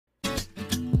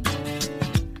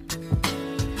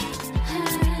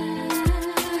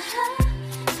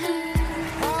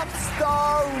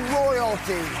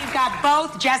got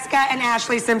both Jessica and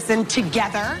Ashley Simpson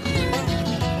together.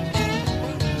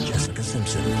 Jessica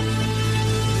Simpson.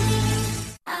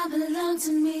 I belong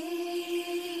to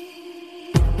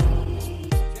me.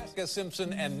 Jessica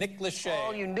Simpson and Nick Lachey.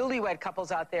 All you newlywed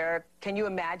couples out there, can you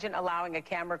imagine allowing a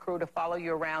camera crew to follow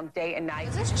you around day and night?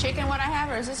 Is this chicken what I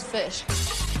have, or is this fish?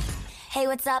 Hey,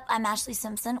 what's up? I'm Ashley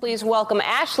Simpson. Please welcome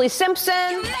Ashley Simpson.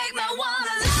 You make me wanna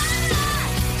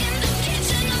lie in the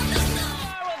kitchen of the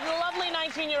store. With the lovely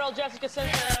 19-year-old Jessica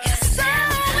Simpson. So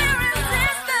irresistible.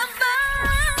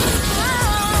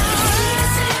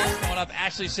 Coming up,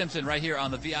 Ashley Simpson right here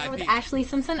on the VIP. With Ashley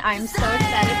Simpson, I'm so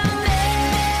excited.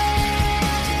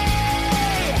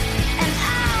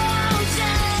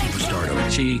 Superstardom.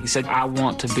 She said, I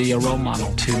want to be a role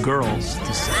model to girls.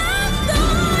 To say.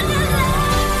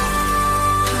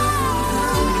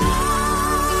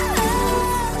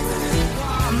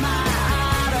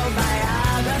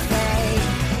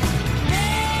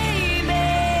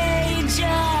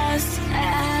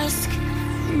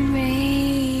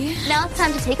 Now it's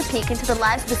time to take a peek into the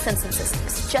lives of the Simpson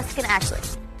sisters, Jessica and Ashley.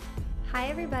 Hi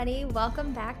everybody,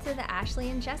 welcome back to the Ashley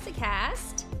and Jessica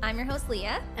cast. I'm your host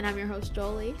Leah. And I'm your host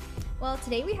Jolie. Well,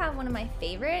 today we have one of my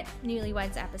favorite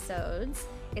Newlyweds episodes.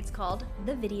 It's called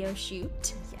The Video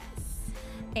Shoot. Yes.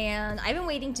 And I've been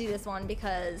waiting to do this one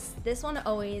because this one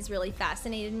always really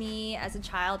fascinated me as a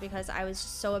child because I was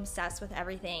so obsessed with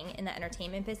everything in the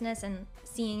entertainment business and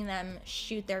seeing them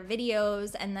shoot their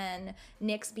videos, and then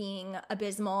Nick's being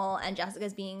abysmal and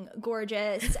Jessica's being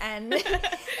gorgeous and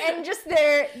and just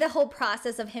the whole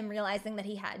process of him realizing that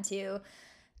he had to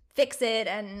fix it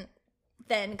and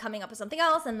then coming up with something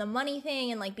else, and the money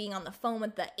thing, and like being on the phone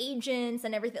with the agents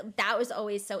and everything. That was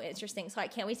always so interesting. So I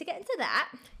can't wait to get into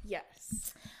that.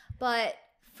 Yes. But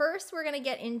first, we're going to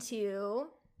get into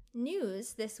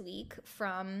news this week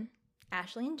from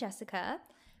Ashley and Jessica.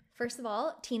 First of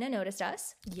all, Tina noticed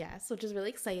us. Yes, which is really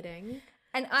exciting.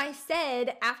 And I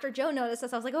said, after Joe noticed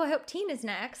us, I was like, oh, I hope Tina's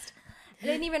next. I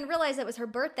didn't even realize it was her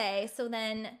birthday. So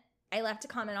then I left a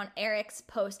comment on Eric's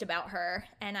post about her,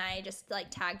 and I just like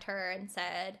tagged her and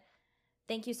said,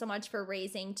 thank you so much for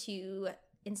raising two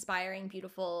inspiring,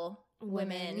 beautiful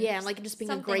women. Yeah, and like just being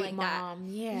a great like mom.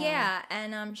 That. Yeah. Yeah,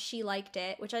 and she liked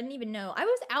it, which I didn't even know. I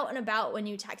was out and about when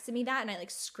you texted me that, and I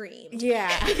like screamed. Yeah.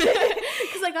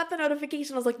 Because I got the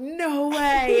notification. I was like, no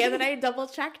way. And then I double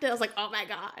checked it. I was like, oh my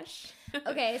gosh.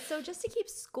 Okay, so just to keep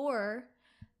score,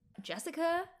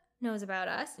 Jessica knows about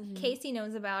us. Mm-hmm. Casey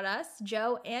knows about us.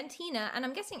 Joe and Tina. And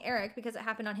I'm guessing Eric because it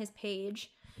happened on his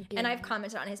page. Yeah. And I've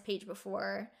commented on his page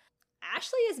before.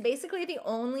 Ashley is basically the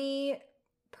only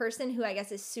person who I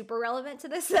guess is super relevant to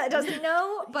this that doesn't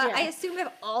know. But yeah. I assume if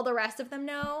all the rest of them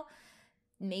know,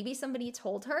 maybe somebody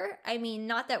told her. I mean,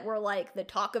 not that we're like the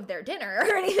talk of their dinner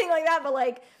or anything like that, but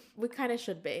like we kind of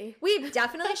should be. We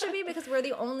definitely should be because we're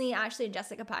the only Ashley and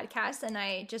Jessica podcast. And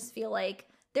I just feel like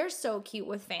they're so cute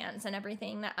with fans and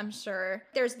everything that I'm sure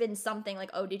there's been something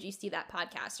like, oh, did you see that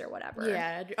podcast or whatever?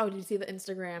 Yeah. Oh, did you see the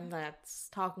Instagram that's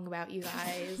talking about you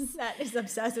guys? That is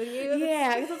obsessed with you?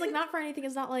 Yeah. Because it's like not for anything.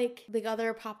 It's not like the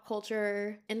other pop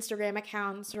culture Instagram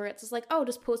accounts where it's just like, oh,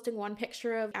 just posting one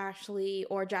picture of Ashley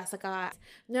or Jessica.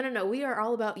 No. We are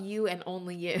all about you and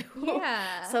only you.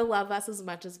 Yeah. So love us as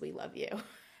much as we love you.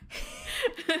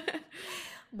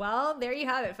 Well, there you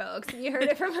have it, folks. You heard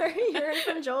it from her. You heard it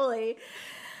from Jolie.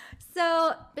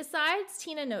 So besides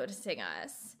Tina noticing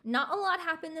us, not a lot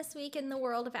happened this week in the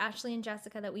world of Ashley and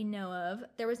Jessica that we know of.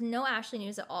 There was no Ashley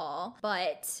news at all,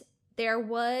 but there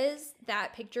was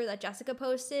that picture that Jessica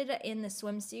posted in the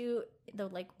swimsuit, the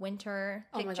like winter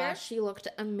picture. Oh my gosh, she looked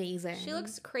amazing. She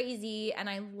looks crazy, and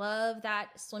I love that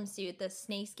swimsuit, the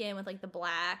snakeskin with like the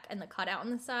black and the cutout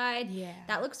on the side. Yeah.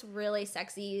 That looks really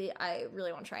sexy. I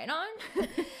really want to try it on.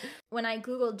 When I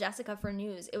Googled Jessica for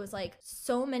news, it was like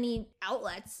so many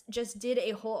outlets just did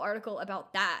a whole article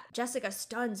about that. Jessica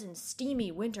stuns in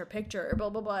steamy winter picture, blah,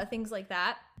 blah, blah, things like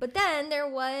that. But then there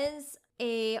was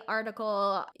a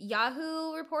article,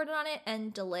 Yahoo reported on it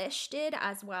and Delish did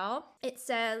as well. It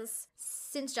says,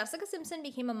 since Jessica Simpson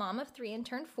became a mom of 3 and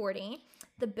turned 40,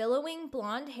 the billowing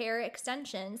blonde hair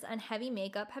extensions and heavy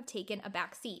makeup have taken a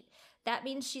back seat. That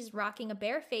means she's rocking a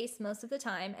bare face most of the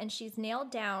time, and she's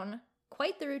nailed down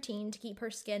quite the routine to keep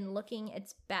her skin looking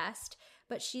its best,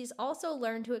 but she's also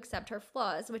learned to accept her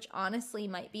flaws, which honestly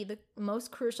might be the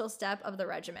most crucial step of the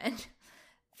regimen.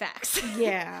 Facts.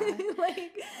 Yeah.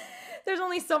 Like, there's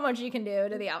only so much you can do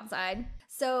to the outside.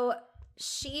 So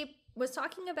she was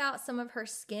talking about some of her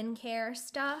skincare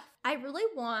stuff. I really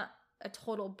want a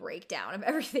total breakdown of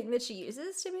everything that she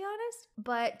uses, to be honest.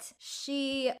 But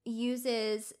she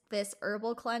uses this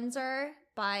herbal cleanser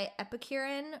by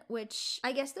Epicurean, which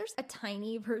I guess there's a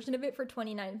tiny version of it for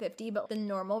 $29.50, but the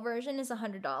normal version is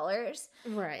 $100.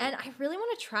 Right. And I really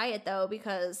want to try it though,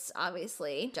 because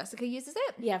obviously Jessica uses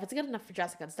it. Yeah, if it's good enough for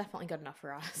Jessica, it's definitely good enough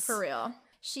for us. For real.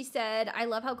 She said, I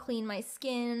love how clean my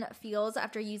skin feels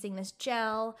after using this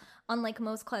gel. Unlike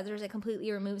most cleansers, it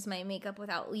completely removes my makeup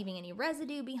without leaving any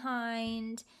residue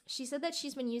behind. She said that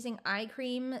she's been using eye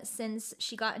cream since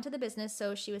she got into the business,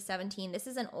 so she was 17. This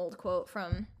is an old quote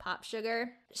from Pop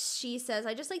Sugar. She says,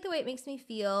 I just like the way it makes me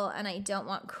feel, and I don't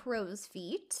want crow's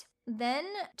feet. Then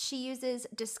she uses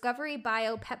Discovery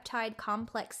Biopeptide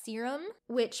Complex Serum,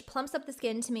 which plumps up the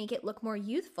skin to make it look more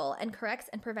youthful and corrects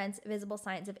and prevents visible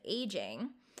signs of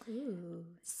aging. Ooh.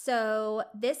 So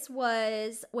this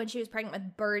was when she was pregnant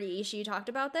with Birdie. She talked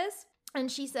about this.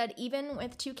 And she said, even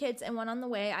with 2 kids and 1 on the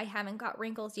way, I haven't got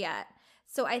wrinkles yet.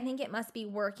 So I think it must be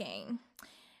working.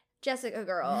 Jessica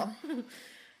girl.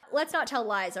 Let's not tell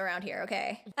lies around here,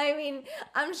 okay? I mean,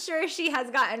 I'm sure she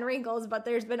has gotten wrinkles, but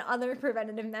there's been other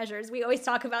preventative measures. We always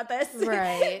talk about this.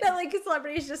 Right. That, like,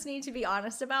 celebrities just need to be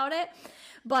honest about it.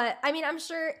 But, I mean, I'm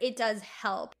sure it does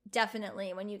help.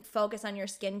 Definitely, when you focus on your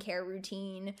skincare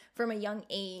routine from a young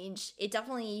age, it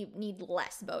definitely need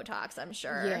less Botox, I'm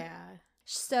sure. Yeah.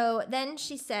 So then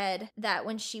she said that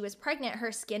when she was pregnant,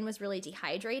 her skin was really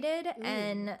dehydrated,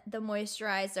 and the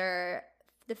moisturizer,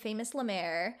 the famous La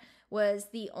Mer, was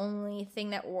the only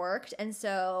thing that worked. And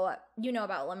so you know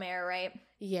about La Mer, right?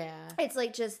 Yeah. It's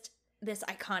like just this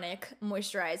iconic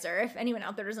moisturizer, if anyone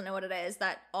out there doesn't know what it is,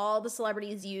 that all the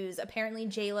celebrities use. Apparently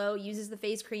J-Lo uses the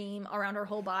face cream around her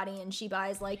whole body, and she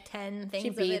buys like 10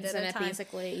 things of it at a time.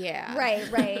 Basically, yeah.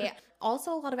 Right.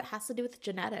 Also, a lot of it has to do with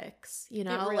genetics, you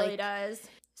know? It really does.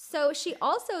 So she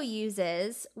also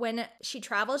uses, when she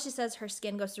travels, she says her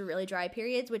skin goes through really dry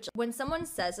periods, which when someone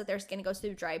says that their skin goes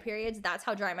through dry periods, that's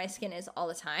how dry my skin is all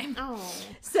the time. Oh.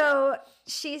 So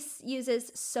she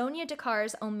uses Sonia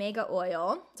Dakar's Omega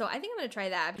Oil. So I think I'm going to try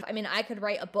that. I mean, I could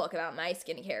write a book about my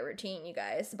skincare routine, you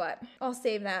guys, but I'll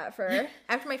save that for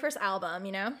after my first album,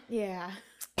 you know? Yeah.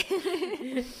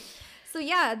 So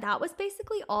yeah, that was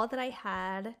basically all that I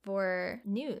had for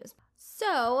news.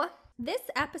 So this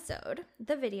episode,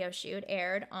 the video shoot,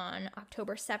 aired on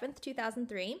October 7th,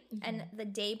 2003. And the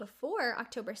day before,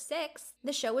 October 6th,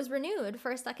 the show was renewed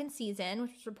for a second season,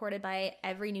 which was reported by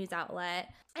every news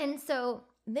outlet. And so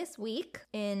this week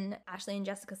in Ashley and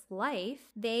Jessica's life,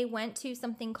 they went to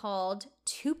something called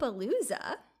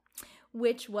Tupalooza,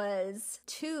 which was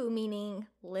 2 meaning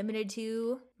limited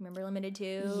to. Remember limited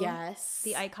to? Yes.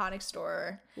 The iconic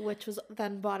store. Which was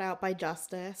then bought out by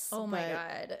Justice. Oh my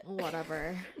God.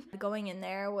 Whatever. Going in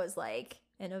there was like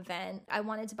an event. I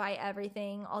wanted to buy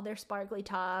everything, all their sparkly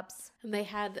tops. And they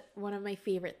had one of my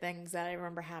favorite things that I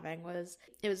remember having was,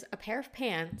 it was a pair of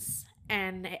pants,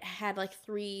 and it had like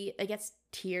 3, I guess,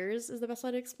 tiers is the best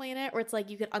way to explain it, where it's like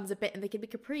you could unzip it and they could be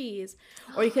capris,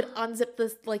 or you could unzip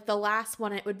this, like the last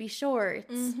one, it would be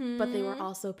shorts, but they were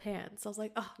also pants. I was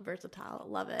like, oh, versatile,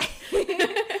 love it.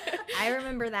 I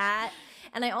remember that.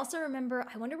 And I also remember,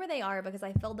 I wonder where they are, because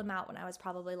I filled them out when I was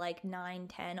probably like 9,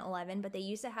 10, 11, but they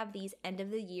used to have these end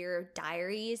of the year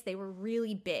diaries. They were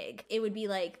really big. It would be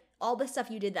like all the stuff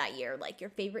you did that year, like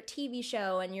your favorite TV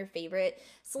show and your favorite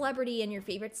celebrity and your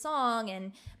favorite song,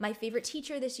 and my favorite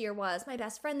teacher this year was, my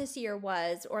best friend this year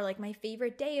was, or like my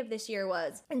favorite day of this year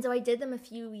was. And so I did them a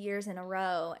few years in a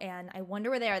row, and I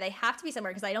wonder where they are. They have to be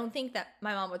somewhere, because I don't think that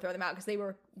my mom would throw them out, because they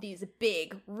were these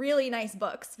big, really nice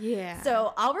books. Yeah.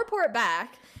 So I'll report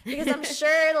back, because I'm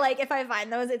sure like if I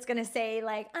find those, it's gonna say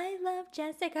like, I love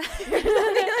Jessica, something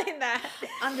like that.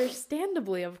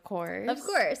 Understandably, of course. Of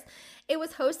course. It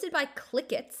was hosted by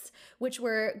Clickets, which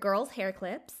were girls' hair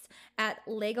clips at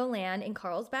Legoland in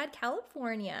Carlsbad,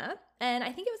 California. And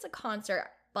I think it was a concert,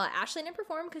 but Ashley didn't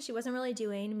perform because she wasn't really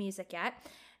doing music yet.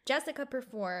 Jessica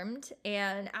performed,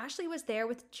 and Ashley was there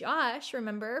with Josh,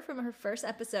 remember, from her first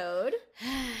episode.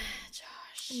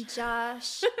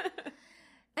 Josh.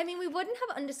 I mean, we wouldn't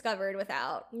have Undiscovered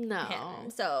without him.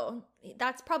 So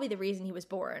that's probably the reason he was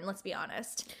born, let's be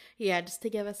honest. Yeah, just to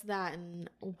give us that. And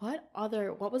what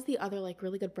was the other like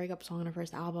really good breakup song on her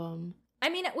first album? I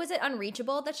mean, was it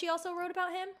Unreachable that she also wrote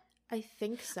about him? I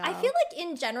think so. I feel like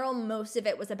in general, most of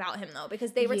it was about him though,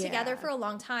 because they were together for a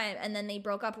long time, and then they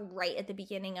broke up right at the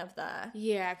beginning of the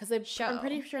because I'm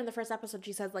pretty sure in the first episode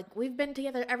she says like, we've been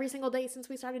together every single day since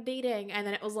we started dating, and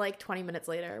then it was like 20 minutes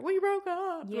later we broke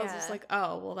up. Yeah, I was just like,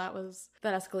 oh well, that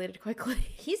escalated quickly.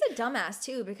 He's a dumbass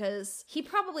too, because he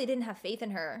probably didn't have faith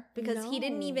in her, because he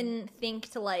didn't even think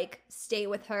to like stay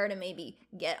with her to maybe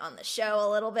get on the show a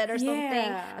little bit or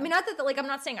something. I mean, not that like, I'm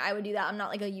not saying I would do that, I'm not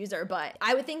like a user, but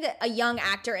I would think that a young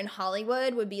actor in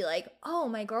Hollywood would be like, oh,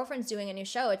 my girlfriend's doing a new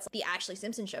show. It's the Ashley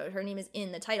Simpson show. Her name is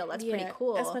in the title. That's pretty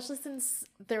cool. Especially since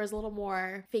there was a little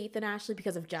more faith in Ashley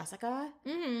because of Jessica.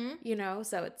 Mm-hmm. You know,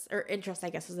 so or interest, I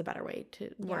guess, is a better way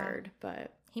to word,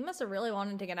 but... He must have really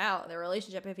wanted to get out of the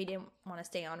relationship if he didn't want to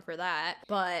stay on for that.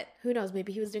 But who knows?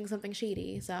 Maybe he was doing something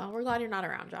shady. So we're glad you're not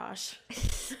around, Josh.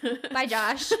 Bye,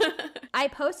 Josh. I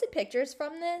posted pictures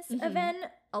from this event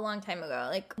a long time ago.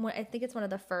 Like, I think it's one of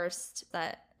the first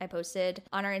that I posted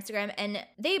on our Instagram. And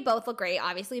they both look great,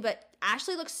 obviously. But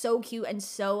Ashley looks so cute and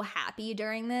so happy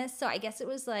during this. So I guess it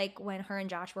was like when her and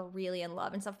Josh were really in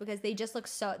love and stuff, because they just look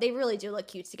they really do look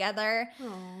cute together.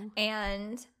 Aww.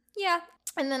 And yeah.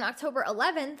 And then October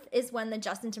 11th is when the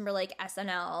Justin Timberlake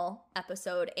SNL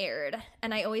episode aired.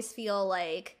 And I always feel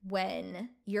like when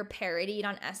you're parodied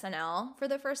on SNL for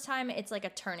the first time, it's like a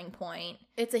turning point.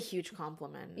 It's a huge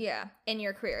compliment. Yeah, in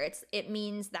your career. It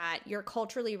means that you're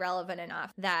culturally relevant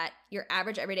enough that your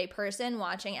average everyday person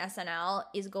watching SNL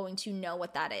is going to know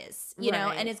what that is, you know,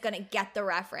 and is going to get the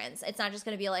reference. It's not just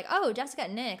going to be like, oh, Jessica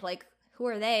and Nick, like, who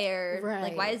are they? Or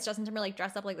like, why is Justin Timberlake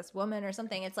dressed up like this woman or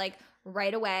something? It's like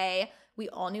right away, we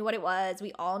all knew what it was.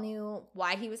 We all knew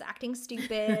why he was acting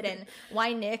stupid and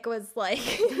why Nick was like,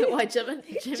 why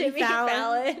Jimmy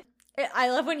Fallon. I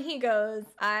love when he goes,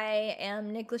 I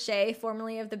am Nick Lachey,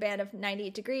 formerly of the band of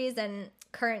 98 Degrees and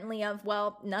currently of,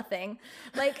 well, nothing.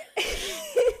 Like,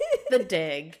 the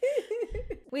dig.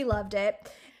 We loved it.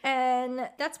 And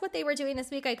that's what they were doing this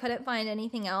week. I couldn't find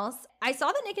anything else. I saw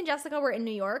that Nick and Jessica were in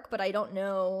New York, but I don't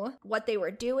know what they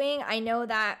were doing. I know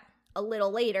that a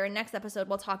little later, next episode,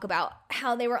 we'll talk about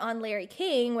how they were on Larry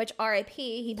King, which RIP,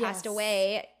 he passed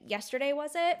away yesterday,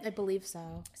 was it? I believe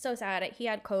so. So sad. He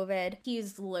had COVID.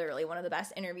 He's literally one of the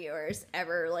best interviewers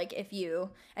ever. Like, he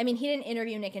didn't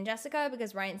interview Nick and Jessica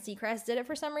because Ryan Seacrest did it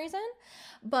for some reason.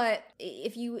 But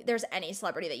if there's any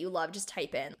celebrity that you love, just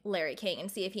type in Larry King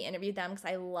and see if he interviewed them, because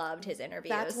I loved his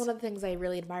interviews. That's one of the things I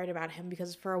really admired about him,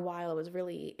 because for a while I was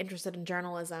really interested in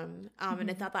journalism, and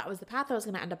I thought that was the path I was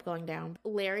going to end up going down.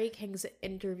 Larry King's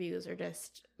interviews are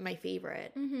just my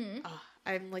favorite.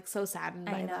 I'm like so saddened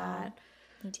by that.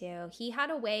 Me too. He had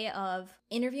a way of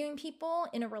interviewing people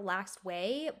in a relaxed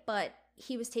way, but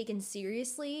he was taken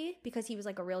seriously because he was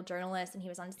like a real journalist and he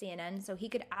was on CNN, so he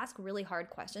could ask really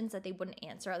hard questions that they wouldn't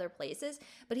answer other places,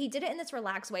 but he did it in this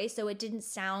relaxed way, so it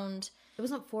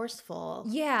wasn't forceful.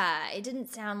 Yeah, it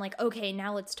didn't sound like, okay,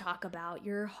 now let's talk about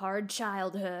your hard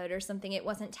childhood or something. It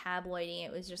wasn't tabloidy.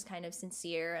 It was just kind of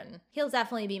sincere, and he'll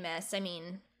definitely be missed. I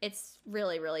mean, it's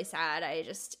really, really sad. I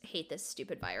just hate this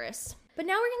stupid virus. But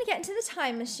now we're going to get into the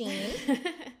time machine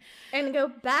and go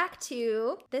back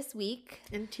to this week.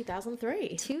 In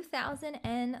 2003.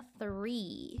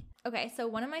 2003. Okay, so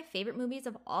one of my favorite movies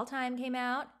of all time came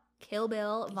out, Kill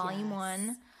Bill, Volume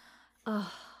 1.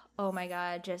 Oh my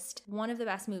God, just one of the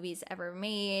best movies ever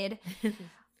made.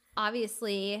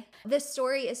 Obviously, this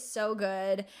story is so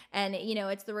good, and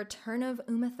it's the return of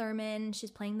Uma Thurman.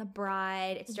 She's playing the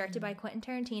bride. It's directed by Quentin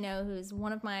Tarantino, who's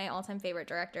one of my all-time favorite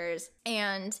directors,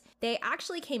 and they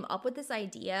actually came up with this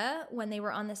idea when they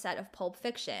were on the set of Pulp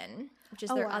Fiction, which is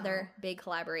their other big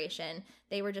collaboration.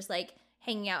 They were just like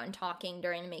hanging out and talking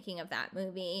during the making of that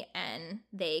movie, and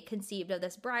they conceived of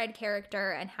this bride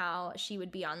character and how she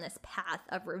would be on this path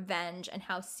of revenge and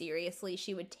how seriously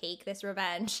she would take this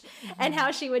revenge and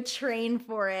how she would train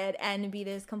for it and be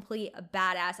this complete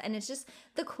badass. And it's just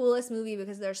the coolest movie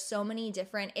because there's so many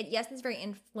different, yes, it's very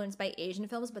influenced by Asian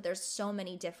films, but there's so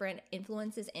many different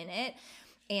influences in it.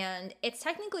 And it's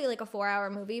technically like a 4-hour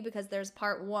movie because there's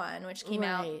part 1, which came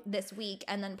out this week,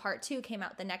 and then part 2 came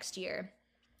out the next year.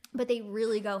 But they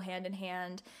really go hand in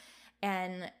hand,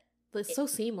 and so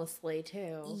seamlessly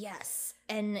too. Yes,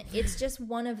 and it's just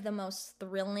one of the most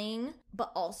thrilling,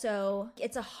 but also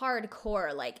it's a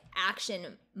hardcore like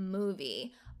action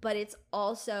movie. But it's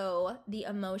also, the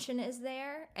emotion is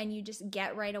there, and you just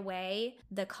get right away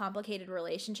the complicated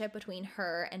relationship between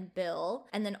her and Bill,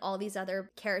 and then all these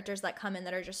other characters that come in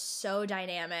that are just so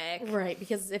dynamic. Right,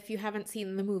 because if you haven't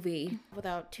seen the movie,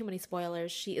 without too many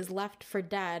spoilers, she is left for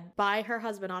dead by her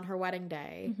husband on her wedding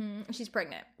day. She's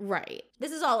pregnant. Right.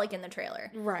 This is all like in the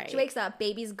trailer. Right. She wakes up,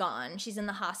 baby's gone, she's in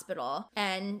the hospital,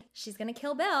 and she's gonna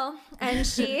kill Bill, and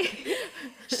she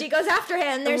goes after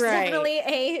him. There's definitely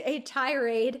a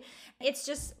tirade. It's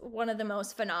just one of the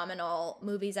most phenomenal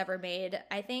movies ever made.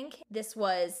 I think this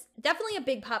was definitely a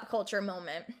big pop culture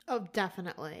moment. Oh,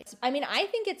 definitely. I mean, I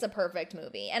think it's a perfect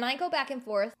movie. And I go back and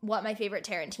forth what my favorite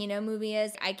Tarantino movie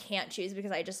is. I can't choose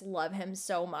because I just love him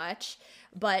so much.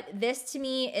 But this to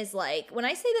me is like, when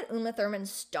I say that Uma Thurman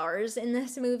stars in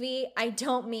this movie, I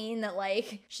don't mean that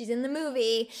like she's in the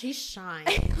movie. She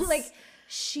shines. Like,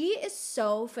 She is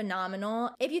so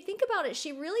phenomenal. If you think about it,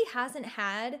 she really hasn't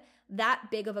had that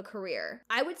big of a career.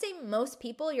 I would say most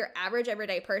people, your average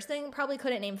everyday person, probably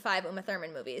couldn't name 5 Uma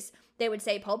Thurman movies. They would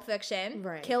say Pulp Fiction,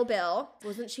 Right. Kill Bill.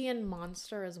 Wasn't she in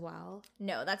Monster as well?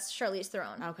 No, that's Charlize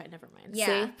Theron. Okay, never mind.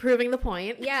 Yeah. See? Proving the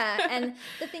point. Yeah, and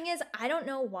the thing is, I don't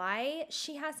know why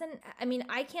she hasn't. I mean,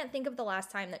 I can't think of the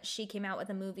last time that she came out with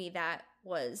a movie that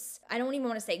was, I don't even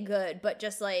want to say good, but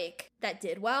just like that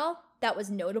did well, that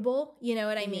was notable, you know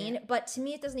what I mean? But to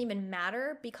me, it doesn't even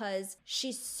matter because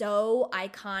she's so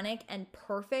iconic and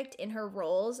perfect in her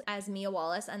roles as Mia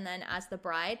Wallace and then as the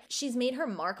bride. She's made her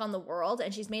mark on the world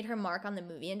and she's made her mark on the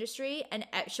movie industry, and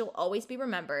she'll always be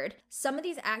remembered. Some of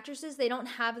these actresses, they don't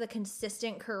have the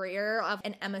consistent career of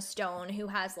an Emma Stone who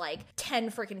has like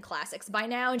 10 freaking classics by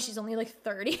now and she's only like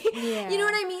 30. Yeah. You know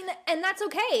what I mean? And that's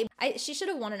okay. She should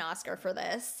have won an Oscar for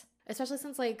this. Especially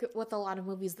since, like, with a lot of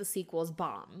movies, the sequels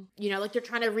bomb. You know, like, they're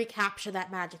trying to recapture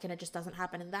that magic and it just doesn't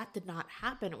happen. And that did not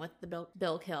happen with the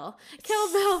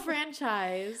Kill Bill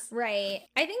franchise. Right.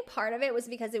 I think part of it was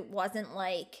because it wasn't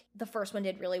like the first one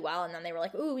did really well and then they were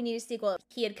like, ooh, we need a sequel.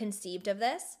 He had conceived of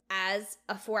this as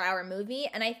a 4-hour movie.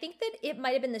 And I think that it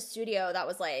might have been the studio that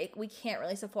was like, we can't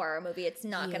release a 4-hour movie. It's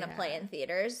not going to play in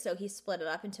theaters. So he split it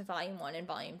up into volume 1 and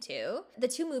volume 2. The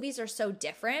two movies are so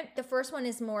different. The first one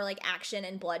is more like action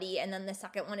and bloody, and then the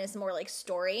second one is more like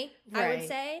story, I would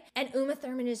say. And Uma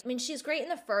Thurman is, I mean, she's great in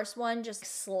the first one, just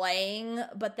slaying,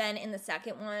 but then in the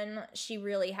second one, she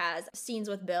really has scenes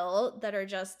with Bill that are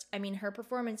just, I mean, her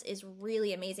performance is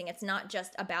really amazing. It's not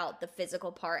just about the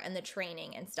physical part and the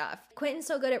training and stuff. Quentin's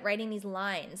so good at writing these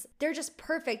lines. They're just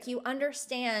perfect. You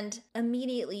understand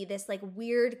immediately this like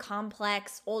weird,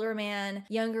 complex, older man,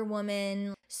 younger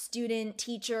woman, student,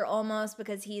 teacher almost,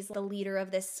 because he's the leader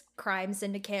of this crime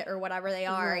syndicate or whatever they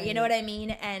are. You know what I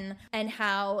mean? And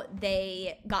how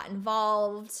they got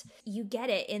involved. You get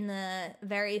it in the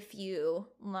very few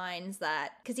lines that,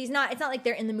 because it's not like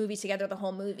they're in the movie together the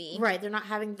whole movie. Right, they're not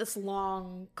having this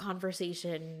long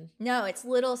conversation. No, it's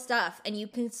little stuff, and you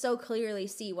can so clearly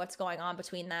see what's going on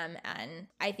between them, and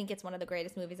I think it's one of the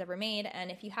greatest movies ever made,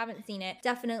 and if you haven't seen it,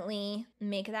 definitely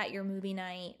make that your movie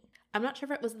night. I'm not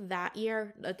sure if it was that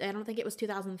year. I don't think it was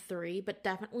 2003, but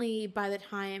definitely by the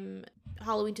time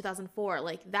Halloween 2004,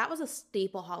 like that was a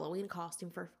staple Halloween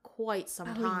costume for quite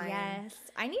some time. Yes,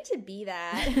 I need to be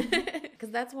that.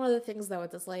 Because that's one of the things, though.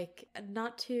 It's just like,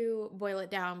 not to boil it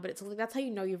down, but it's like that's how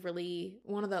you know you've really,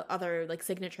 one of the other like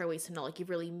signature ways to know like you've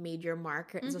really made your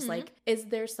mark. It's just like, is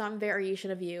there some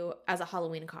variation of you as a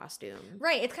Halloween costume?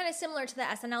 Right. It's kind of similar to the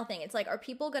SNL thing. It's like, are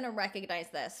people going to recognize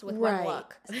this with one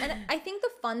look? And I think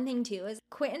the fun thing too is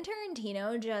Quentin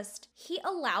Tarantino he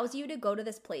allows you to go to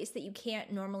this place that you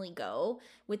can't normally go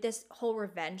with this whole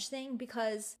revenge thing,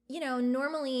 because, you know,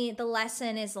 normally the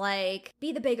lesson is like,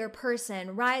 be the bigger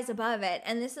person, rise above it.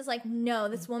 And this is like, no,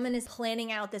 this woman is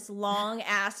planning out this long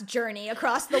ass journey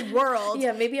across the world.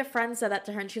 Yeah, maybe a friend said that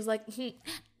to her and she was like,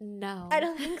 no. I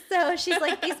don't think so. She's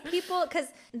like, these people, because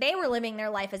they were living their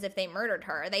life as if they murdered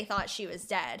her. They thought she was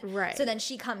dead. Right. So then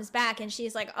she comes back and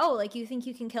she's like, oh, like, you think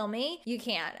you can kill me? You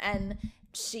can't. And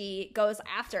she goes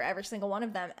after every single one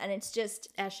of them, and it's just,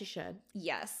 as she should.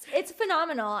 Yes, it's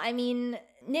phenomenal. I mean,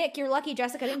 Nick, you're lucky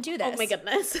Jessica didn't do this. Oh my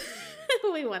goodness.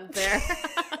 We went there.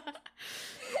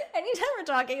 Anytime we're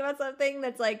talking about something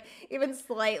that's like even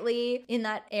slightly in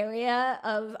that area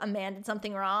of a man did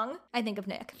something wrong, I think of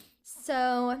Nick.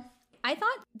 So I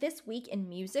thought this week in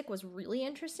music was really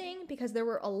interesting because there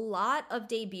were a lot of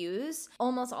debuts.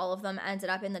 Almost all of them ended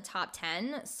up in the top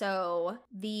 10. So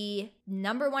the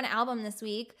number 1 album this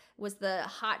week was the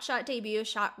Hot Shot debut,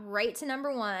 shot right to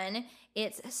number 1.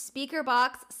 It's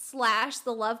Speakerboxx /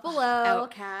 The Love Below.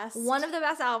 Outcast. One of the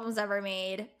best albums ever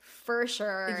made, for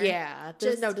sure. Yeah,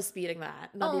 there's no disputing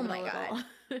that. Not even a little.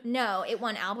 God. No, it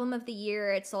won Album of the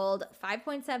Year. It sold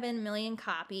 5.7 million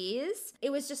copies.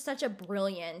 It was just such a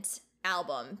brilliant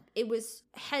album. It was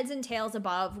heads and tails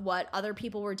above what other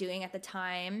people were doing at the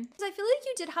time. Because I feel like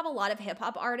you did have a lot of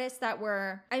hip-hop artists that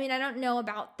were, I mean, I don't know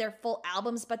about their full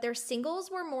albums, but their singles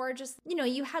were more just, you know,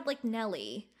 you had like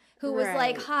Nelly, who was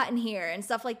like Hot in Here and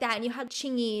stuff like that. And you had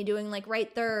Chingy doing like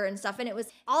Right There and stuff. And it was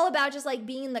all about just like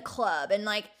being in the club. And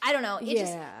like, I don't know. It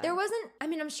just, there wasn't, I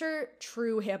mean, I'm sure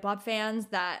true hip hop fans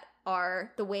that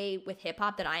are the way with hip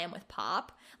hop that I am with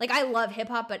pop. Like, I love hip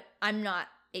hop, but I'm not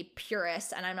a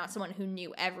purist and I'm not someone who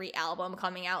knew every album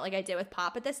coming out like I did with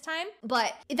pop at this time.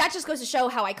 But that just goes to show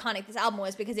how iconic this album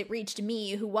was because it reached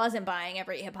me who wasn't buying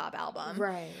every hip hop album.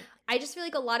 Right. I just feel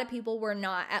like a lot of people were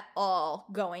not at all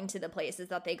going to the places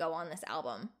that they go on this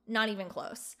album. Not even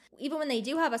close. Even when they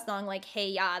do have a song like Hey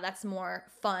Ya, that's more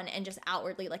fun and just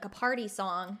outwardly like a party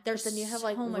song. There's Then you have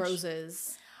like so much,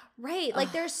 Roses. Right.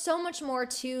 Like there's so much more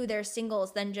to their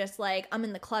singles than just like I'm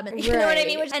in the club and you know what I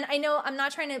mean? And I know I'm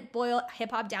not trying to boil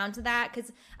hip hop down to that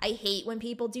because I hate when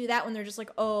people do that when they're just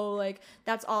like, oh, like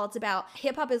that's all it's about.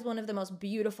 Hip hop is one of the most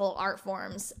beautiful art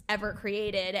forms ever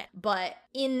created. But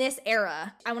in this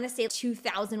era, I want to say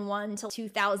 2001 till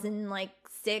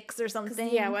 2006 or something.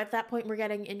 Yeah, well, at that point we're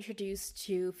getting introduced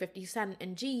to 50 Cent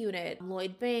and G Unit,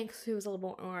 Lloyd Banks, who was a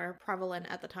little more prevalent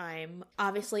at the time.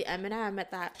 Obviously Eminem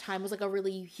at that time was like a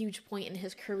really huge point in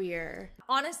his career.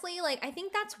 Honestly, like I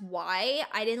think that's why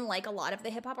I didn't like a lot of the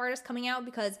hip hop artists coming out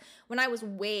because when I was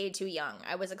way too young,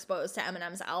 I was exposed to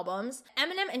Eminem's albums.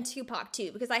 Eminem and Tupac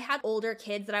too, because I had older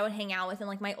kids that I would hang out with and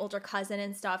like my older cousin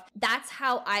and stuff. That's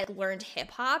how I learned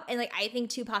hip hop. And like I think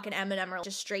Tupac and Eminem are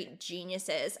just straight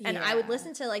geniuses. And I would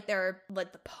listen to like their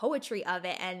like the poetry of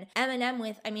it and Eminem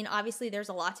with, I mean, obviously there's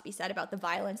a lot to be said about the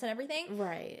violence and everything.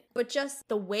 Right. But just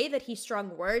the way that he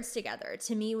strung words together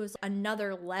to me was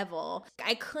another level.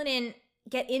 I couldn't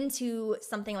get into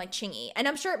something like Chingy. And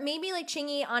I'm sure maybe like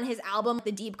Chingy on his album,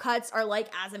 the deep cuts are like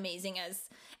as amazing as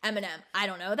Eminem. I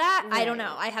don't know that. Right. I don't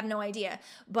know. I have no idea.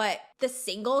 But the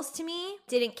singles to me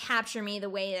didn't capture me the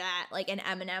way that like an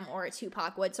Eminem or a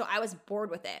Tupac would. So I was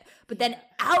bored with it. But then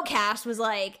Outkast was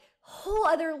like whole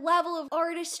other level of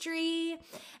artistry.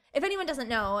 If anyone doesn't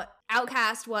know,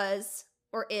 Outkast was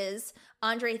or is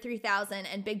Andre 3000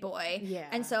 and Big Boy. Yeah.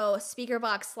 And so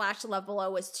Speakerbox / Love Below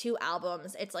was 2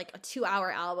 albums. It's like a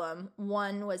 2-hour album.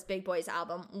 One was Big Boy's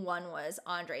album. One was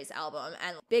Andre's album.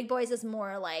 And Big Boy's is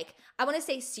more like, I want to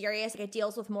say serious. Like it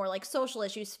deals with more like social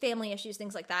issues, family issues,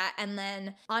 things like that. And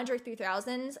then Andre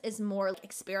 3000's is more like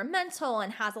experimental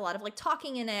and has a lot of like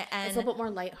talking in it. And it's a little bit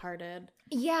more lighthearted.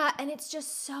 Yeah, and it's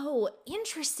just so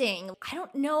interesting. I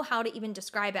don't know how to even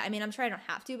describe it. I mean, I'm sure I don't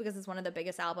have to because it's one of the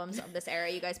biggest albums of this era.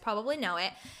 You guys probably know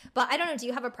it. But I don't know, do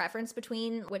you have a preference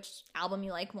between which album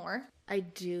you like more? I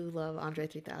do love Andre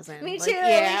 3000. Me too, me too.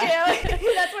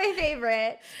 That's my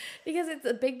favorite. Because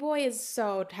Big Boy is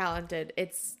so talented.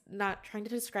 It's not trying to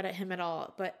discredit him at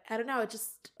all, but I don't know, it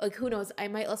just, like, who knows, I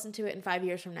might listen to it in 5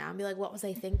 years from now and be like, what was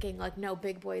I thinking? Like, no,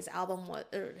 Big Boy's album,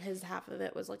 or his half of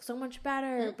it was, like, so much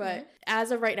better, but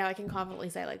as of right now, I can confidently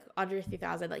say, like, Andre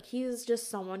 3000, like, he's just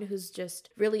someone who's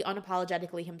just really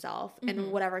unapologetically himself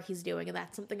and whatever he's doing, and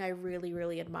that's something I really,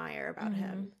 really admire about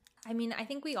him. I mean, I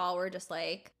think we all were just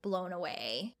like blown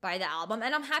away by the album.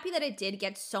 And I'm happy that it did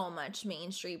get so much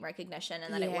mainstream recognition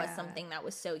and that it was something that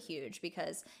was so huge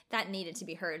because that needed to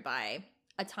be heard by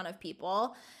a ton of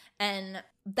people. And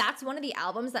that's one of the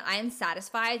albums that I am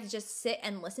satisfied to just sit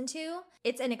and listen to.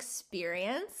 It's an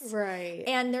experience. Right.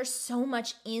 And there's so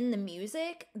much in the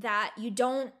music that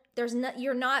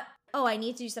you're not, oh, I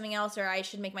need to do something else or I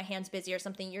should make my hands busy or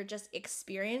something. You're just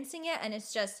experiencing it. And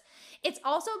it's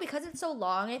also because it's so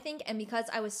long, I think, and because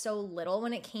I was so little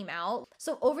when it came out.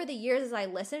 So over the years, as I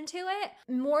listened to it,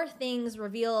 more things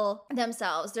reveal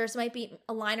themselves. There's might be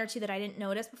a line or two that I didn't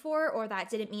notice before or that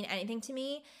didn't mean anything to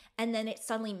me. And then it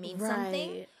suddenly means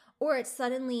something. Or it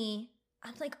suddenly,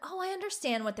 I'm like, oh, I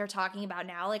understand what they're talking about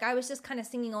now. Like, I was just kind of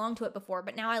singing along to it before,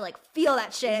 but now I, like, feel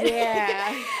that shit.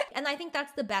 Yeah. And I think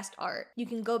that's the best art. You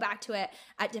can go back to it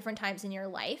at different times in your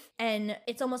life, and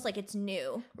it's almost like it's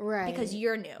new. Right. Because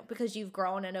you're new, because you've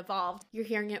grown and evolved. You're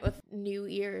hearing it with new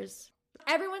ears.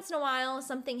 Every once in a while,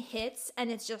 something hits, and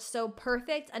it's just so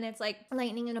perfect, and it's like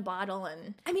lightning in a bottle.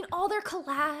 And I mean, all their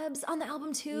collabs on the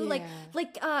album too. Yeah.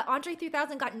 Like Andre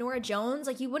 3000 got Norah Jones.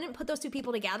 Like, you wouldn't put those two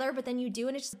people together, but then you do,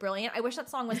 and it's just brilliant. I wish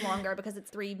that song was longer because it's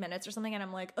 3 minutes or something, and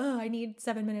I'm like, oh, I need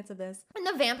 7 minutes of this. And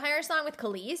the Vampire song with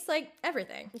Khalees, like,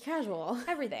 everything. Casual.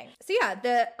 Everything. So yeah,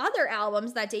 the other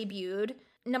albums that debuted,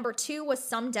 number 2 was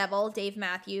Some Devil, Dave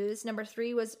Matthews. Number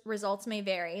 3 was Results May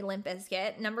Vary, Limp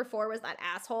Bizkit. Number 4 was That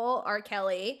Asshole, R.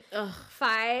 Kelly. Ugh.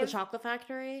 5. The Chocolate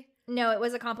Factory? No, it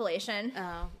was a compilation.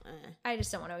 Oh. I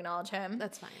just don't want to acknowledge him.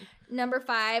 That's fine. Number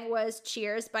 5 was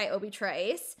Cheers by Obi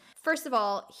Trice. First of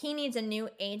all, he needs a new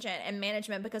agent and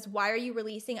management because why are you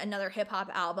releasing another hip-hop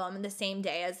album the same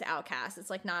day as Outkast? It's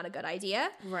like not a good idea.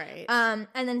 Right. And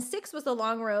then 6 was The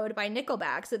Long Road by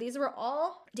Nickelback. So these were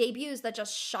all debuts that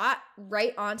just shot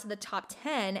right onto the top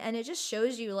 10, and it just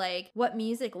shows you like what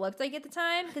music looked like at the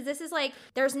time, because this is like,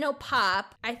 there's no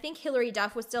pop. I think Hilary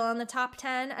Duff was still on the top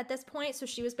 10 at this point, so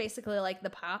she was basically like the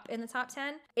pop in the top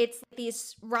 10. It's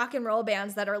these rock and roll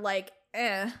bands that are like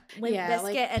Limp Bizkit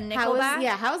like, and how is- Nickelback.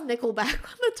 How is Nickelback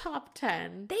on the top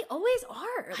 10? They always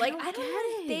are. Like, I don't get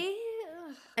know. it. They.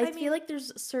 I feel like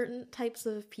there's certain types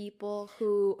of people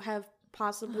who have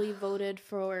possibly voted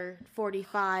for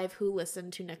 45 who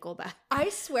listen to Nickelback. I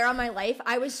swear on my life,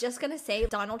 I was just gonna say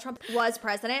Donald Trump was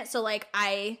president, so like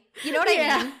you know what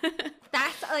I mean?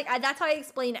 That's how I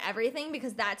explain everything,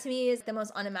 because that to me is the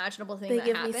most unimaginable thing They that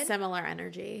give happened. me similar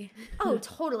energy. Oh,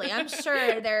 totally. I'm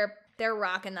sure they're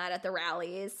rocking that at the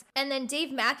rallies. And then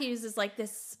Dave Matthews is like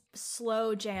this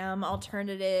slow jam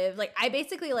alternative. Like I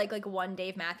basically like one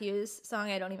Dave Matthews song.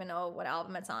 I don't even know what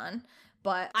album it's on.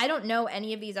 But I don't know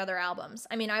any of these other albums.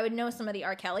 I mean, I would know some of the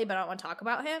R. Kelly, but I don't want to talk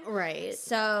about him. Right.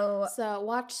 So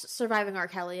watch Surviving R.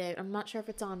 Kelly. I'm not sure if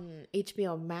it's on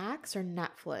HBO Max or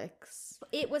Netflix.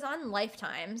 it was on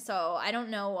Lifetime, so I don't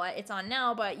know what it's on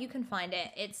now, but you can find it.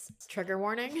 It's trigger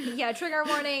warning. Yeah, trigger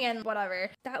warning and whatever.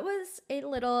 That was a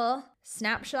little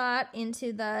snapshot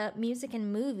into the music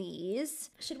and movies.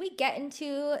 Should we get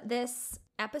into this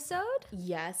episode?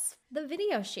 Yes. The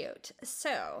video shoot.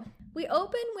 So, we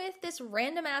open with this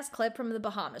random ass clip from the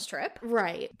Bahamas trip.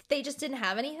 Right. They just didn't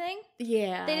have anything.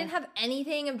 Yeah. They didn't have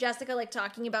anything of Jessica like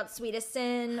talking about Sweetest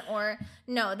Sin or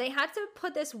no, they had to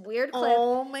put this weird clip.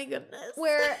 Oh my goodness.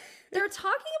 Where they're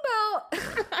talking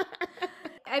about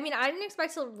I mean, I didn't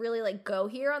expect to really like go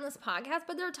here on this podcast,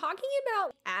 but they're talking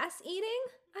about ass eating,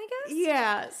 I guess.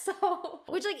 Yeah. So,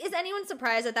 which like, is anyone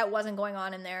surprised that that wasn't going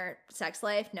on in their sex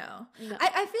life? No. No.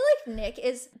 I feel like Nick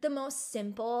is the most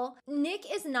simple. Nick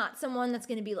is not someone that's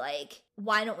going to be like,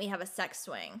 why don't we have a sex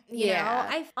swing? You know?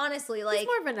 I honestly like. He's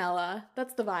more vanilla.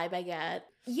 That's the vibe I get.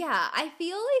 Yeah. I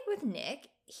feel like with Nick,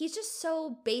 he's just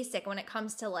so basic when it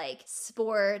comes to like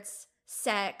sports,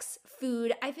 sex,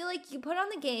 food. I feel like you put on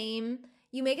the game.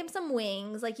 You make him some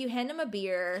wings, like you hand him a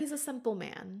beer. He's a simple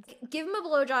man. Give him a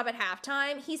blowjob at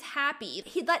halftime. He's happy.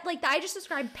 I just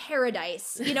described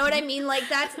paradise. You know what I mean? Like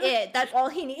that's it. That's all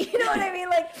he needs. You know what I mean?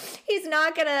 Like he's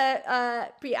not gonna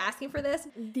be asking for this.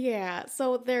 Yeah.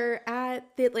 So they're at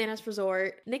the Atlantis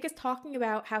resort. Nick is talking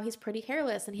about how he's pretty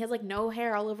hairless and he has like no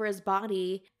hair all over his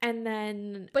body. And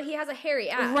then, but he has a hairy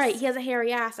ass. Right. He has a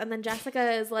hairy ass. And then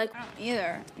Jessica is like, I don't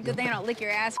either. Good thing I don't lick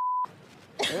your ass.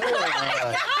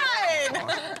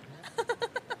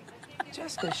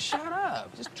 Jessica, shut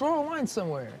up. Just draw a line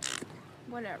somewhere.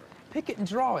 Whatever. Pick it and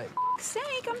draw it.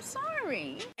 Sake, I'm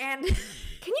sorry. and can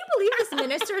you believe this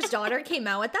minister's daughter came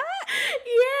out with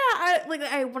that?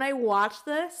 yeah, when I watched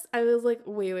this, I was like,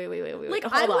 wait, Like,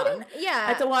 hold on. Yeah. I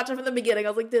had to watch it from the beginning. I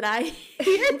was like, did I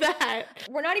hear that?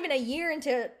 We're not even a year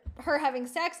into her having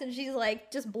sex and she's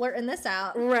like just blurting this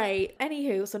out. Right.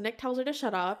 Anywho, so Nick tells her to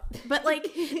shut up. But like,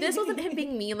 this wasn't him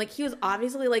being mean. Like, he was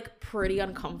obviously like pretty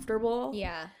uncomfortable.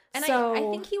 Yeah. And so, I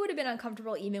think he would have been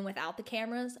uncomfortable even without the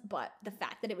cameras, but the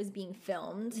fact that it was being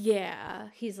filmed. Yeah.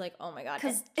 He's like, oh my God.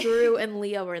 Because Drew and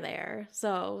Leah were there.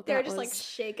 So they're just like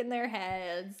shaking their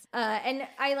heads. And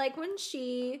I like when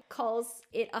she calls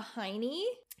it a hiney.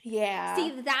 Yeah.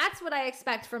 See, that's what I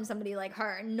expect from somebody like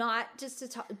her, not just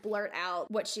to blurt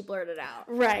out what she blurted out.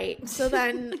 Right. So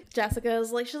then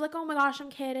Jessica's like, she's like, oh my gosh,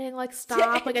 I'm kidding. Like,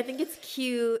 stop. Like, I think it's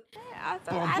cute. Yeah,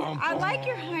 I like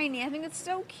your hiney. I think it's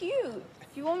so cute.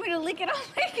 If you want me to lick it, I'll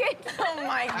lick it. Oh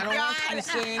my God. I don't want you to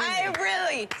say anything. I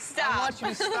really. Stop. I want you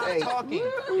to stop talking.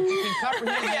 You can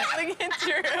comprehend that. Look at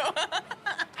Drew.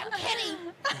 I'm kidding.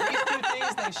 These two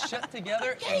things, they shut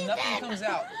together and nothing comes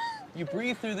out. You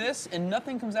breathe through this and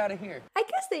nothing comes out of here. I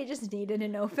guess they just needed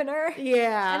an opener.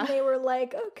 Yeah. And they were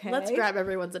like, okay. Let's grab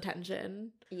everyone's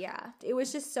attention. Yeah. It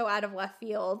was just so out of left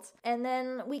field. And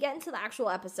then we get into the actual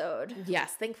episode.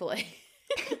 Yes, thankfully.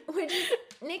 Which is,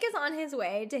 Nick is on his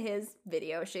way to his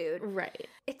video shoot. Right.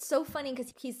 It's so funny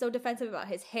because he's so defensive about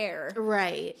his hair.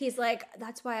 Right. He's like,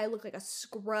 that's why I look like a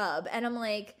scrub. And I'm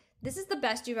like, this is the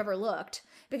best you've ever looked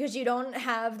because you don't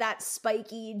have that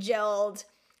spiky gelled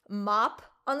mop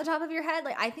on the top of your head.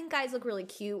 Like, I think guys look really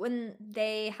cute when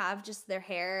they have just their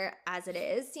hair as it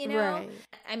is, you know? Right.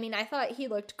 I mean, I thought he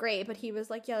looked great, but he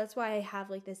was like, yeah, that's why I have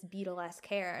like this Beatle-esque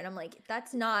hair. And I'm like,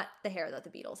 that's not the hair that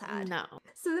the Beatles had. No.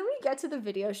 So then we get to the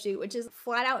video shoot, which is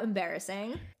flat out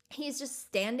embarrassing. He's just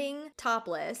standing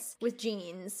topless with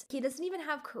jeans. He doesn't even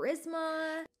have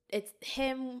charisma. It's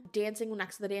him dancing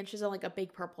next to the dancers in like a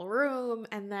big purple room,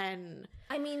 and then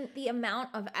I mean, the amount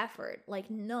of effort, like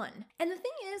none. And the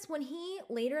thing is, when he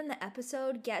later in the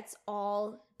episode gets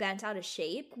all bent out of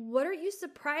shape, what are you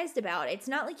surprised about? It's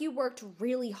not like you worked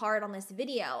really hard on this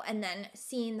video and then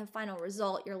seeing the final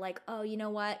result, you're like, oh, you know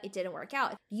what? It didn't work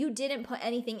out. You didn't put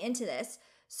anything into this.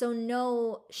 So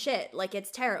no shit, like it's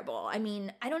terrible. I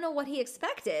mean, I don't know what he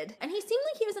expected. And he seemed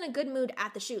like he was in a good mood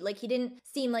at the shoot. Like he didn't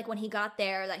seem like when he got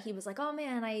there that he was like, oh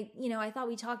man, I thought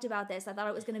we talked about this. I thought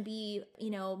it was going to be,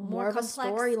 more of a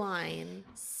complex storyline.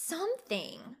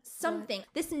 Something.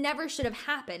 This never should have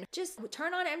happened. Just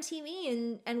turn on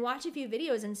MTV and watch a few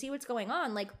videos and see what's going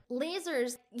on. Like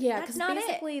lasers, yeah, that's because not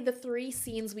basically the 3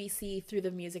 scenes we see through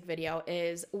the music video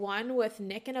is one with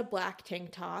Nick in a black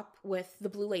tank top with the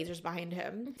blue lasers behind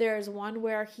him. There's one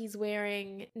where he's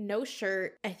wearing no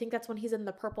shirt. I think that's when he's in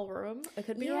the purple room. I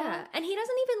could be wrong. Yeah, and he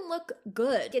doesn't even look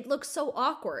good. It looks so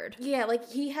awkward. Yeah, like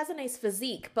he has a nice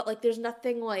physique, but like there's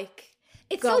nothing like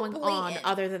it's going so on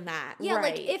other than that. Yeah,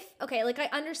 right. like I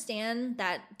understand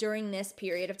that during this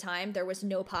period of time, there was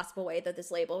no possible way that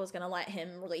this label was going to let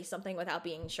him release something without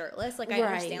being shirtless. Like, I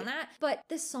understand that. But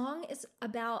this song is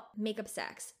about makeup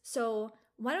sex. So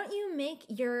why don't you make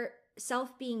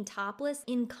yourself being topless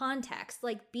in context?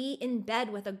 Like, be in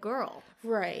bed with a girl.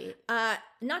 Right.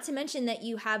 Not to mention that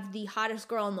you have the hottest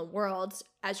girl in the world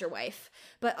as your wife.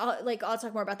 But I'll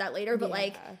talk more about that later. But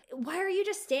like, why are you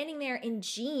just standing there in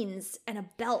jeans and a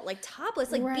belt, like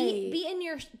topless? Like be in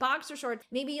your boxer shorts.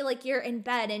 Maybe like you're in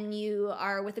bed and you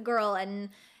are with a girl and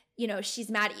she's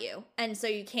mad at you and so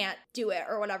you can't do it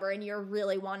or whatever and you're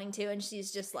really wanting to and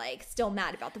she's just like still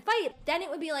mad about the fight. Then it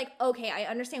would be like, okay, I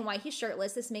understand why he's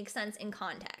shirtless. This makes sense in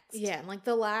context. Yeah, and like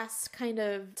the last kind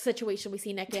of situation we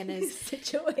see Nick in is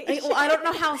situation. I don't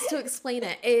know how else to explain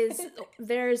it. Is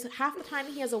there's half the time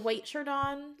he has a white shirt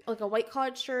on, like a white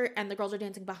collared shirt, and the girls are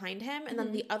dancing behind him, and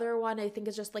then the other one I think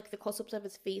is just like the close-ups of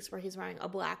his face where he's wearing a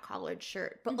black collared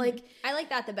shirt. But like I like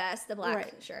that the best, the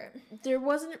black shirt. There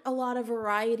wasn't a lot of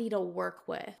variety to work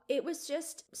with. It was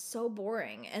just so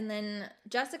boring. And then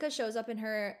Jessica shows up in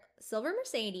her silver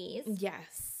Mercedes.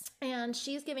 Yes. And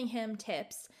she's giving him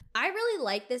tips. I really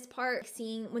like this part,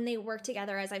 seeing when they work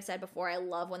together. As I've said before, I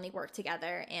love when they work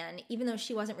together. And even though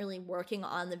she wasn't really working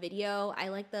on the video, I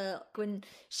like when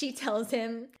she tells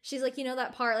him, she's like,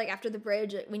 that part like after the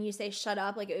bridge when you say shut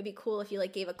up, like it would be cool if you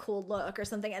like gave a cool look or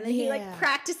something. And then he like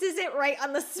practices it right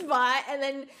on the spot. And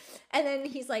then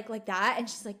he's like that. And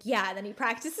she's like, yeah. And then he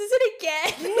practices it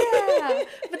again. Yeah.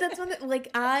 But that's one that, like,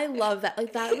 I love that.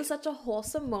 Like, that was such a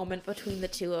wholesome moment between the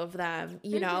two of them.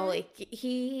 You know, like,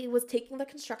 he was taking the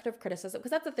constructive criticism.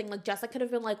 Because that's the thing. Like, Jessica could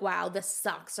have been like, wow, this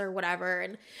sucks or whatever.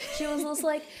 And she was just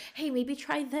like, hey, maybe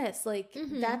try this. Like,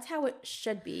 that's how it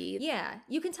should be. Yeah.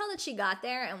 You can tell that she got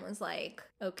there and was like,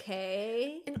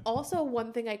 okay. And also,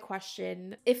 one thing I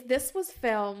question, if this was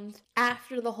filmed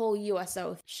after the whole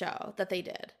USO show that they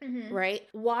did, right?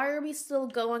 Why are we still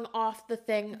going off the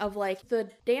thing of like the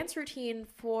dance routine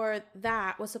for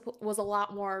that was a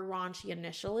lot more raunchy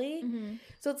initially.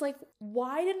 So it's like,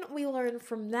 why didn't we learn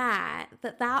from that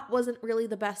wasn't really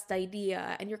the best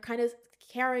idea? And you're kind of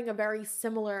carrying a very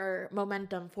similar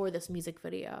momentum for this music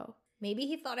video. Maybe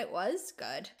he thought it was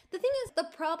good. The thing is,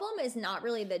 the problem is not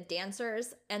really the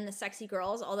dancers and the sexy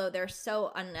girls, although they're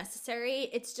so unnecessary.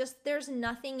 It's just there's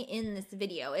nothing in this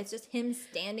video. It's just him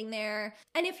standing there.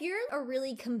 And if you're a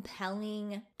really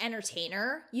compelling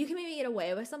entertainer, you can maybe get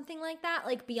away with something like that.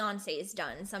 Like Beyonce's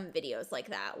done some videos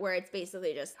like that, where it's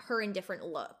basically just her in different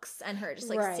looks and her just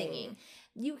like singing.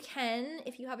 You can,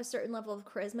 if you have a certain level of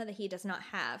charisma that he does not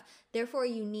have. Therefore,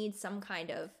 you need some kind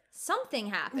of something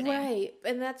happening. Right.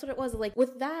 And that's what it was. Like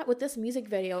with this music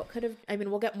video, it could have, I mean,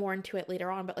 we'll get more into it later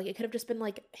on, but like it could have just been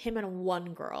like him and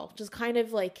one girl, just kind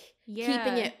of like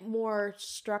keeping it more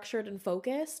structured and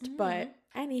focused. But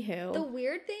anywho. The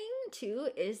weird thing too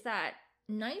is that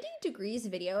 90 Degrees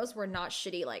videos were not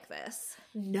shitty like this.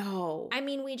 No. I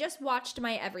mean, we just watched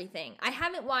My Everything. I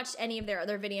haven't watched any of their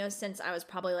other videos since I was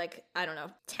probably like, I don't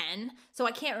know, 10. So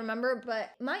I can't remember,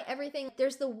 but My Everything,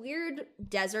 there's the weird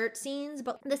desert scenes,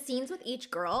 but the scenes with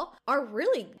each girl are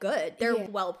really good. They're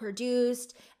well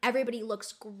produced. Everybody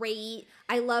looks great.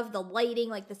 I love the lighting,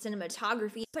 like the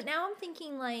cinematography. But now I'm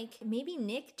thinking like maybe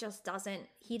Nick just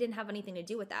he didn't have anything to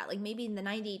do with that. Like maybe the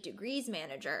 90 Degrees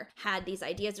manager had these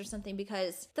ideas or something,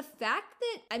 because the fact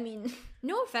that, I mean,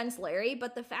 no offense, Larry,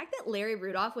 but the fact that Larry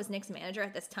Rudolph was Nick's manager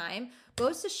at this time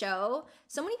goes to show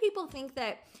so many people think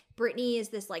that Britney is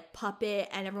this like puppet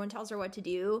and everyone tells her what to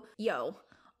do. Yo,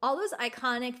 all those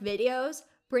iconic videos,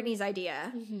 Britney's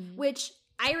idea, which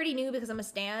I already knew because I'm a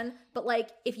stan, but like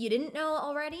if you didn't know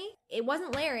already, it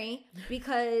wasn't Larry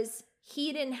because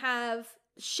he didn't have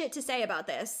shit to say about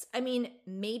this. I mean,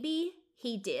 maybe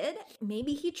he did.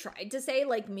 Maybe he tried to say,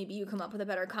 like, maybe you come up with a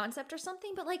better concept or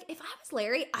something. But, like, if I was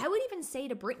Larry, I would even say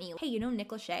to Britney, hey, Nick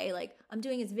Lachey, like, I'm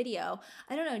doing his video.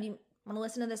 I don't know, want to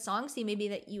listen to this song, see maybe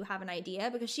that you have an idea,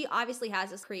 because she obviously has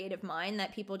this creative mind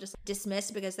that people just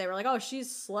dismissed because they were like, oh, she's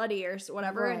slutty or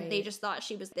whatever, Right. and they just thought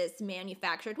she was this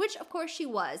manufactured, which of course she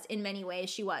was. In many ways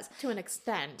she was. To an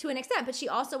extent, But she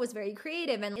also was very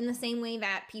creative, and in the same way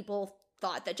that people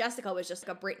thought that Jessica was just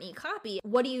like a Britney copy.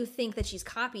 What do you think that she's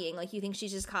copying? Like, you think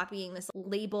she's just copying this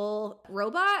label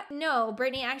robot? No,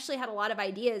 Britney actually had a lot of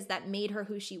ideas that made her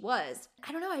who she was.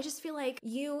 I don't know, I just feel like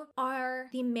you are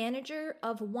the manager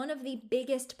of one of the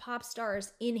biggest pop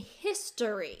stars in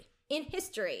history.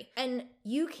 And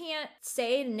you can't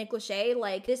say to Nick Lachey,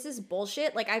 like, this is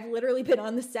bullshit. Like, I've literally been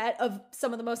on the set of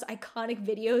some of the most iconic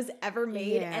videos ever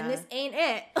made, and this ain't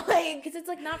it. Like, because it's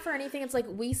like, not for anything, it's like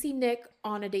we see Nick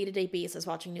on a day-to-day basis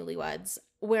watching Newlyweds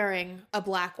wearing a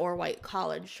black or white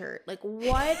collared shirt. Like,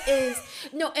 what is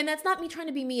no, and that's not me trying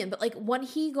to be mean, but like when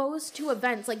he goes to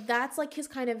events, like that's like his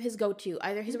kind of his go-to.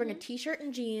 Either he's wearing a t-shirt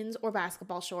and jeans or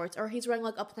basketball shorts, or he's wearing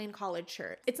like a plain collared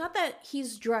shirt. It's not that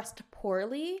he's dressed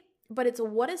poorly, but it's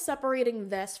what is separating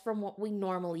this from what we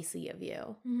normally see of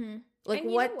you. Like,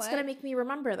 what's gonna make me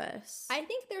remember this? I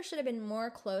think there should have been more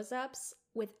close-ups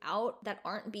without that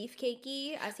aren't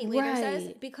beefcakey, as he later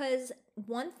says, because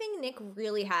one thing Nick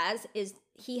really has is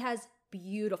he has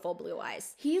beautiful blue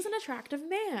eyes. He's an attractive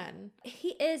man. He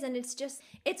is, and it's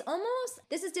almost,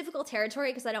 this is difficult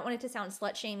territory because I don't want it to sound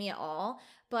slut-shamey at all,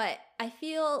 but I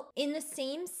feel in the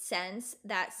same sense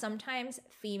that sometimes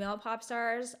female pop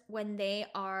stars, when they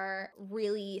are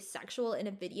really sexual in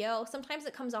a video, sometimes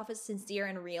it comes off as sincere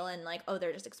and real and like, oh,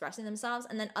 they're just expressing themselves,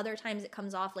 and then other times it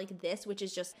comes off like this, which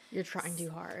is just, you're trying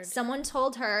too hard. Someone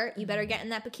told her, you better get in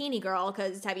that bikini, girl,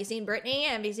 because have you seen Britney?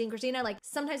 Have you seen Christina? Like,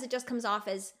 sometimes it just comes off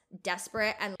as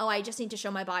desperate and, oh, I just need to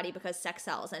show my body because sex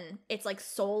sells, and it's like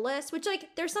soulless, which,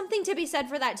 like, there's something to be said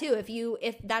for that too.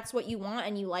 If that's what you want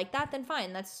and you like that, then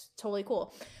fine, that's totally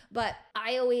cool. But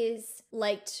I always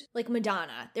liked, like,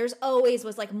 Madonna. There's always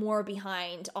was like more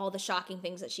behind all the shocking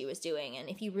things that she was doing, and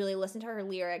if you really listen to her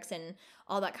lyrics and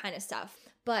all that kind of stuff.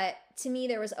 But to me,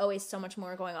 there was always so much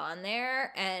more going on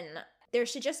there, and there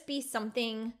should just be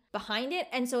something behind it.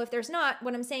 And so if there's not,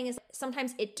 what I'm saying is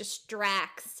sometimes it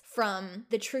distracts from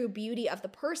the true beauty of the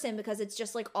person because it's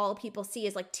just like all people see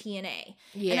is like TNA.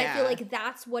 Yeah. And I feel like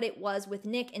that's what it was with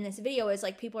Nick in this video, is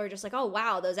like people are just like, oh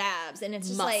wow, those abs. And it's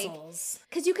just muscles. like,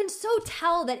 because you can so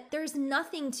tell that there's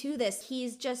nothing to this.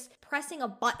 He's just pressing a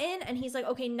button and he's like,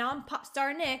 okay, now I'm pop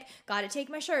star Nick, gotta take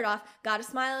my shirt off, gotta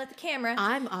smile at the camera.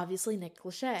 I'm obviously Nick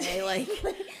Lachey. Like,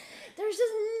 there's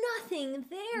just nothing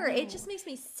there. No. It just makes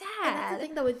me sad. And that's the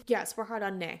thing though, yes, we're hard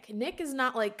on Nick. Nick is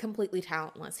not like completely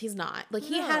talentless. He's not. Like,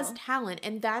 he has talent,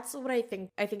 and that's what I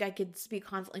think I could speak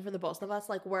confidently for the both of us,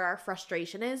 like where our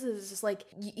frustration is just like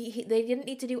they didn't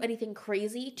need to do anything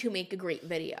crazy to make a great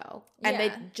video.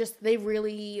 And they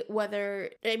really,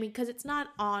 because it's not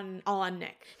all on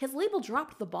Nick. His label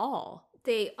dropped the ball.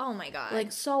 Oh my God.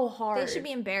 Like, so hard. They should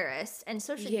be embarrassed, and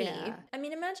so should he. I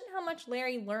mean, imagine how much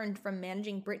Larry learned from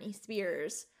managing Britney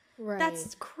Spears. Right.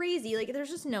 That's crazy. Like,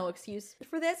 there's just no excuse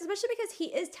for this, especially because he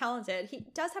is talented. He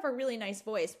does have a really nice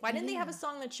voice. Why didn't they have a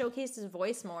song that showcased his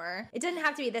voice more? It didn't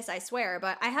have to be this, I swear,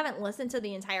 but I haven't listened to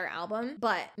the entire album,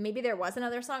 but maybe there was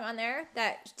another song on there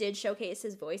that did showcase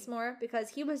his voice more, because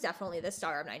he was definitely the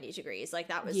star of 90 Degrees. Like,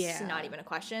 that was not even a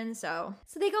question. So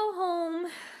they go home.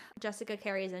 Jessica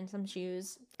carries in some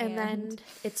shoes. And then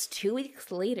it's 2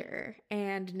 weeks later,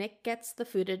 and Nick gets the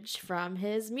footage from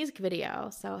his music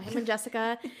video. So him and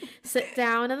Jessica sit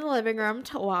down in the living room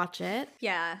to watch it.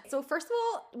 Yeah. So first of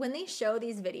all, when they show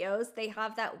these videos, they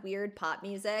have that weird pop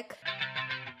music.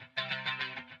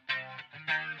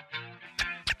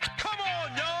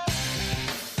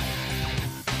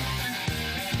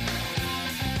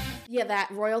 Yeah,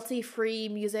 that royalty-free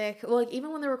music. Well, like,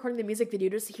 even when they're recording the music video,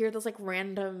 just hear this like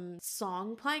random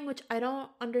song playing, which I don't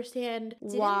understand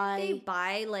why. Didn't they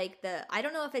buy like I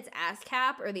don't know if it's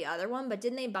ASCAP or the other one, but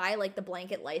didn't they buy like the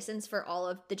blanket license for all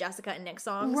of the Jessica and Nick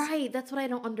songs? Right, that's what I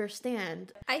don't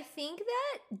understand. I think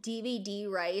that DVD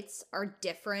rights are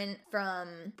different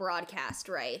from broadcast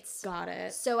rights. Got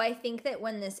it. So I think that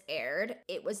when this aired,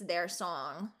 it was their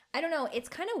song. I don't know. It's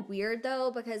kind of weird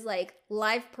though, because like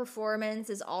live performance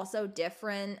is also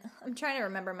different. I'm trying to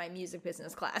remember my music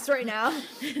business class right now.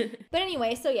 But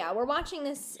anyway, so yeah, we're watching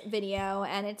this video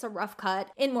and it's a rough cut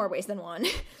in more ways than one.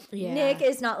 Yeah. Nick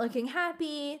is not looking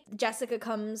happy. Jessica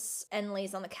comes and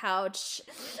lays on the couch.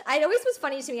 It always was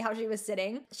funny to me how she was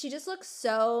sitting. She just looks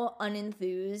so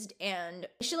unenthused, and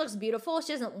she looks beautiful.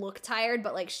 She doesn't look tired,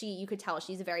 but like you could tell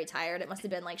she's very tired. It must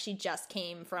have been like she just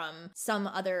came from some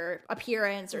other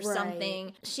appearance or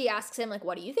something. She asks him like,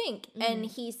 what do you think? and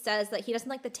he says that he doesn't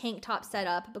like the tank top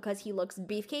setup because he looks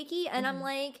beefcakey. And I'm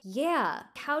like, yeah,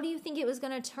 how do you think it was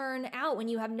going to turn out when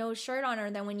you have no shirt on, or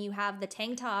then when you have the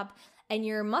tank top and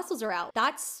your muscles are out?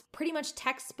 That's pretty much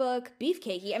textbook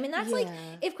beefcakey. I mean, that's like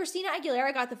if Christina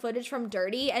Aguilera got the footage from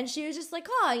Dirty and she was just like,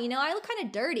 oh, you know, I look kind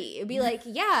of dirty. It'd be like,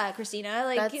 yeah, Christina,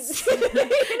 like, you know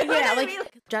yeah, what I like mean?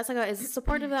 Jessica is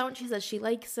supportive of that one. She says she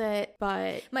likes it,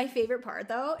 but My favorite part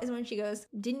though is when she goes,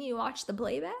 didn't you watch the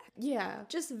playback? yeah,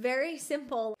 Just very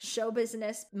simple show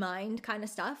business mind kind of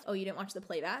stuff. Oh, you didn't watch the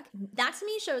playback? That to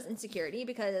me shows insecurity,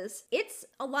 because it's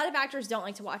a lot of actors don't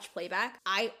like to watch playback.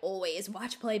 I always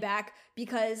watch playback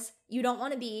because you don't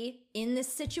want to be in this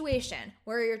situation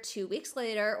where you're 2 weeks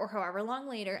later or however long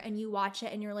later and you watch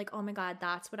it and you're like, oh my God,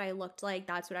 that's what I looked like.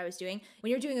 That's what I was doing.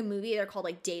 When you're doing a movie, they're called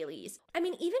like dailies. I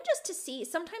mean, even just to see,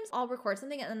 sometimes I'll record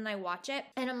something and then I watch it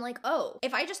and I'm like, oh,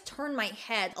 if I just turn my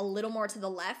head a little more to the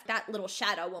left, that little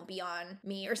shadow won't be on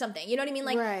me or something. You know what I mean?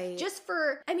 Like, just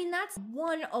for, I mean, that's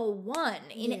 101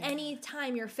 in any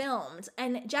time you're filmed.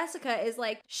 And Jessica is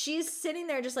like, she's sitting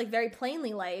there just like very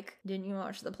plainly like, didn't you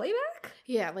watch the playback?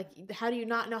 Yeah, like, how do you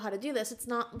not know how to do this? It's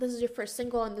not, this is your first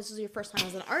single and this is your first time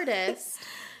as an artist.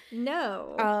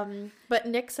 No. But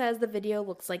Nick says the video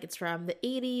looks like it's from the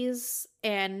 80s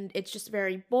and it's just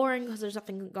very boring because there's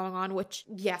nothing going on, which,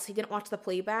 yes, he didn't watch the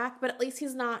playback, but at least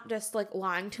he's not just like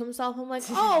lying to himself. I'm like,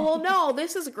 oh, well, no,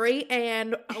 this is great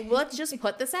and let's just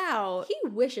put this out. He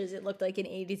wishes it looked like an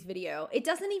 80s video. It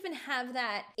doesn't even have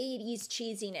that 80s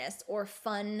cheesiness or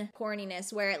fun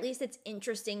corniness where at least it's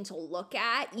interesting to look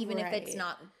at, even if it's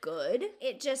not good.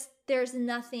 It just, there's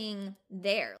nothing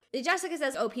there. Jessica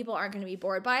says, oh, people aren't going to be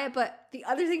bored by it. But the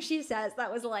other thing she says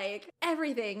that was like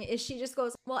everything is she just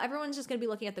goes, well, everyone's just going to be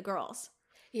looking at the girls.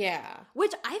 Yeah.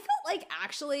 Which I felt like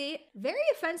actually very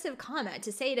offensive comment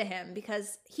to say to him,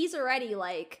 because he's already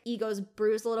like ego's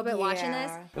bruised a little bit watching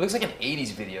this. It looks like an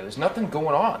 80s video. There's nothing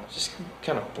going on. It's just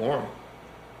kind of boring.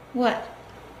 What?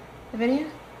 The video?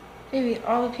 Baby,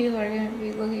 all the people are going to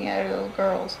be looking at are those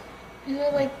girls. These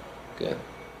are like, Good.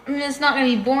 I mean, it's not going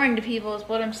to be boring to people is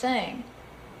what I'm saying.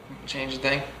 Change the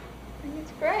thing. I think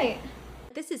it's great.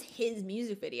 This is his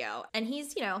music video. And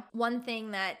he's, you know, one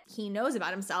thing that he knows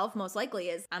about himself most likely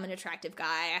is I'm an attractive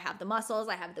guy. I have the muscles.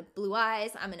 I have the blue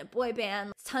eyes. I'm in a boy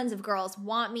band. Tons of girls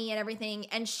want me and everything.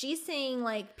 And she's saying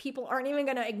like, people aren't even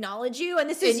going to acknowledge you. And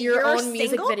this is in your own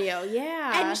music single? video.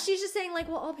 Yeah. And she's just saying like,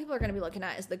 well, all people are going to be looking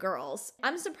at is the girls.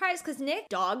 I'm surprised because Nick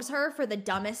dogs her for the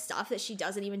dumbest stuff that she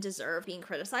doesn't even deserve being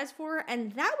criticized for.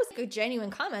 And that was a genuine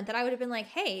comment that I would have been like,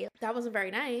 hey, that wasn't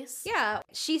very nice. Yeah.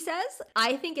 She says,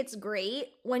 I think it's great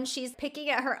when she's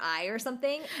picking at her eye or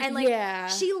something. And like,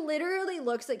 she literally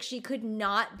looks like she could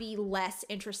not be less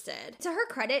interested. To her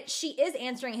credit, she is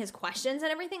answering his questions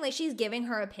and everything. Like, she's giving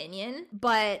her opinion,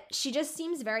 but she just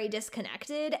seems very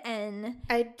disconnected. And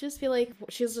I just feel like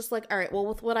she's just like, all right, well,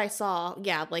 with what I saw,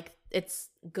 yeah, like, it's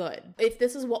good. If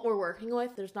this is what we're working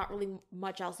with, there's not really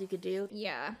much else you could do.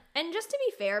 Yeah. And just to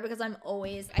be fair, because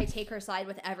I take her side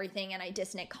with everything and I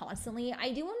diss Nick constantly,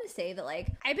 I do want to say that like,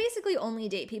 I basically only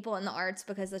date people in the arts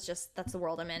because that's the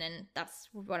world I'm in and that's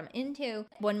what I'm into.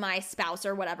 When my spouse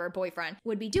or whatever, boyfriend,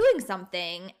 would be doing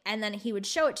something and then he would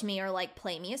show it to me or like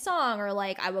play me a song or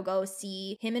like I will go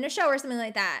see him in a show or something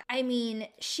like that. I mean,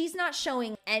 she's not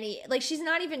showing any, like she's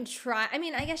not even trying. I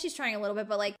mean, I guess she's trying a little bit,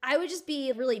 but like I would just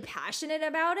be really passionate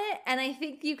about it. And I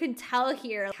think you can tell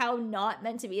here how not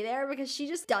meant to be there because she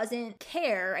just doesn't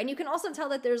care. And you can also tell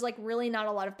that there's like really not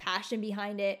a lot of passion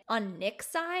behind it on Nick's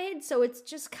side. So it's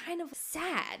just kind of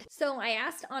sad. So I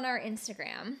asked on our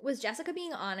Instagram, was Jessica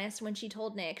being honest when she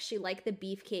told Nick she liked the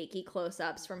beefcakey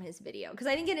close-ups from his video? Because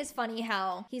I think it is funny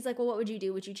how he's like, well, what would you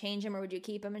do? Would you change him or would you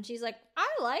keep him? And she's like, I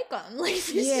like him. Like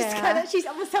she's just kind of, she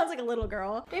almost sounds like a little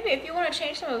girl. Baby, if you want to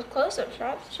change some of those close-ups,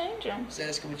 Rob, change them. Just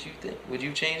asking what you think. Would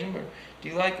you change them or do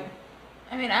you like them?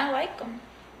 I mean, I like them.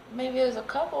 Maybe there's a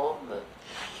couple, but...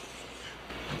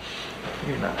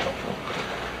 You're not helpful.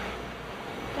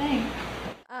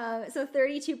 Thanks. So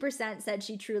 32% said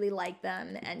she truly liked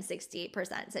them and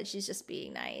 68% said she's just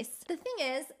being nice. The thing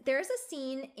is, there's a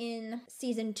scene in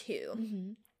season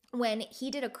 2 when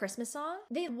he did a Christmas song.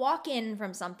 They walk in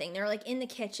from something. They're like in the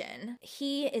kitchen.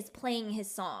 He is playing his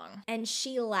song and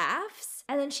she laughs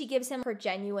And then she gives him her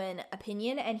genuine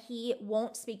opinion and he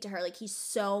won't speak to her. Like, he's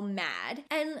so mad.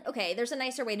 And okay, there's a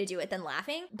nicer way to do it than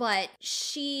laughing, but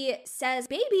she says,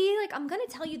 baby, like, I'm gonna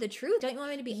tell you the truth. Don't you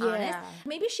want me to be honest?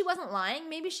 Maybe she wasn't lying.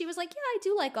 Maybe she was like, yeah, I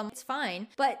do like him. It's fine.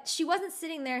 But she wasn't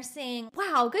sitting there saying,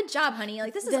 wow, good job, honey.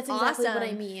 Like, this is That's awesome. exactly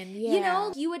what I mean. Yeah. You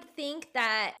know, you would think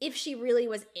that if she really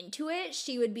was into it,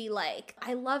 she would be like,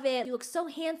 I love it. You look so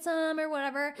handsome or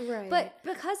whatever. Right. But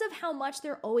because of how much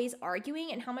they're always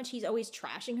arguing and how much he's always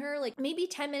trashing her, like maybe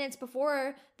 10 minutes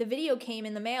before the video came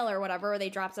in the mail or whatever, or they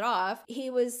dropped it off,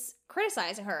 he was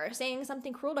criticizing her, saying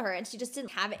something cruel to her, and she just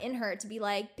didn't have it in her to be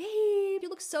like, babe, you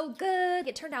look so good.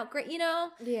 It turned out great, you know?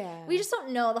 Yeah. We just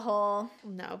don't know the whole...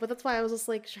 No, but that's why I was just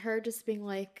like, her just being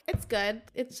like, it's good.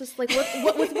 It's just like,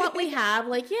 with what we have,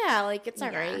 like, yeah, like, it's all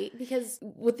right. Because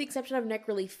with the exception of Nick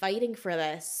really fighting for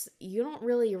this, you don't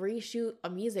really reshoot a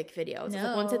music video. It's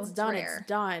like, once it's done, it's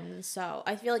done. So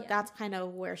I feel like that's kind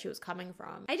of where she was coming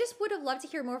from. I just would have loved to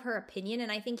hear more of her opinion,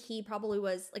 and I think he probably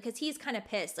was, like, because he's kind of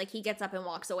pissed. Like, he gets up and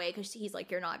walks away because he's like,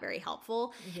 you're not very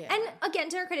helpful. Yeah. And again,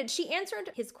 to her credit, she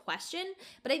answered his question,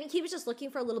 but I think he was just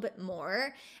looking for a little bit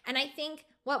more. And I think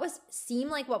what was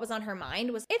on her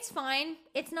mind was, it's fine.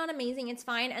 It's not amazing. It's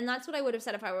fine. And that's what I would have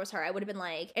said if I was her. I would have been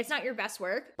like, it's not your best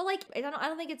work, but like, I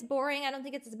don't think it's boring. I don't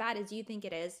think it's as bad as you think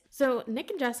it is. So Nick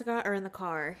and Jessica are in the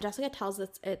car. Jessica tells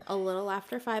us it's a little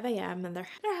after 5 a.m. and they're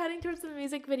heading towards the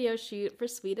music video shoot for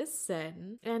Sweetest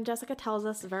Sin. And Jessica tells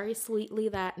us very sweetly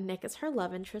that Nick is her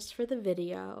love interest for the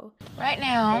video. Right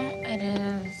now, it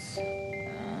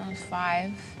is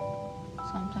 5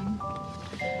 something,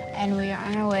 and we are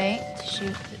on our way to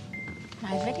shoot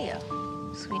my video,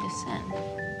 Sweetest Sin.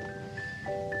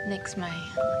 Nick's my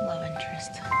love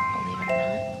interest, believe it or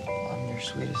not. I'm your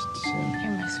sweetest sin.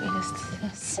 You're my sweetest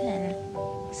sin.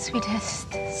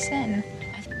 Sweetest sin.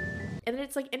 And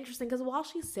it's like interesting because while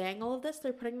she's saying all of this,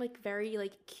 they're putting like very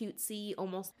like cutesy,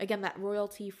 almost again that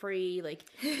royalty free like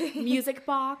music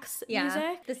box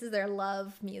music. This is their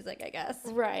love music, I guess.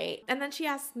 Right. And then she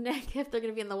asks Nick if they're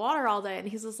gonna be in the water all day, and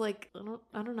he's just like,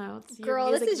 I don't know. It's Girl,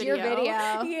 your this is video. your video.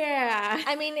 Yeah.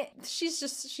 I mean,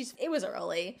 it was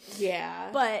early.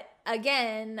 Yeah. But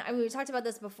again, I mean, we talked about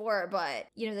this before, but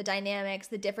you know, the dynamics,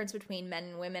 the difference between men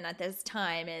and women at this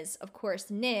time is, of course,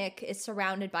 Nick is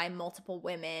surrounded by multiple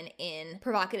women in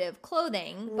provocative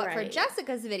clothing. But for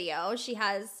Jessica's video, she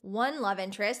has one love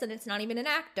interest, and it's not even an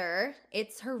actor.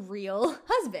 It's her real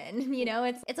husband. You know,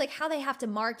 it's like how they have to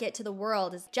market to the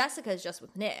world is Jessica's just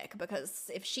with Nick,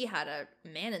 because if she had a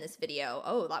man in this video,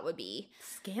 oh, that would be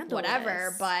scandalous.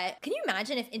 Whatever. But can you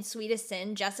imagine if in Sweetest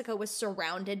Sin, Jessica was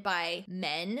surrounded by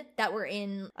men that were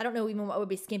in, I don't know even what would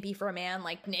be skimpy for a man,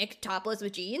 like Nick, topless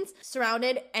with jeans,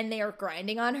 surrounded, and they are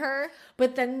grinding on her.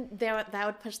 But then that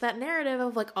would push that narrative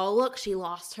of like, oh look, she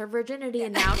lost her virginity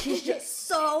and now she's just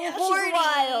so horny. She's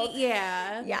wild.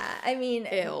 Yeah. Yeah, I mean,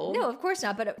 Ew. no, of course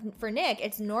not. But for Nick,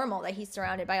 it's normal that he's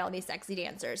surrounded by all these sexy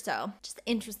dancers. So just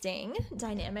interesting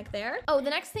dynamic there. Oh, the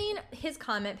next thing, his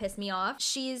comment pissed me off.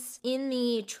 She's in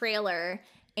the trailer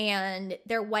and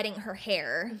they're wetting her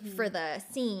hair for the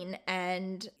scene,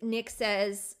 and Nick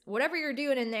says, whatever you're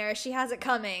doing in there, she has it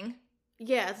coming.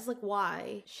 Yeah, it's like,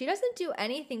 why? She doesn't do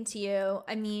anything to you.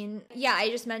 I mean, yeah, I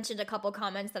just mentioned a couple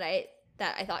comments that I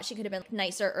thought she could have been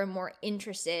nicer or more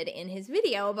interested in his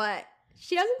video, but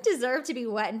she doesn't deserve to be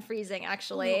wet and freezing,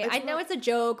 actually. I know it's a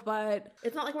joke, but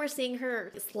it's not like we're seeing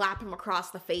her slap him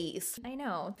across the face. I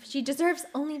know. She deserves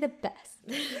only the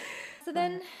best. So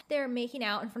then they're making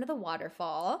out in front of the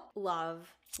waterfall.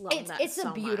 Love it's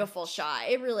so a beautiful shot.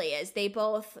 It really is. They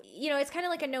both, you know, it's kind of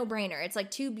like a no-brainer. It's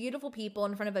like two beautiful people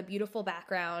in front of a beautiful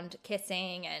background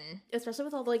kissing, and especially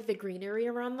with all like the greenery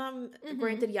around them.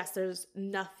 Granted, yes, there's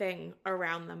nothing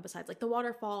around them besides like the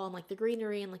waterfall and like the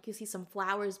greenery, and like you see some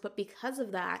flowers, but because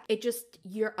of that, it just,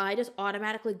 your eye just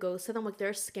automatically goes to them, like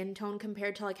their skin tone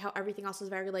compared to like how everything else is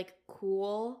very like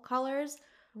cool colors.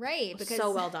 Right, because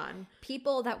so well done.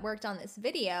 People that worked on this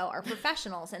video are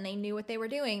professionals and they knew what they were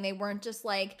doing. They weren't just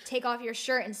like, take off your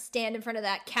shirt and stand in front of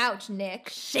that couch, Nick.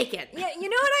 Shake it. Yeah, you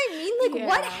know what I mean? Like,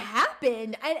 what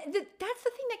happened? And that's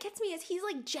the thing that gets me is he's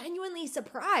like genuinely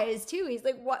surprised too. He's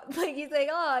like, what? Like, he's like,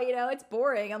 oh, you know, it's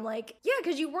boring. I'm like, yeah,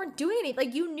 because you weren't doing anything.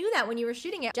 Like, you knew that when you were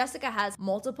shooting it. Jessica has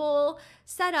multiple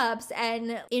setups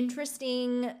and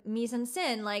interesting mise en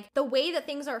scène. Like, the way that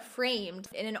things are framed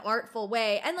in an artful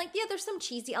way. And like, yeah, there's some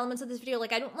cheesy cheesy elements of this video.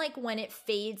 Like, I don't like when it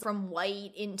fades from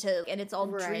white into, and it's all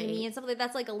dreamy and stuff like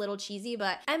that's like a little cheesy,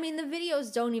 but I mean, the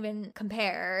videos don't even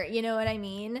compare, you know what I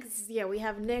mean? Yeah, we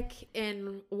have Nick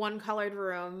in one colored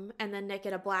room, and then Nick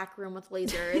in a black room with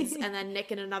lasers, and then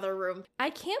Nick in another room. I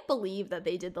can't believe that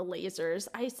they did the lasers.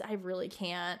 I really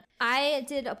can't. I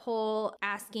did a poll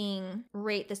asking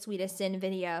rate the Sweetest Sin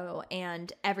video,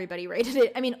 and everybody rated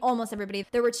it. I mean, almost everybody.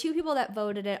 There were 2 people that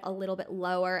voted it a little bit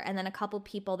lower, and then a couple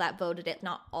people that voted it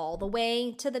not all the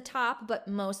way to the top, but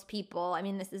most people. I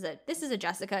mean, this is a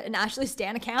Jessica and Ashley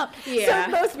Stan account. Yeah.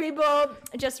 So most people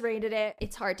just rated it.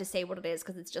 It's hard to say what it is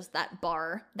because it's just that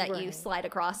bar that you slide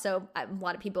across. So a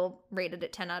lot of people rated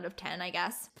it 10 out of 10, I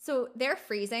guess. So they're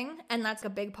freezing, and that's a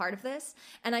big part of this.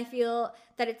 And I feel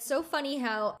that it's so funny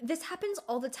how this happens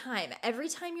all the time. Every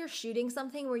time you're shooting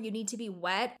something where you need to be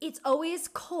wet, it's always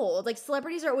cold. Like,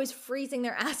 celebrities are always freezing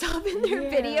their ass off in their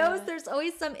videos. There's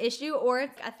always some issue, or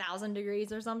it's 1,000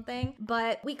 degrees or something.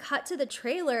 But we cut to the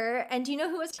trailer, and do you know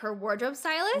who is her wardrobe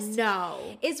stylist? No.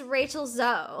 Is Rachel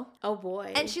Zoe. Oh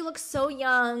boy. And she looks so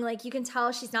young. Like, you can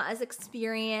tell she's not as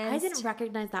experienced. I didn't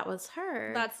recognize that was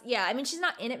her. Yeah, I mean, she's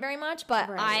not in it very much, but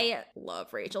I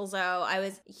love Rachel Zoe. I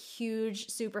was a huge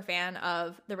super fan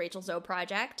of the Rachel Zoe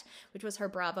Project, which was her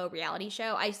Bravo reality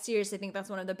show. I seriously think that's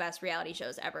one of the best reality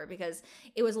shows ever because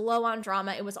it was low on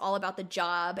drama. It was all about the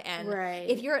job. And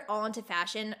if you're at all into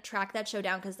fashion, track that show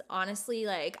down because honestly,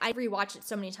 like, I rewatched it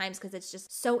so many times because it's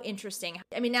just so interesting.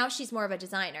 I mean, now she's more of a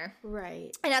designer.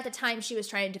 Right. And at the time, she was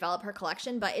trying to develop her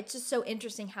collection, but it's just so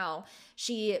interesting how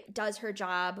she does her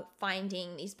job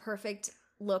finding these perfect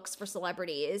looks for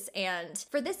celebrities. And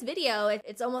for this video,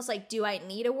 it's almost like, do I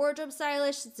need a wardrobe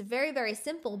stylist? It's very, very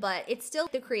simple, but it's still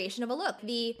the creation of a look.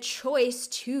 The choice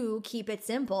to keep it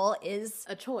simple is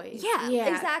a choice. Yeah,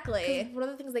 exactly. One of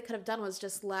the things they could have done was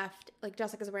just left, like,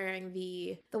 Jessica's wearing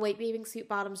the white bathing suit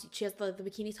bottoms. She has the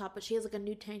bikini top, but she has like a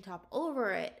new tank top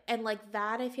over it. And like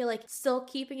that, I feel like still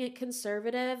keeping it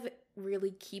conservative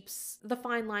really keeps the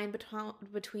fine line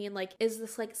between like, is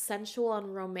this like sensual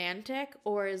and romantic,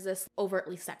 or is this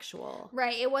overtly sexual?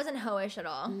 Right, it wasn't hoish at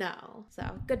all. No, so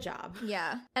good job.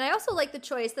 Yeah. And I also like the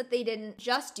choice that they didn't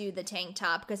just do the tank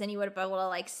top, because then you would have been able to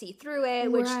like see through it,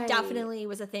 which definitely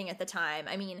was a thing at the time.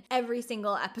 I mean, every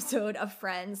single episode of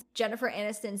Friends, Jennifer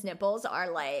Aniston's nipples are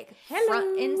like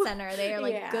front and center. They are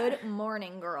like, good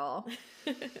morning, girl.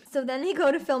 So then they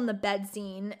go to film the bed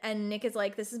scene, and Nick is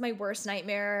like, this is my worst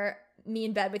nightmare, me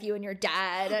in bed with you and your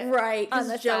dad. Right,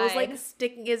 because Joe's like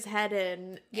sticking his head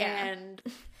in. And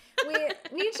we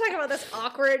need to talk about this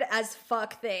awkward as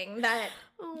fuck thing that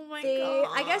oh my god.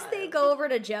 I guess they go over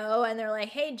to Joe and they're like,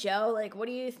 hey Joe, like, what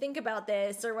do you think about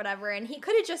this or whatever? And he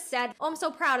could have just said, oh, I'm so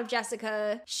proud of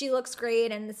Jessica. She looks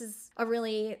great and this is a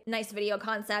really nice video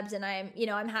concept and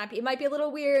I'm happy. It might be a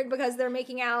little weird because they're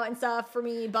making out and stuff for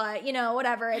me, but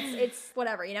whatever. It's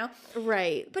whatever,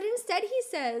 Right. But instead he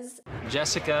says,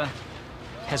 Jessica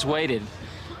has waited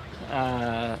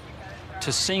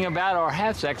to sing about or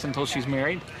have sex until she's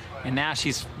married. And now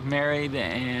she's married,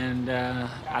 and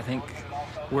I think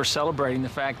we're celebrating the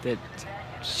fact that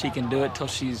she can do it till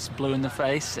she's blue in the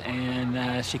face,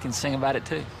 and she can sing about it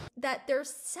too. That they're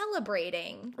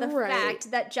celebrating the fact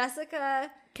that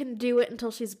Jessica can do it until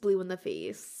she's blue in the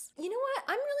face. You know what?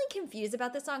 I'm really confused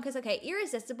about this song because, okay,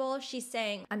 Irresistible, she's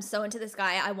saying, I'm so into this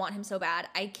guy. I want him so bad.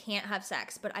 I can't have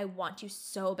sex, but I want you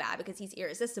so bad because he's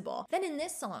irresistible. Then in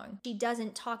this song, she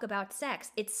doesn't talk about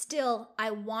sex. It's still,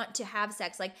 I want to have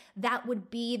sex. Like, that would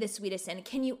be the sweetest sin.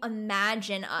 Can you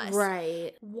imagine us?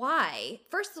 Right. Why?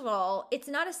 First of all, it's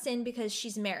not a sin because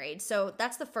she's married. So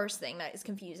that's the first thing that is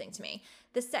confusing to me.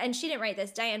 And she didn't write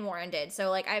this. Diane Warren did. So,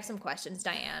 like, I have some questions,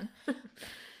 Diane.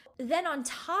 Then on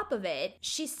top of it,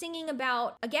 she's singing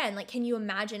about, again, like, can you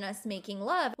imagine us making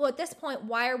love? Well, at this point,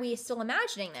 why are we still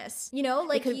imagining this?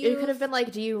 Like, it could have been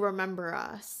like, do you remember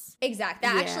us? Exactly.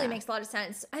 That actually makes a lot of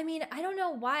sense. I mean, I don't know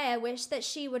why. I wish that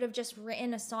she would have just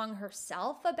written a song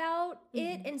herself about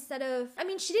it instead of, I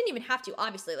mean, she didn't even have to,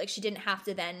 obviously. Like, she didn't have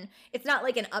to then, it's not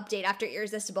like an update after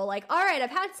Irresistible, like, all right, I've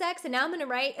had sex and now I'm going to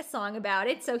write a song about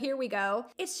it. So here we go.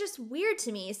 It's just weird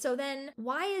to me. So then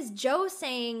why is Joe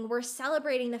saying we're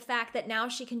celebrating the fact that now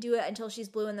she can do it until she's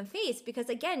blue in the face? Because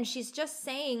again, she's just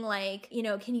saying like,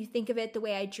 can you think of it the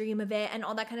way I dream of it and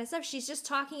all that kind of stuff. She's just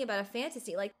talking about a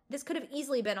fantasy. Like, this could have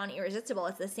easily been on Irresistible.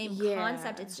 It's the same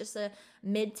concept. It's just a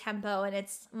mid-tempo, and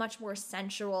it's much more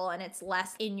sensual, and it's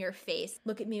less in your face.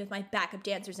 Look at me with my backup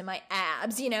dancers and my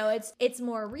abs, you know, it's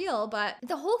more real, but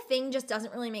the whole thing just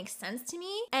doesn't really make sense to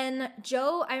me. And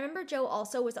Joe, I remember Joe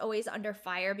also was always under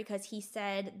fire because he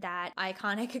said that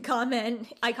iconic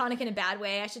comment, iconic in a bad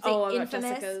way, I should say, infamous.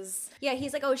 Jessica's. Yeah,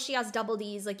 he's like, oh, she has double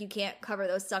D's, like you can't cover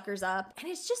those suckers up. And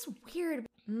it's just weird.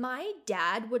 My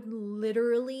dad would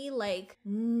literally like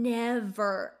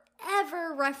never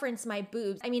ever reference my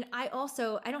boobs. I mean, I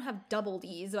don't have double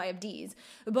D's, so I have D's,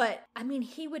 but I mean,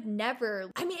 he would never,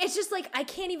 I mean, it's just like, I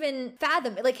can't even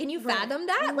fathom it. Like, can you fathom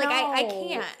that? No. Like, I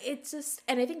can't. It's just,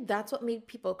 and I think that's what made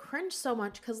people cringe so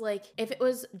much, because like, if it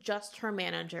was just her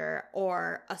manager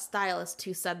or a stylist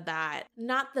who said that,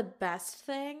 not the best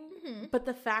thing, but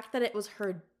the fact that it was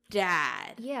her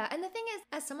dad. Yeah, and the thing is,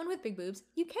 as someone with big boobs,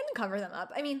 you can cover them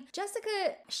up. I mean,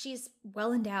 Jessica, she's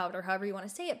well endowed, or however you want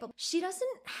to say it, but she doesn't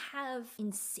have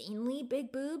insanely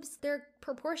big boobs. They're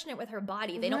proportionate with her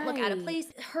body. They don't look out of place.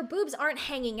 Her boobs aren't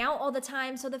hanging out all the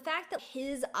time. So the fact that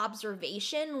his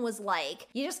observation was like,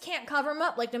 you just can't cover them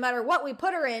up, like no matter what we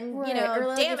put her in, you know, or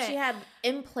like damn if it. she had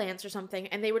implants or something,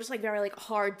 and they were just like very like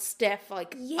hard, stiff,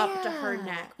 like up to her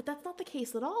neck. But that's not the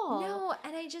case at all. No,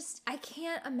 and I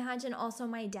can't imagine also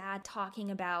my dad talking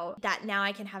about that now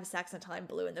I can have sex until I'm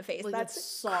blue in the face. Like, that's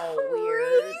so crazy.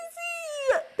 weird.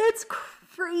 That's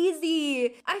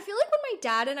crazy. I feel like when my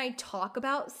dad and I talk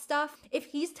about stuff, if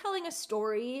he's telling a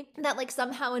story that like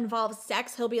somehow involves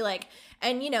sex, he'll be like,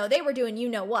 and you know, they were doing you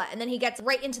know what, and then he gets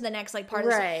right into the next like part of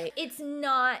the story. It's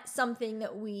not something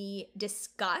that we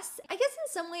discuss. I guess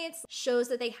in some way it shows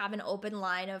that they have an open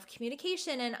line of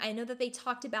communication, and I know that they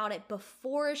talked about it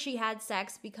before she had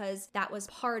sex because that was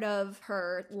part of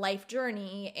her life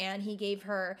journey, and he gave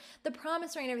her the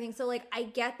promise ring and everything. So like, I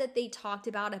get that they talked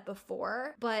about it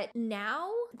before, but now,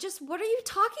 just what are you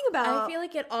talking about? I feel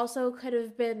like it also could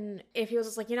have been if he was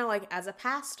just like, you know, like as a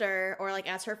pastor or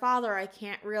like as her father, I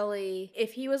can't really,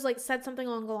 if he was like said something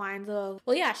along the lines of,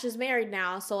 well, yeah, she's married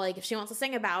now, so like if she wants to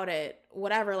sing about it,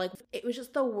 whatever, like it was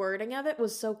just the wording of it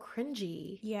was so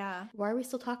cringy. Yeah. Why are we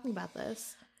still talking about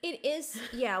this? It is,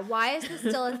 yeah, why is this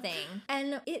still a thing?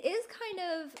 And it is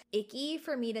kind of icky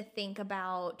for me to think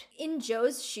about. In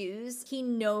Joe's shoes, he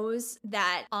knows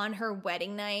that on her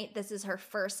wedding night, this is her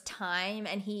first time,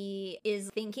 and he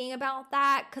is thinking about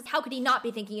that, because how could he not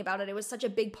be thinking about it? It was such a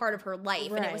big part of her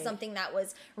life, and it was something that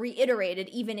was reiterated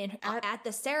even in at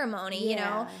the ceremony, you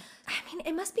know? I mean,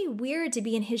 it must be weird to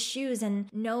be in his shoes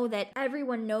and know that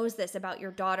everyone knows this about your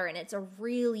daughter, and it's a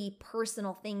really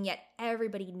personal thing, yet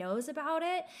everybody knows about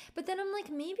it. But then I'm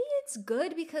like, maybe it's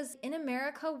good, because in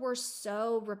America, we're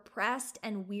so repressed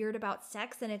and weird about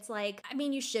sex, and it's like, I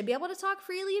mean, you should be able to talk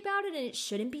freely about it, and it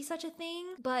shouldn't be such a thing.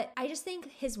 But I just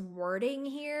think his wording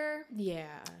here,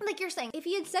 like you're saying, if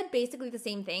he had said basically the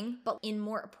same thing, but in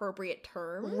more appropriate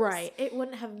terms, it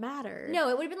wouldn't have mattered. No,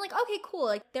 it would have been like, okay, cool,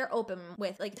 like they're open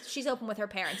with, like, she's open with her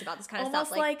parents about this kind of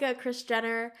stuff. Almost like a Kris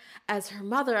Jenner, as her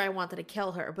mother, I wanted to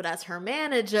kill her, but as her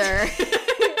manager...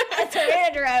 As her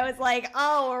manager, I was like,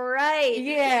 all right.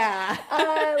 Yeah.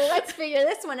 Let's figure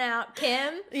this one out,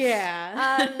 Kim.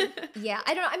 Yeah. Yeah,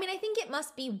 I don't know. I mean, I think it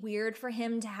must be weird for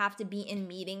him to have to be in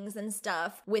meetings and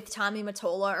stuff with Tommy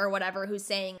Mottola or whatever, who's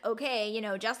saying, okay, you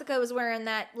know, Jessica was wearing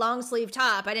that long sleeve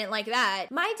top. I didn't like that.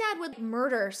 My dad would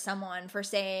murder someone for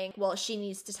saying, well, she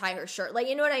needs to tie her shirt. Like,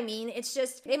 you know what I mean? It's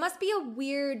just, it must be a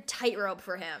weird tightrope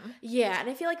for him. Yeah, and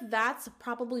I feel like that's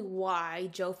probably why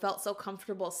Joe felt so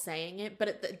comfortable saying it, but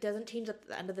it doesn't change at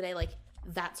the end of the day, like,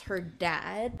 that's her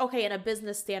dad. Okay, in a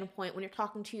business standpoint, when you're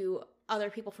talking to other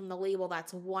people from the label,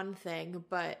 that's one thing,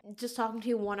 but just talking to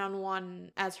you one-on-one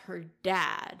as her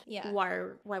dad,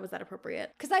 why was that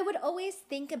appropriate? Because I would always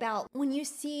think about when you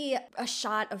see a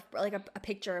shot of like a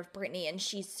picture of Britney and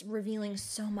she's revealing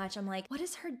so much, I'm like, what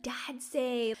does her dad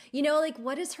say? You know, like,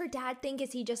 what does her dad think?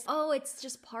 Is he just, oh, it's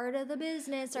just part of the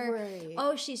business, or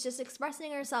oh, she's just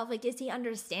expressing herself? Like, is he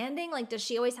understanding? Like, does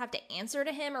she always have to answer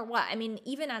to him, or what? I mean,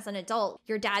 even as an adult,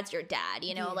 your dad's your dad,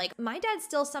 you know? Like, my dad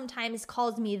still sometimes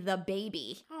calls me the baby.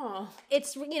 Oh,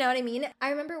 it's, you know what I mean?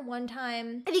 I remember one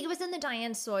time, I think it was in the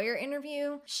Diane Sawyer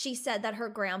interview, she said that her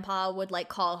grandpa would like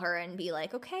call her and be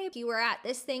like, okay, you were at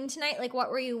this thing tonight, like,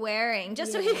 what were you wearing?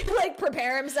 Just so he could like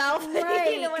prepare himself.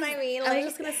 Right. You know what I mean? Like, I was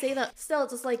just gonna say that still,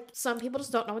 it's just like, some people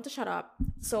just don't know when to shut up.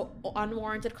 So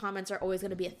unwarranted comments are always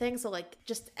going to be a thing. So like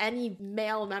just any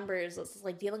male members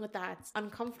like dealing with that's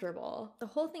uncomfortable. The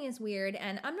whole thing is weird,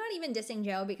 and I'm not even dissing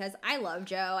Joe because I love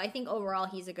Joe. I think overall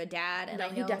he's a good dad, and No, I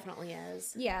know he definitely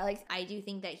is. Yeah, like I do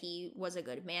think that he was a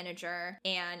good manager,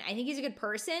 and I think he's a good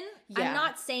person. Yeah. I'm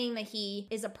not saying that he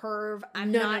is a perv.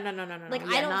 I'm No. Like Yeah,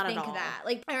 I not don't at think all. that.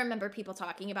 Like I remember people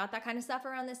talking about that kind of stuff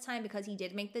around this time because he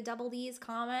did make the double D's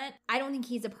comment. I don't think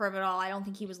he's a perv at all. I don't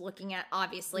think he was looking at,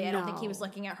 obviously, I don't think he was No.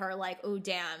 looking at her like, oh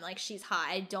damn, like she's hot.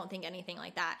 I don't think anything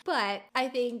like that. But I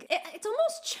think it's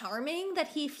almost charming that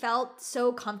he felt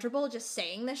so comfortable just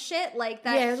saying this shit like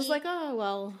that. Yeah, it was like, oh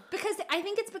well. Because I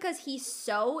think it's because he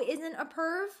so isn't a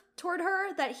perv toward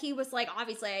her that he was like,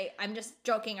 obviously I'm just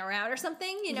joking around or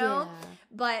something, you know? Yeah.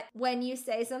 But when you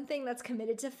say something that's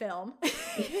committed to film,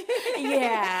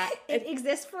 Yeah. it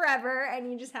exists forever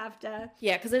and you just have to.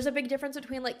 Yeah, because there's a big difference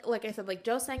between like I said, like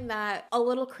Joe saying that a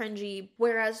little cringy,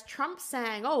 whereas Trump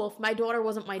saying, "Oh, if my daughter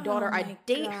wasn't my daughter, my I'd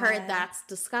date her." God. That's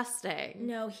disgusting.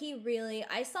 No, he really.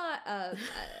 I saw a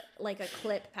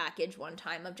clip package one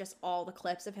time of just all the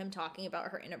clips of him talking about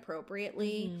her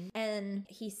inappropriately, and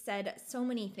he said so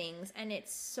many things, and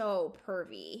it's so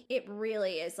pervy. It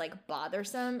really is like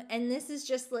bothersome, and this is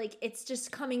just like it's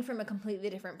just coming from a completely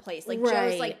different place. Like Joe's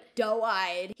Right. like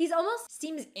doe-eyed. He's almost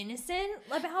seems innocent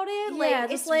about it. Yeah, Like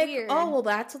just it's like, weird. oh well,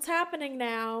 that's what's happening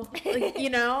now. Like, you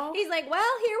know. He's like, well,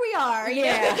 here we are. you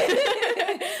know?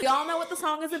 Yeah. We all know what the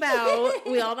song is about.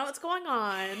 We all know what's going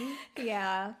on.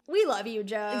 Yeah. We love you,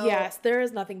 Joe. Yes, there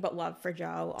is nothing but love for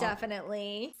Joe.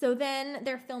 Definitely. So then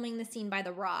they're filming the scene by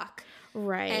the rock.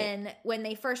 Right. And when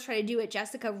they first try to do it,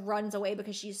 Jessica runs away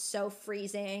because she's so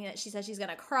freezing that she says she's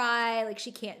gonna cry, like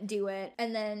she can't do it.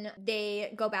 And then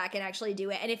they go back and actually do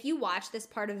it. And if you watch this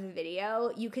part of the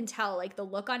video, you can tell like the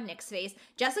look on Nick's face.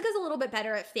 Jessica's a little bit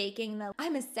better at faking the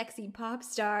I'm a sexy pop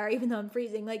star even though I'm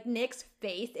freezing. Like Nick's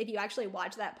face, if you actually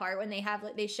watch that part when they have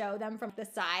like they show them from the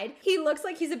side, he looks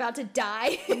like he's about to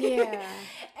die. Yeah.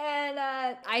 And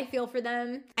I feel for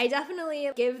them. I definitely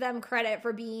give them credit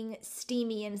for being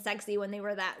steamy and sexy when they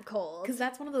were that cold. Because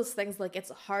that's one of those things, like,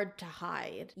 it's hard to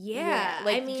hide. Yeah,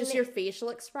 Like, I mean, just your facial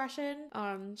expression.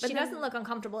 She doesn't look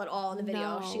uncomfortable at all in the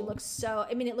video. No. She looks so,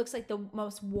 I mean, it looks like the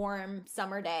most warm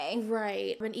summer day.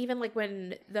 Right. And even, like,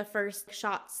 when the first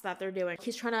shots that they're doing,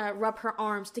 he's trying to rub her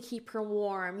arms to keep her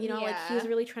warm. You know, like, Yeah. he's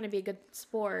really trying to be a good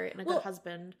sport and a good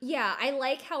husband. Yeah, I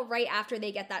like how right after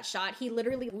they get that shot, he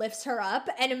literally lifts her up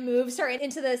and moves her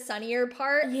into the sunnier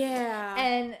part. Yeah.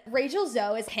 And Rachel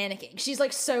Zoe is panicking. She's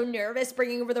like so nervous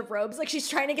bringing over the robes. Like she's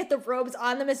trying to get the robes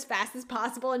on them as fast as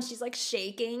possible and she's like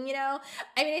shaking, you know?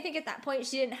 I mean, I think at that point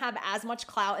she didn't have as much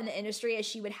clout in the industry as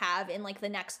she would have in like the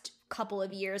next couple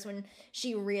of years when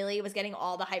she really was getting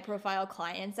all the high profile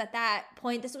clients at that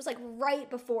point. This was like right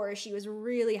before she was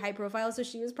really high profile, so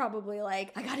she was probably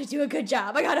like, I gotta do a good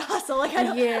job, I gotta hustle, like I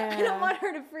don't want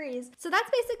her to freeze. So that's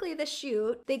basically the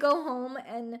shoot. They go home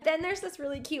and then there's this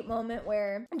really cute moment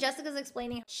where Jessica's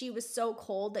explaining she was so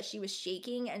cold that she was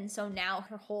shaking, and so now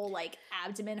her whole like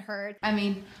abdomen hurt. I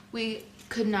mean, we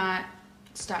could not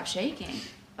stop shaking.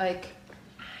 Like,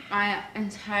 my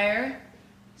entire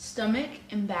stomach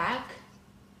and back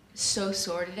so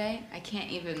sore today. I can't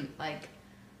even like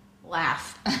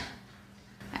laugh.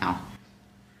 Ow.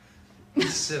 He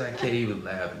said I can't even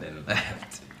laugh and then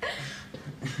laughed.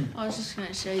 I was just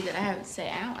gonna show you that I have to say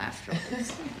ow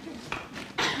afterwards.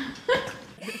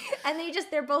 And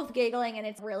they're both giggling and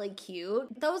it's really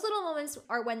cute. Those little moments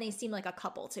are when they seem like a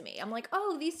couple to me. I'm like,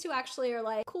 oh, these two actually are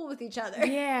like cool with each other.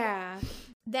 Yeah.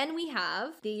 Then we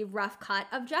have the rough cut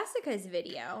of Jessica's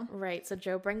video. Right. So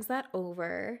Joe brings that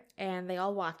over and they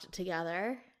all watch it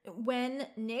together. When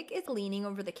Nick is leaning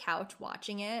over the couch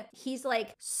watching it, he's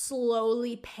like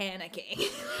slowly panicking.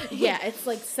 Yeah, it's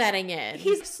like setting in.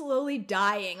 He's slowly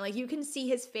dying. Like you can see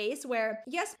his face where,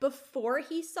 yes, before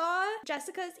he saw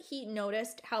Jessica's, he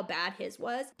noticed how bad his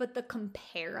was, but the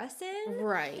comparison.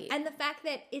 Right. And the fact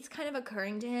that it's kind of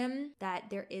occurring to him that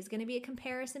there is going to be a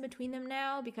comparison between them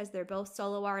now because they're both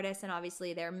solo artists and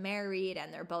obviously they're married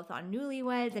and they're both on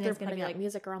Newlyweds and they're it's going to be like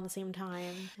music around the same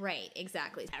time. Right,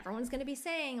 exactly. Everyone's going to be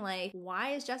saying like,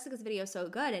 why is Jessica's video so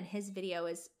good and his video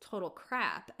is total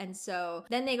crap? And so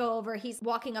then they go over, he's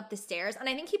walking up the stairs and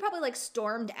I think he probably like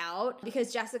stormed out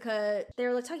because Jessica, they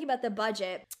were like talking about the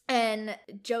budget and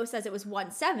Joe says it was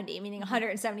 $170, meaning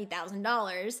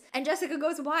 $170,000. And Jessica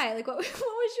goes, why? Like, what was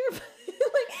your,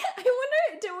 like, I wonder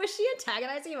Was she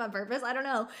antagonizing him on purpose? I don't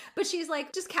know. But she's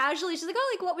like, just casually, she's like,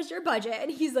 oh, like, what was your budget?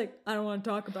 And he's like, I don't want to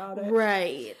talk about it.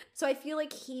 Right. So I feel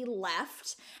like he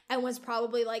left and was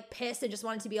probably like pissed and just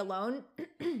wanted to be alone.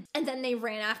 And then they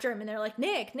ran after him and they're like,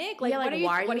 Nick, like, Yeah, what like,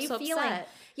 are why you so feeling? upset?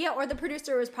 Yeah, or the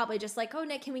producer was probably just like, oh,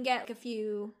 Nick, can we get like, a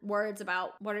few words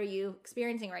about what are you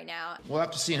experiencing right now? Well,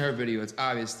 after seeing her video, it's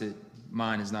obvious that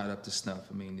mine is not up to snuff.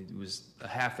 I mean, it was a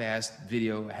half-assed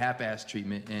video, a half-assed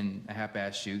treatment, and a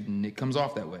half-assed shoot, and it comes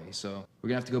off that way. So we're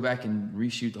gonna have to go back and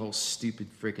reshoot the whole stupid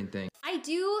freaking thing. I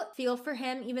do feel for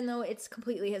him, even though it's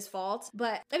completely his fault.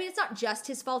 But I mean, it's not just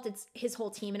his fault, it's his whole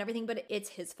team and everything, but it's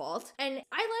his fault. And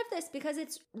I love this because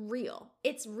it's real.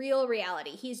 It's real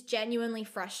reality. He's genuinely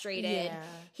frustrated. Yeah.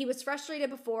 He was frustrated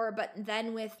before, but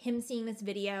then with him seeing this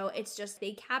video, it's just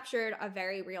they captured a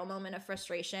very real moment of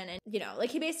frustration. And, you know, like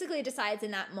he basically decides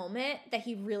in that moment that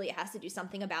he really has to do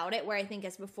something about it, where I think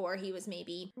as before he was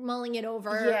maybe mulling it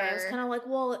over. Yeah, it's kind of like,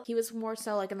 well, he was more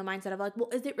so like in the mindset of like, well,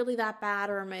 is it really that bad,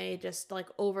 or am I just like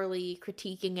overly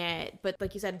critiquing it? But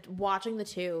like you said, watching the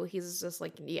two, he's just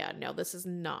like, yeah, no, this is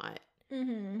not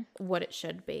what it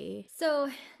should be. So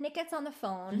Nick gets on the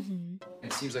phone.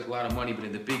 It seems like a lot of money, but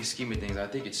in the big scheme of things, I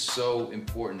think it's so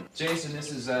important. Jason,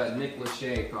 this is Nick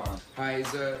Lachey calling. Hi,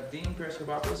 is Dean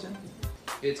Perskopopoulos in?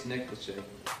 It's Nick Lachey.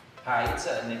 Hi, it's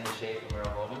Nick Lachey from Merrill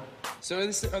Holding. So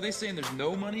are they saying there's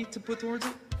no money to put towards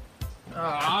it?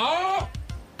 Oh!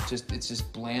 It's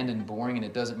just bland and boring, and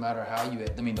it doesn't matter how you.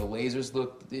 I mean, the lasers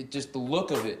look. Just the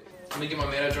look of it. Let me get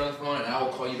my manager on the phone, and I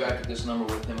will call you back at this number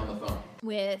with him on the phone.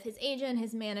 With his agent,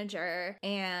 his manager,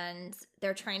 and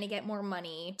they're trying to get more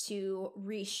money to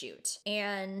reshoot.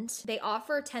 And they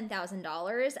offer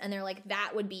 $10,000, and they're like,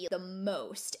 that would be the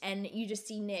most. And you just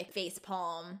see Nick face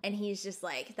palm, and he's just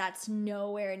like, that's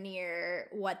nowhere near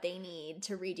what they need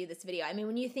to redo this video. I mean,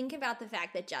 when you think about the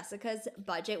fact that Jessica's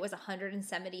budget was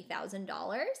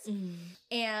 $170,000,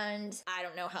 and I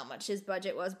don't know how much his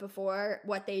budget was before,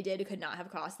 what they did could not have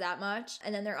cost that much.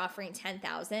 And then they're offering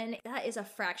 $10,000. That is a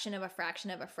fraction of a fraction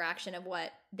of a fraction of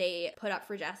what they put up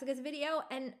for Jessica's video.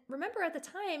 And remember, at the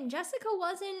time, Jessica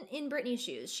wasn't in Britney's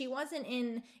shoes. She wasn't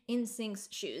in NSYNC's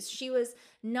shoes. She was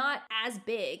not as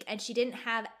big, and she didn't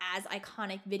have as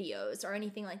iconic videos or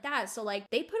anything like that. So like,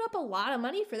 they put up a lot of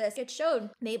money for this. It showed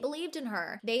they believed in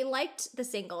her. They liked the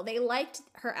single. They liked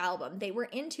her album. They were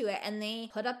into it, and they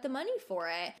put up the money for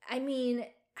it. I mean,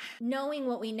 knowing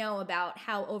what we know about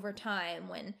how over time,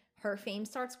 when her fame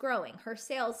starts growing, her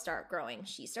sales start growing,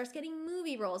 she starts getting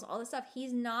movie roles, all this stuff.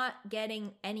 He's not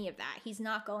getting any of that. He's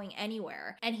not going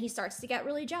anywhere. And he starts to get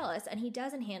really jealous, and he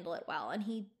doesn't handle it well, and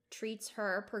he treats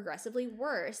her progressively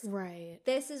worse. Right.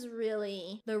 This is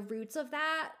really, the roots of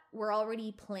that were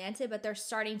already planted, but they're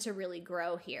starting to really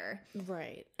grow here.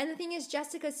 Right. And the thing is,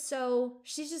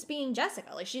 she's just being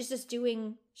Jessica. Like, she's just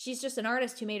an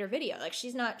artist who made her video. Like,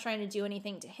 she's not trying to do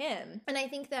anything to him. And I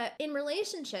think that in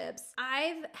relationships,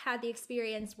 I've had the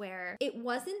experience where it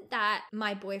wasn't that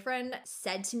my boyfriend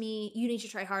said to me, you need to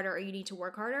try harder or you need to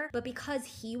work harder, but because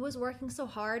he was working so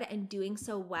hard and doing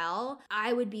so well,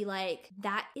 I would be like,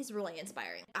 that is really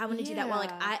inspiring. I want to do that well.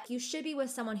 Like, you should be with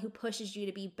someone who pushes you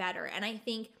to be better. And I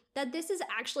think that this is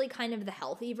actually kind of the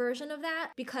healthy version of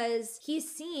that, because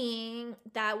he's seeing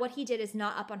that what he did is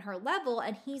not up on her level,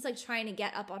 and he's like trying to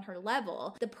get up on her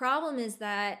level. The problem is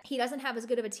that he doesn't have as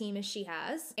good of a team as she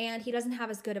has, and he doesn't have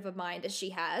as good of a mind as she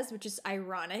has, which is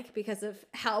ironic because of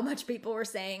how much people were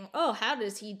saying, oh, how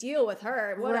does he deal with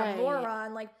her? What a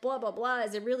moron, like blah, blah, blah.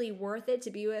 Is it really worth it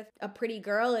to be with a pretty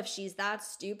girl if she's that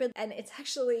stupid? And it's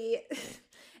actually...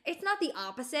 It's not the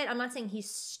opposite. I'm not saying he's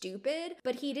stupid,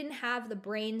 but he didn't have the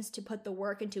brains to put the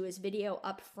work into his video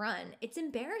up front. It's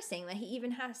embarrassing that he even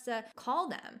has to call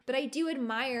them. But I do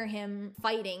admire him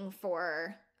fighting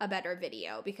for a better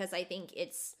video, because I think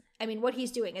what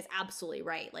he's doing is absolutely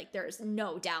right. Like, there's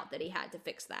no doubt that he had to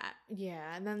fix that.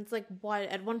 Yeah, and then it's like,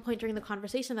 at one point during the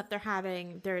conversation that they're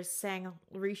having, they're saying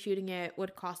reshooting it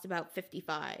would cost about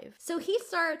 $55,000. So he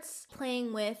starts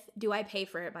playing with, do I pay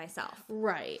for it myself?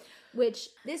 Right. Which,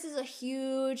 this is a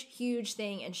huge, huge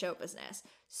thing in show business.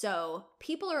 So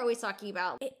people are always talking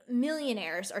about,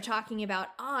 millionaires are talking about,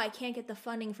 I can't get the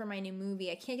funding for my new movie.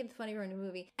 I can't get the funding for my new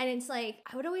movie. And it's like,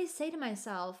 I would always say to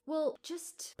myself, well,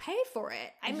 just pay for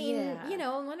it. I mean,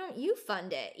 why don't you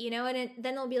fund it?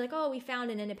 Then they'll be like, oh, we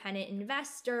found an independent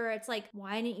investor. It's like,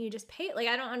 why didn't you just pay it? Like,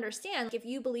 I don't understand. Like, if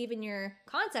you believe in your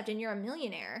concept and you're a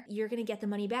millionaire, you're going to get the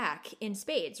money back in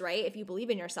spades, right? If you believe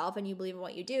in yourself and you believe in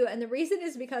what you do. And the reason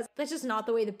is because that's just not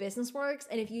the way the business works.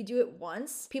 And if you do it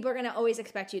once, people are going to always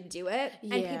expect expect you to do it.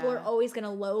 And people are always going to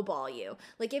lowball you.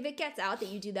 Like, if it gets out that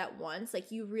you do that once,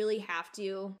 like, you really have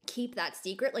to keep that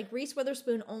secret. Like, Reese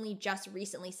Witherspoon only just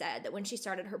recently said that when she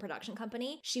started her production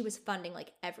company, she was funding,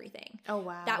 like, everything. Oh,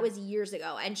 wow. That was years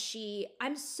ago. And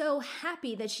I'm so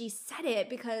happy that she said it,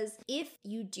 because if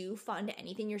you do fund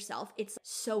anything yourself, it's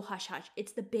so hush-hush.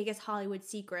 It's the biggest Hollywood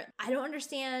secret. I don't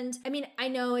understand. I mean, I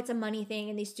know it's a money thing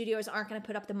and these studios aren't going to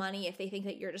put up the money if they think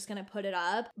that you're just going to put it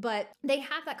up, but they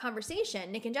have that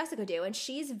conversation, Nick and Jessica do, and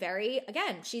she's very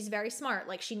smart.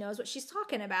 Like, she knows what she's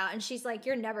talking about, and she's like,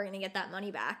 you're never going to get that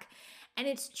money back. And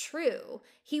it's true.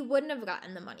 He wouldn't have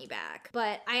gotten the money back.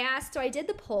 But I did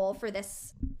the poll for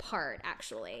this part,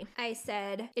 actually. I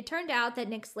said, it turned out that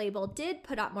Nick's label did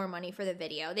put up more money for the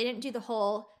video. They didn't do the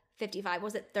whole 55.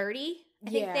 Was it 30? I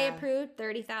think they approved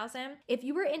 30,000. If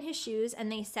you were in his shoes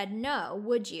and they said no,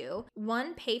 would you?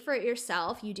 1, pay for it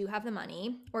yourself, you do have the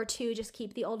money, or 2, just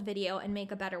keep the old video and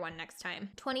make a better one next time.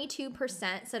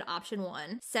 22% said option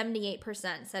 1,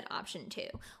 78% said option 2.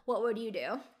 What would you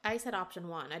do? I said option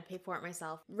 1. I'd pay for it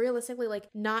myself. Realistically, like,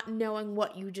 not knowing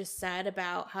what you just said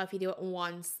about how if you do it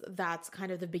once, that's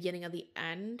kind of the beginning of the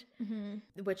end,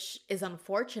 which is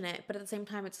unfortunate. But at the same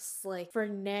time, it's just like, for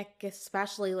Nick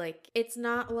especially, like, it's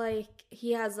not like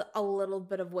he has a little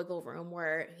bit of wiggle room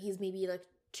where he's maybe like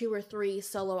 2 or 3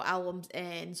 solo albums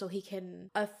in, so he can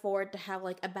afford to have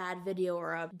like a bad video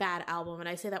or a bad album. And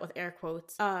I say that with air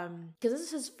quotes, because this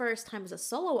is his first time as a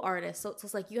solo artist, so it's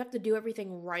just like you have to do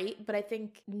everything right. But I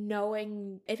think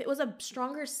knowing if it was a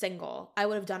stronger single, I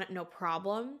would have done it no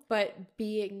problem. But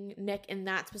being Nick in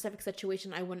that specific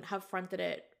situation, I wouldn't have fronted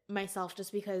it myself,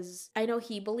 just because I know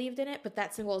he believed in it, but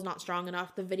that single is not strong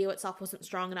enough. The video itself wasn't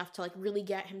strong enough to like really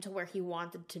get him to where he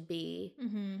wanted to be.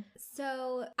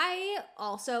 So I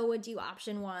also would do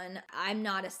option 1. I'm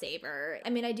not a saver. I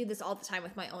mean, I do this all the time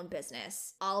with my own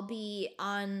business. I'll be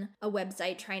on a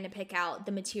website trying to pick out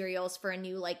the materials for a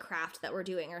new like craft that we're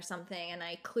doing or something, and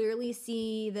I clearly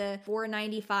see the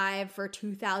 $4.95 for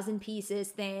 2,000 pieces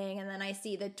thing, and then I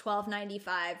see the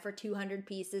 $12.95 for 200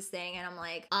 pieces thing, and I'm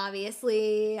like,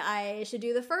 obviously I should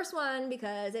do the first one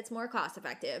because it's more cost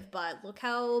effective, but look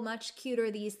how much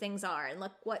cuter these things are, and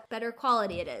look what better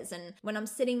quality it is. And when I'm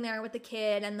sitting there with the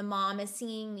kid and the mom is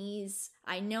seeing these,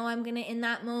 I know I'm gonna in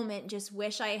that moment just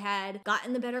wish I had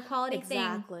gotten the better quality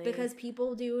thing, because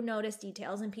people do notice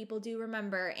details and people do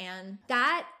remember, and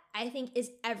that I think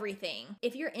is everything.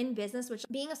 If you're in business, which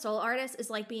being a solo artist is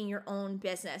like being your own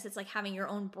business. It's like having your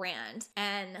own brand,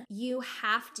 and you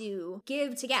have to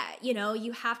give to get, you know,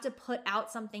 you have to put out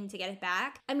something to get it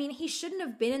back. I mean, he shouldn't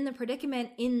have been in the predicament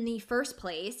in the first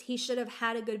place. He should have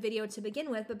had a good video to begin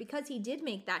with, but because he did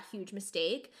make that huge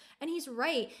mistake, and he's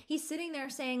right, he's sitting there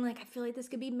saying like, I feel like this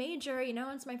could be major, you know,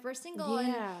 it's my first single.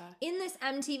 And in this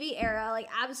MTV era, like,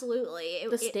 absolutely.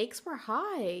 The stakes were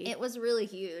high. It was really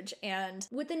huge. And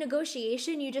with the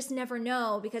negotiation, you just never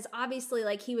know, because obviously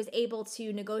like he was able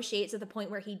to negotiate to the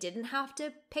point where he didn't have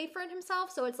to pay for it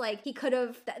himself. So it's like he could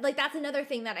have, like, that's another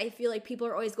thing that I feel like people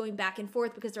are always going back and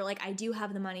forth, because they're like, I do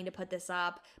have the money to put this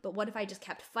up, but what if I just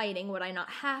kept fighting? Would I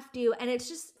not have to? And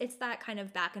it's that kind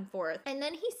of back and forth. And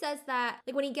then he says that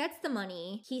like when he gets the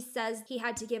money, he says he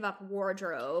had to give up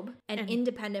wardrobe and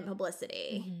independent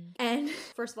publicity. And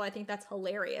first of all, I think that's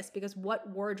hilarious, because what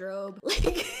wardrobe?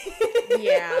 Like,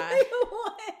 yeah. Like,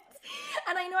 what?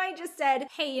 And I know I just said,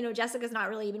 hey, you know, Jessica's not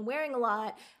really even wearing a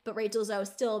lot, but Rachel Zoe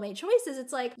still made choices.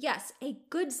 It's like, yes, a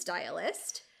good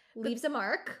stylist leaves a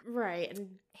mark. Right.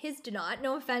 His do not.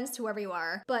 No offense to whoever you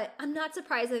are. But I'm not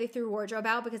surprised that they threw wardrobe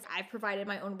out, because I've provided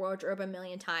my own wardrobe a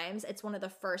million times. It's one of the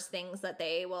first things that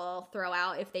they will throw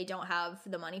out if they don't have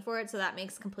the money for it. So that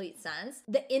makes complete sense.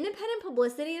 The independent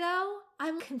publicity, though,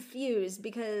 I'm confused,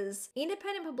 because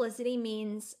independent publicity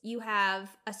means you have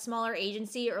a smaller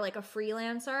agency or like a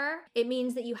freelancer. It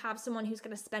means that you have someone who's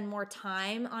going to spend more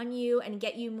time on you and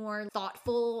get you more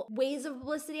thoughtful ways of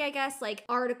publicity, I guess, like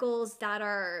articles that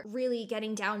are really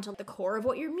getting down to the core of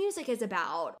what your music is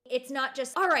about. It's not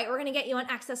just, all right, we're going to get you on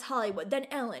Access Hollywood, then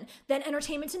Ellen, then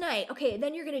Entertainment Tonight. Okay,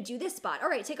 then you're going to do this spot. All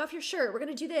right, take off your shirt. We're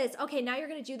going to do this. Okay, now you're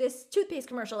going to do this toothpaste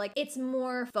commercial. Like, it's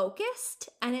more focused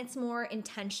and it's more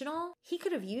intentional. He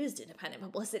could have used independent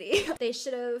publicity. They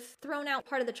should have thrown out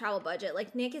part of the travel budget.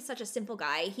 Like, Nick is such a simple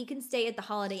guy. He can stay at the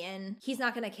Holiday Inn. He's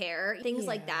not going to care. Things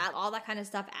like that, all that kind of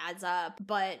stuff adds up.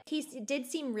 But he did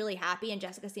seem really happy, and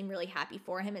Jessica seemed really happy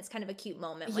for him. It's kind of a cute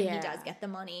moment when he does get the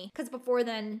money. Because before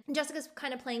then, Jessica's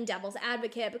kind of playing devil's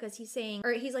advocate, because he's saying,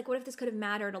 or he's like, what if this could have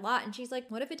mattered a lot? And she's like,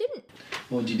 what if it didn't?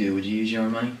 What would you do? Would you use your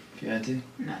own money if you had to?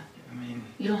 No. I mean,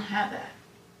 You don't have that.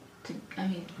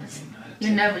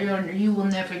 You will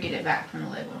never get it back from the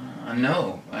label. I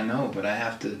know, but I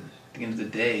have to At the end of the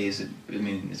day,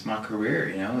 it's my career,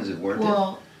 you know? Is it worth it?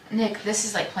 Well, Nick, this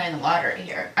is like playing the lottery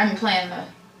here. I'm playing the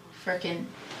frickin'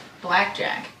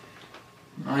 blackjack.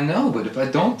 I know, but if I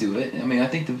don't do it, I mean, I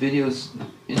think the video's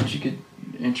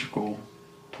integral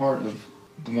part of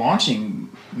launching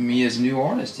me as a new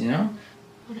artist, you know?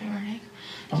 Whatever, Nick.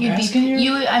 Okay,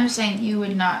 I'm saying you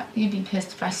would not, you'd be pissed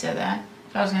if I said that.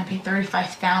 If I was gonna pay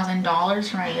 $35,000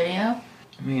 for my video.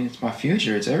 I mean, it's my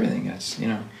future, it's everything, that's, you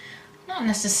know. Not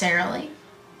necessarily.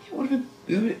 What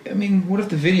if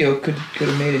the video could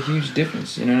have made a huge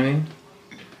difference, you know what I mean?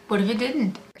 What if it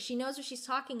didn't? She knows what she's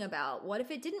talking about. What if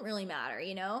it didn't really matter,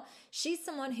 you know? She's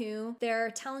someone who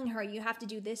they're telling her, you have to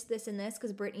do this, this, and this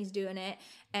because Britney's doing it,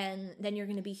 and then you're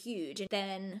going to be huge. And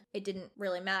then it didn't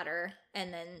really matter.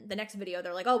 And then the next video,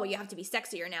 they're like, oh, well, you have to be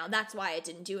sexier now. That's why it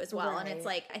didn't do as well. Right. And it's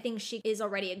like, I think she is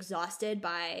already exhausted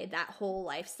by that whole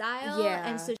lifestyle. Yeah.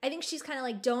 And so I think she's kind of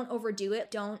like, don't overdo it.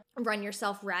 Don't run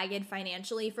yourself ragged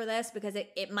financially for this because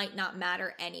it might not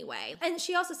matter anyway. And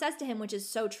she also says to him, which is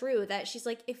so true, that she's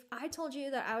like, if I told you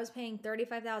that I was paying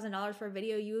 $35,000 for a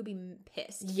video, you would be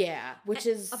pissed. Yeah, which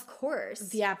is of course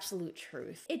the absolute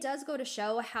truth. It does go to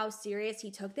show how serious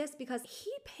he took this because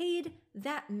he paid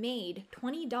that maid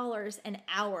 $20 an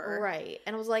hour. Right.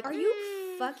 And I was like, are you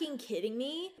fucking kidding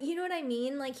me? You know what I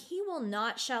mean? Like, he will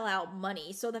not shell out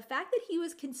money. So the fact that he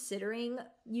was considering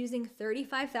using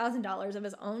 $35,000 of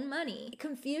his own money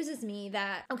confuses me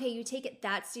that, okay, you take it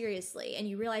that seriously and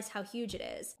you realize how huge it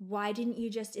is. Why didn't you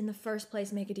just in the first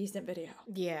place make a decent video?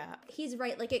 Yeah. He's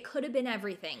right. Like, it could have been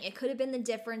everything. It could have been the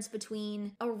difference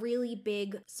between a really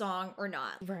big song or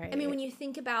not. Right. I mean, when you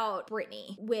think about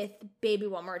Britney with Baby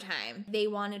One More Time, they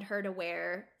wanted her to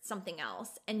wear something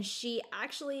else. And she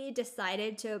actually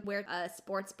decided to wear a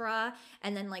sports bra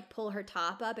and then like pull her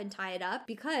top up and tie it up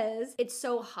because it's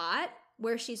so hot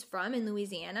where she's from in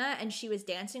Louisiana, and she was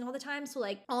dancing all the time. So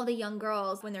like all the young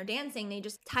girls, when they're dancing, they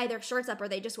just tie their shorts up or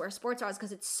they just wear sports bras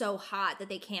because it's so hot that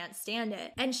they can't stand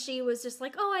it. And she was just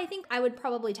like, oh, I think I would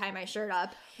probably tie my shirt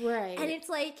up. Right. And it's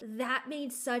like, that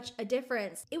made such a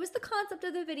difference. It was the concept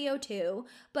of the video too,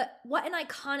 but what an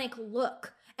iconic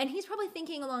look. And he's probably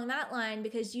thinking along that line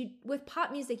because with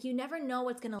pop music, you never know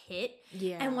what's going to hit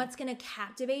and what's going to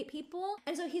captivate people.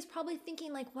 And so he's probably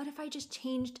thinking like, what if I just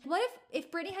changed? What if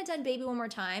Britney had done Baby One More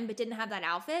Time but didn't have that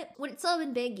outfit? Would it still have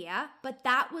been big? Yeah. But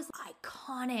that was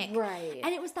iconic. Right.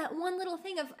 And it was that one little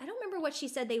thing of, I don't remember what she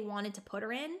said they wanted to put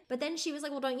her in, but then she was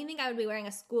like, well, don't you think I would be wearing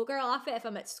a schoolgirl outfit if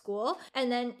I'm at school?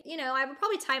 And then, you know, I would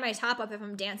probably tie my top up if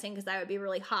I'm dancing because that would be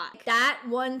really hot. That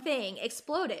one thing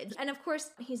exploded. And of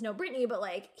course, he's no Britney, but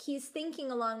like, he's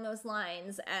thinking along those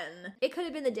lines, and it could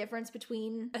have been the difference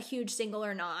between a huge single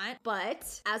or not,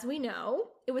 but as we know,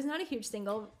 it was not a huge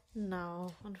single. No,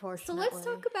 unfortunately. So let's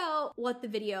talk about what the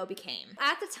video became.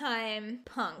 At the time,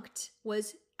 Punk'd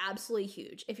was absolutely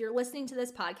huge. If you're listening to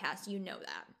this podcast, you know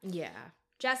that. Yeah.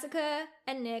 Jessica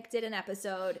and Nick did an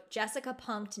episode. Jessica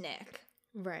punked Nick.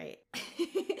 Right.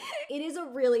 It is a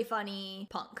really funny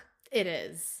punk. It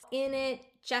is. In it,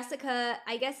 Jessica,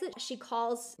 I guess that she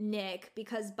calls Nick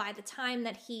because by the time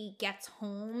that he gets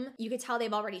home, you could tell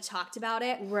they've already talked about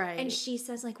it. Right. And she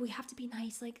says, like, we have to be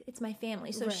nice. Like, it's my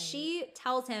family. So Right. she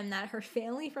tells him that her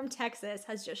family from Texas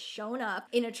has just shown up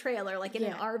in a trailer, like in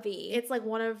an RV. It's like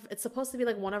it's supposed to be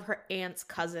like one of her aunt's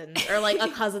cousins or like a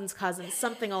cousin's cousin,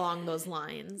 something along those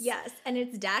lines. Yes. And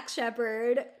it's Dax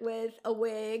Shepard with a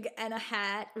wig and a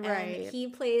hat. Right. And he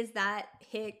plays that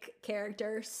hick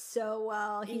character so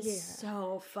well. He's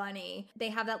so funny. They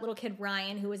have that little kid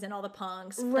Ryan who was in all the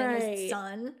punks playing his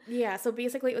son. Yeah, so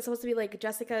basically it was supposed to be like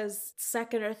Jessica's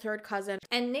second or third cousin.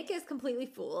 And Nick is completely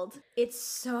fooled. It's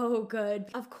so good.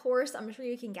 Of course, I'm sure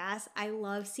you can guess, I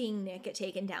love seeing Nick get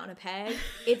taken down a peg.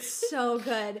 It's so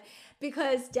good.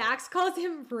 Because Dax calls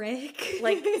him Rick.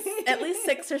 Like at least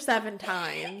 6 or 7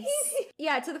 times.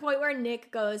 Yeah, to the point where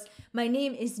Nick goes, my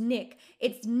name is Nick.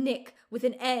 It's Nick with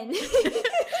an N.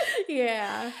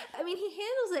 Yeah. I mean, he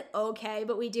handles it okay,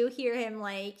 but we do hear him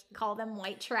like call them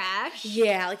white trash.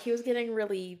 Yeah, like he was getting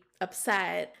really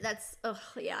upset. That's,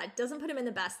 it doesn't put him in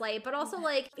the best light, but also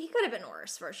like he could have been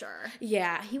worse for sure.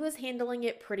 Yeah, he was handling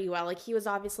it pretty well. Like he was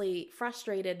obviously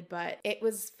frustrated, but it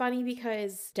was funny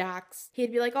because Dax,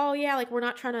 he'd be like, oh yeah, like we're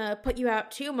not trying to put you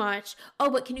out too much. Oh,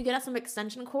 but can you get us some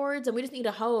extension cords? And we just need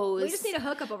a hose. We just need a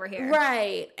hookup over here.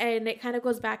 Right. And it kind of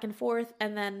goes back and forth.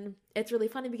 And then it's really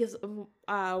funny because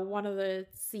one of the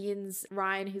scenes,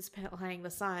 Ryan, who's playing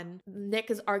the son, Nick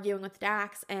is arguing with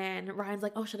Dax, and Ryan's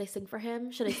like, oh, should I sing for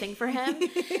him? Should I sing for him?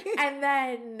 And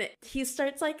then he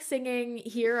starts like singing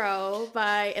Hero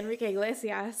by Enrique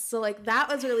Iglesias. So like that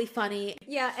was really funny.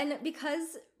 Yeah, and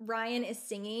because Ryan is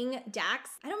singing Dax,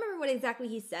 I don't remember what exactly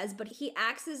he says, but he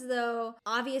acts as though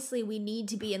obviously we need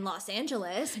to be in Los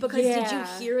Angeles because did you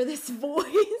hear this voice,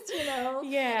 you know?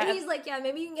 Yeah. And he's like, yeah,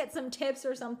 maybe you can get some tips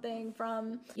or something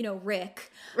from, you know,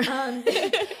 Rick.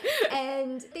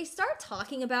 And they start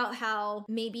talking about how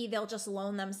maybe they'll just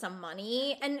loan them some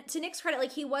money. And to Nick's credit,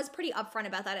 like, he was pretty upfront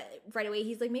about that right away.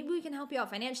 He's like, maybe we can help you out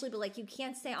financially, but like, you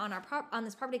can't stay on our on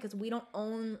this property because we don't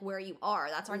own where you are.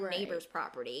 That's our neighbor's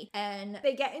property. And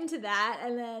they get into that,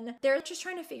 and then they're just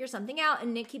trying to figure something out.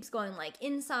 And Nick keeps going like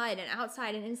inside and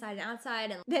outside and inside and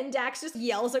outside. And then Dax just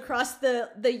yells across the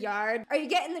yard, "Are you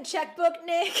getting the checkbook,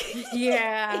 Nick?"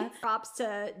 Yeah. Props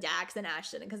to Dax and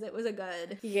Ashton because it was a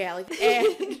good. Yeah, like,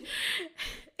 and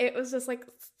it was just like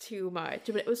too much,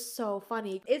 but it was so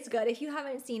funny. It's good. If you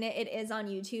haven't seen it, it is on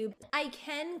YouTube. I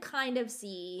can kind of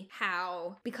see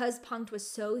how, because Punk'd was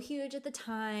so huge at the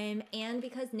time, and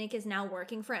because Nick is now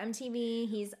working for MTV,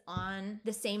 he's on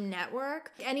the same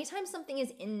network. Anytime something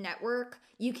is in network,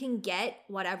 you can get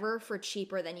whatever for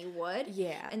cheaper than you would.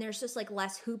 Yeah. And there's just like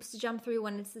less hoops to jump through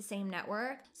when it's the same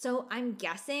network. So I'm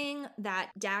guessing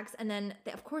that Dax, and then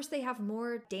of course they have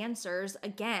more dancers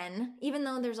again, even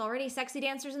though there's already sexy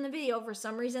dancers in the video. For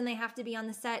some reason, they have to be on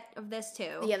the set of this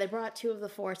too. Yeah, they brought 2 of the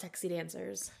 4 sexy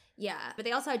dancers. Yeah, but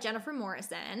they also had Jennifer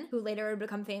Morrison, who later would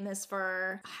become famous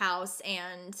for House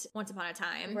and Once Upon a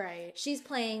Time. Right. She's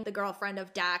playing the girlfriend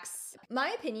of Dax. My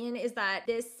opinion is that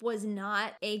this was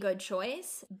not a good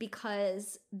choice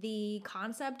because the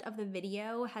concept of the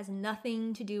video has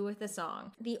nothing to do with the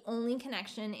song. The only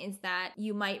connection is that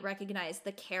you might recognize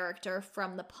the character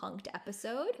from the Punk'd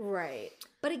episode. Right.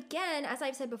 But again, as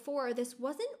I've said before, this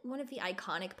wasn't one of the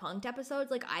iconic Punk'd episodes.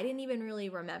 Like, I didn't even really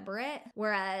remember it.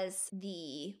 Whereas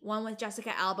the one with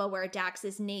Jessica Alba where Dax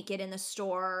is naked in the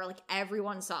store, like,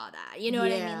 everyone saw that. You know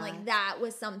what I mean? Like, that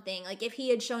was something. Like, if he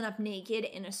had shown up naked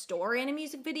in a store in a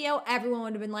music video, everyone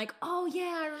would have been like, oh,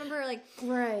 yeah, I remember, like,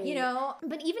 right. You know?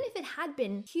 But even if it had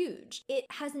been huge, it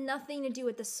has nothing to do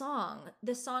with the song.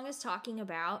 The song is talking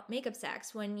about makeup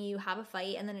sex, when you have a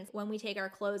fight, and then it's when we take our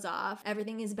clothes off,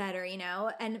 everything is better, you know?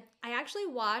 And I actually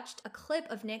watched a clip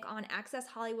of Nick on Access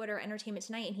Hollywood or Entertainment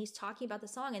Tonight, and he's talking about the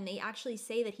song, and they actually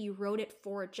say that he wrote it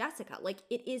for Jessica. Like,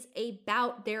 it is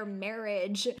about their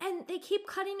marriage. And they keep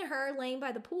cutting to her laying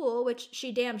by the pool, which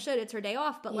she damn should. It's her day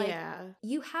off. But, like,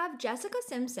 you have Jessica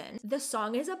Simpson. The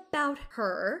song is about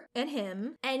her and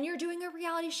him, and you're doing a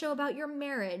reality show about your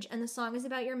marriage, and the song is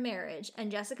about your marriage, and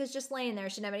Jessica's just laying there.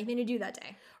 She didn't have anything to do that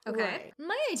day. Okay? Right.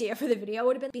 My idea for the video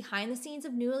would have been behind the scenes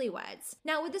of Newlyweds.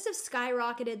 Now, would this have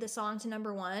skyrocketed the song to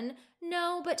 #1?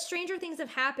 No, but stranger things have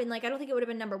happened. Like, I don't think it would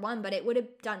have been #1, but it would have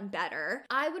done better.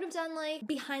 I would have done, like,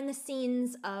 behind the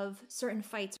scenes of certain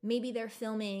fights. Maybe they're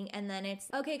filming, and then it's,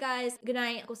 okay, guys, good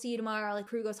night, we'll see you tomorrow. Like,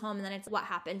 crew goes home, and then it's what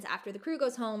happens after the crew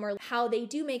goes home, or how they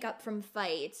do make up from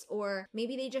fights. Or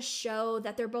maybe they just show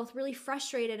that they're both really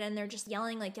frustrated, and they're just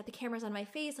yelling, like, get the cameras on my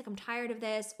face, like, I'm tired of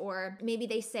this. Or maybe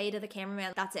they say to the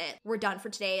cameraman, that's it, we're done for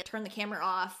today, turn the camera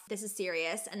off, this is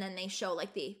serious, and then they show,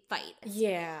 like, the fight.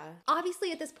 Yeah.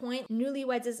 Obviously, at this point,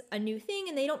 Newlyweds is a new thing,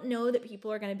 and they don't know that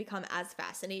people are going to become as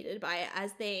fascinated by it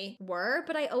as they were.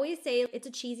 But I always say, it's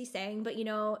a cheesy saying, but you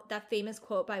know, that famous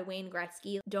quote by Wayne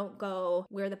Gretzky, don't go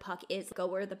where the puck is, go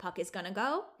where the puck is gonna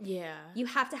go. Yeah. You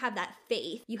have to have that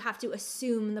faith. You have to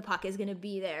assume the puck is gonna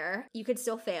be there. You could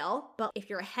still fail, but if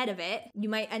you're ahead of it, you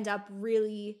might end up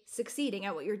really succeeding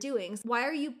at what you're doing. Why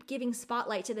are you giving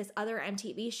spotlight to this other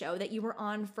MTV show that you were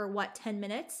on for, what, 10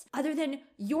 minutes? Other than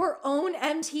your own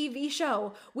MTV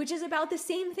show, which is about the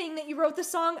same thing that you wrote the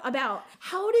song about.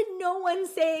 How did no one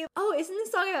say, oh, isn't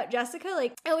this song about Jessica?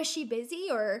 Like, oh, is she busy?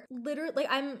 Or literally,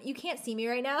 like, you can't see me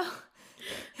right now.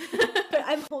 But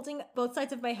I'm holding both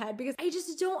sides of my head because I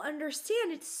just don't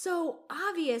understand. It's so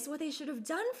obvious what they should have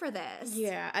done for this.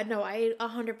 Yeah, no, I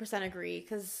 100% agree,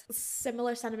 because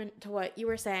similar sentiment to what you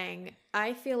were saying.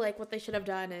 I feel like what they should have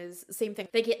done is same thing.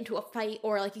 They get into a fight,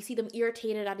 or like you see them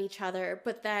irritated at each other,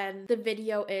 but then the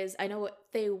video is, I know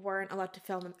they weren't allowed to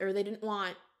film, or they didn't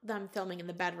want them filming in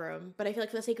the bedroom, but I feel like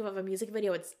for the sake of a music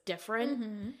video, it's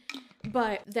different.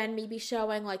 But then maybe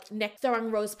showing like Nick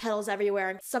throwing rose petals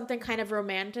everywhere, something kind of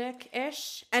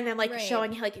romantic-ish, and then like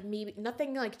showing like maybe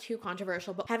nothing like too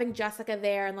controversial, but having Jessica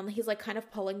there, and then he's like kind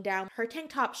of pulling down her tank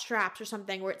top straps or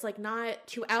something where it's like not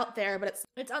too out there, but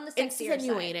it's on the sexier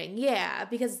insinuating. Yeah,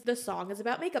 because the song is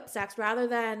about makeup sex rather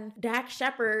than Dax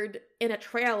Shepard in a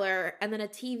trailer and then a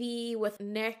TV with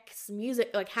Nick's music,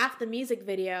 like half the music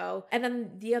video, and then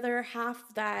the the other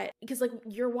half that, because like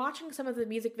you're watching some of the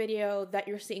music video that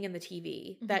you're seeing in the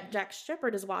TV that Dax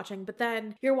Shepard is watching, but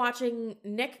then you're watching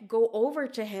Nick go over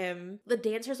to him. The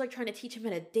dancer's like trying to teach him how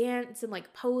to dance and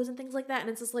like pose and things like that. And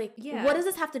it's just like, what does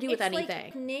this have to do with anything?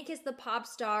 Like Nick is the pop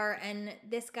star and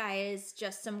this guy is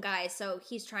just some guy, so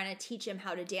he's trying to teach him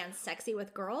how to dance sexy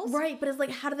with girls. Right, but it's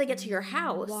like, how do they get to your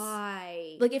house?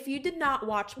 Why? Like, if you did not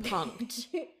watch Punk'd.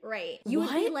 Right. You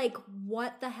would be like,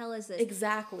 what the hell is this?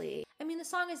 Exactly. I mean, the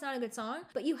song is not a good song,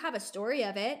 but you have a story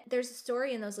of it. There's a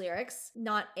story in those lyrics.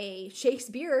 Not a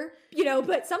Shakespeare,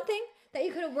 but something that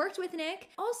you could have worked with, Nick.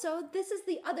 Also, this is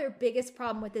the other biggest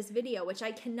problem with this video, which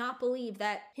I cannot believe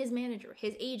that his manager,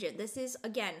 his agent, this is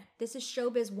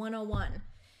Showbiz 101.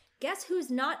 Guess who's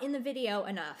not in the video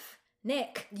enough?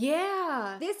 Nick.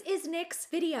 Yeah. This is Nick's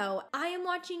video. I am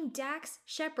watching Dax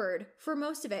Shepard for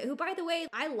most of it, who, by the way,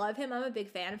 I love him. I'm a big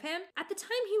fan of him. At the time,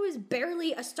 he was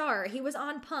barely a star. He was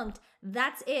on Punk'd.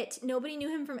 That's it. Nobody knew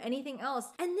him from anything else.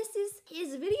 And this is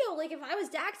his video. Like, if I was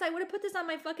Dax, I would have put this on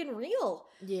my fucking reel.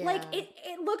 Yeah. Like,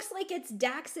 it looks like it's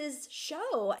Dax's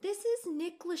show. This is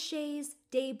Nick Lachey's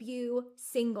debut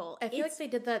single. I feel like they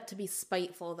did that to be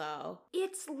spiteful, though.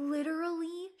 It's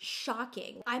literally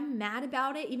shocking. I'm mad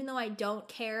about it, even though I don't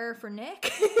care for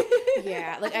Nick.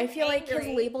 Yeah, like I feel like his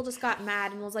label just got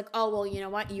mad and was like, oh, well, you know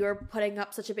what? You're putting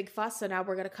up such a big fuss, so now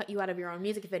we're going to cut you out of your own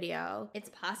music video. It's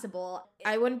possible.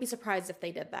 I wouldn't be surprised if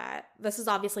they did that. This is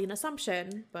obviously an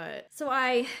assumption, but... So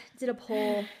I did a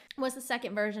poll. Was the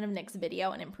second version of Nick's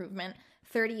video an improvement?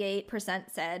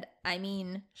 38% said, I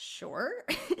mean, sure.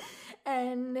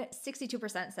 And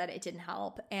 62% said it didn't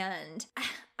help. And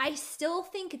I still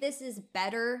think this is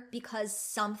better because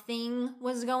something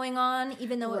was going on,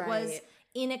 even though it was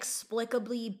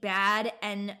inexplicably bad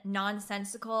and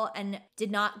nonsensical and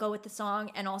did not go with the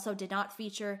song and also did not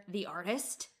feature the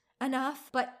artist enough.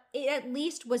 But it at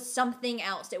least was something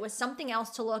else. It was something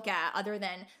else to look at other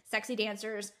than sexy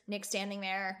dancers, Nick standing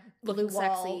there, blue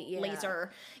wall, sexy,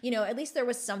 laser. At least there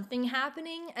was something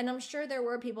happening. And I'm sure there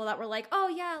were people that were like, oh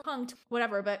yeah, punked,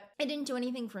 whatever. But it didn't do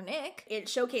anything for Nick. It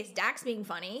showcased Dax being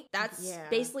funny. That's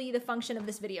basically the function of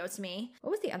this video to me.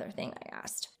 What was the other thing I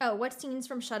asked? Oh, what scenes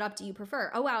from Shut Up do you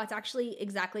prefer? Oh wow, it's actually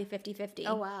exactly 50-50.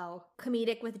 Oh wow.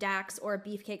 Comedic with Dax or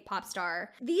beefcake pop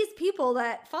star. These people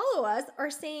that follow us are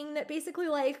saying that basically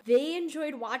like they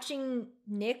enjoyed watching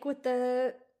Nick with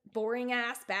the boring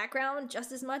ass background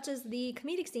just as much as the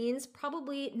comedic scenes,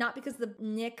 probably not because the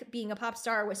Nick being a pop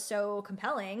star was so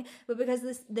compelling, but because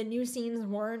the new scenes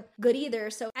weren't good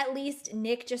either. So at least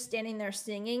Nick just standing there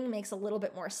singing makes a little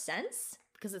bit more sense.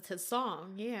 Because it's his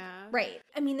song, yeah. Right.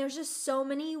 I mean, there's just so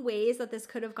many ways that this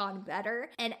could have gone better,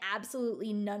 and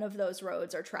absolutely none of those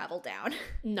roads are traveled down.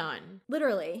 None.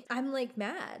 Literally. I'm like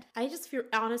mad. I just feel,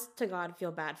 honest to God,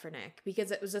 feel bad for Nick because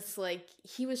it was just like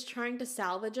he was trying to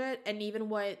salvage it, and even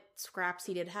what scraps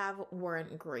he did have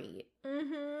weren't great.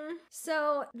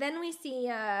 So then we see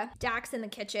Dax in the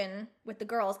kitchen with the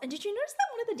girls. And did you notice that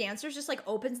one of the dancers just like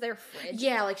opens their fridge?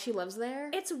 Yeah, like she lives there.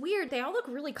 It's weird. They all look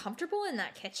really comfortable in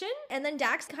that kitchen. And then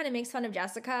Dax kind of makes fun of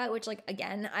Jessica, which like,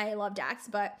 again, I love Dax,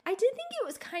 but I did think it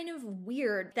was kind of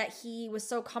weird that he was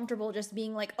so comfortable just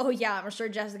being like, oh yeah, I'm sure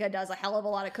Jessica does a hell of a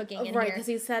lot of cooking in here. Right, because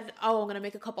he said, oh, I'm going to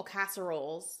make a couple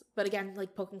casseroles. But again,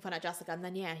 like poking fun at Jessica. And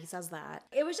then, yeah, he says that.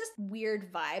 It was just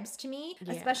weird vibes to me,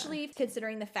 especially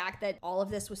considering the fact that all of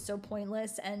this was so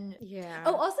pointless. And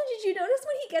oh, also, did you notice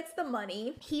when he gets the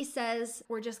money, he says,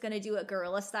 we're just gonna do it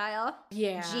guerrilla style?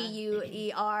 Yeah.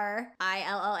 Guerilla.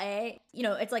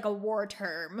 It's like a war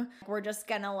term. We're just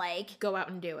gonna like go out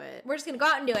and do it. We're just gonna go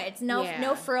out and do it. It's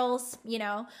no frills,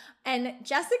 And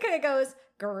Jessica goes,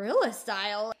 guerrilla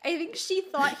style. I think she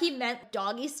thought he meant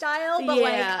doggy style, but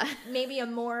like maybe a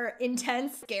more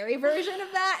intense, scary version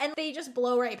of that. And they just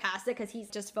blow right past it because he's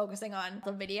just focusing on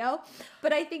the video.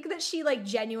 But I think that she like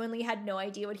genuinely had no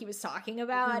idea what he was talking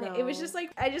about. No. It was just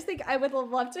like, I just think I would have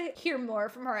loved to hear more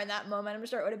from her in that moment. I'm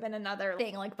sure it would have been another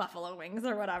thing like buffalo wings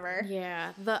or whatever.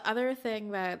 Yeah. The other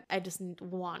thing that I just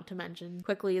want to mention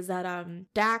quickly is that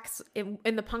Dax, in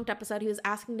the Punk'd episode, he was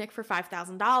asking Nick for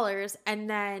 $5,000 and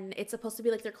then it's supposed to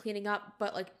be like they're cleaning up,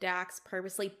 but like Dax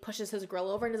purposely pushes his grill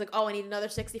over and is like, oh, I need another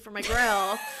 60 for my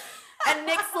grill. And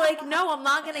Nick's like, no, I'm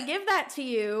not gonna give that to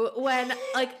you when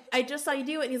like I just saw you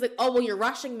do it. And he's like, oh, well, you're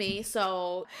rushing me,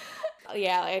 so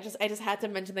Yeah, I just had to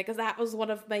mention that because that was one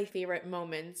of my favorite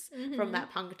moments from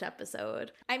that Punked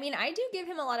episode. I mean, I do give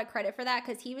him a lot of credit for that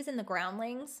because he was in The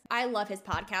Groundlings. I love his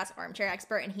podcast, Armchair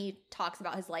Expert, and he talks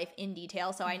about his life in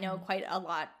detail, so I know quite a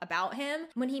lot about him.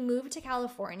 When he moved to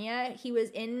California, he was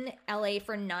in LA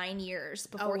for 9 years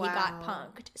before he got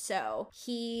punked. So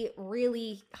he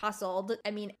really hustled.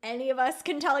 I mean, any of us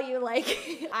can tell you,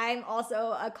 like, I'm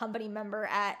also a company member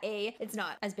at it's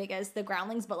not as big as The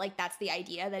Groundlings, but like that's the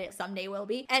idea that it someday will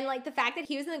be. And like the fact that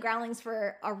he was in The Groundlings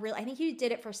for I think he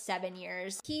did it for 7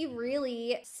 years. He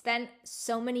really spent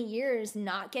so many years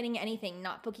not getting anything,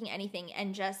 not booking anything,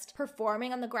 and just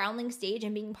performing on the Groundling stage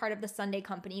and being part of the Sunday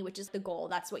Company, which is the goal.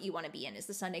 That's what you want to be in, is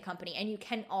the Sunday Company. And you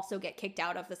can also get kicked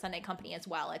out of the Sunday Company as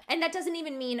well. And that doesn't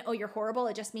even mean, oh, you're horrible.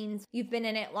 It just means you've been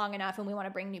in it long enough and we want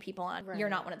to bring new people on. Right. You're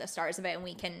not one of the stars of it, and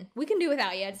we can do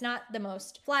without you. It's not the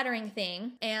most flattering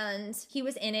thing. And he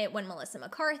was in it when Melissa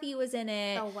McCarthy was in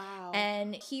it. Oh, wow.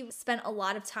 And he spent a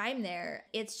lot of time there.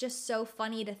 It's just so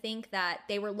funny to think that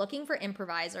they were looking for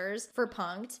improvisers for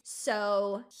Punked.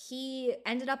 So he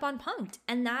ended up on Punked,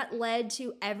 and that led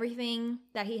to everything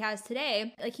that he has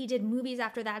today. Like, he did movies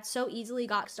after that so easily,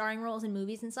 got starring roles in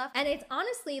movies and stuff. And it's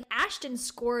honestly, Ashton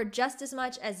scored just as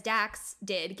much as Dax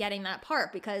did getting that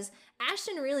part, because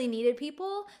Ashton really needed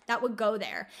people that would go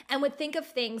there and would think of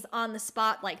things on the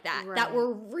spot like that, that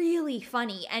were really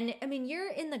funny. And I mean,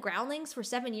 you're in the Groundlings for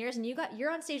 7 years and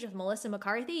you're on stage with Melissa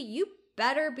McCarthy. You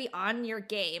better be on your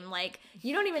game. Like,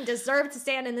 you don't even deserve to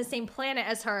stand in the same planet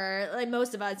as her, like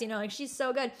most of us, you know, like, she's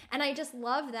so good. And I just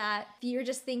love that you're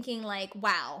just thinking like,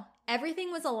 wow,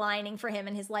 everything was aligning for him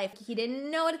in his life. He didn't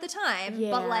know it at the time,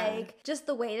 but like, just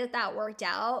the way that worked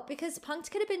out, because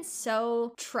Punked could have been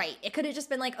so trite. It could have just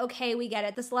been like, okay, we get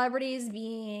it, the celebrities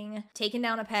being taken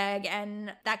down a peg,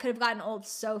 and that could have gotten old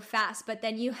so fast. But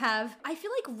then you have, I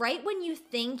feel like right when you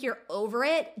think you're over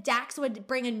it, Dax would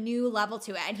bring a new level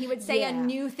to it, and he would say a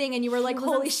new thing, and you were like,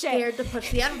 holy shit. Scared to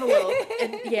push the envelope.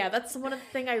 And yeah, that's one of the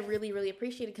things I really, really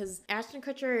appreciated, because Ashton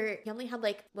Kutcher, he only had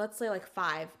like, let's say like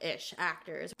 5-ish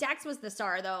actors. Dax was the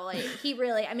star though. Like, he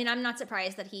really, I mean, I'm not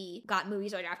surprised that he got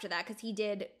movies right after that, because he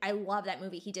did, I love that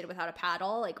movie he did Without a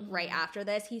Paddle, like right after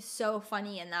this. He's so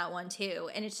funny in that one too.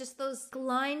 And it's just those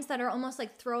lines that are almost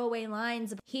like throwaway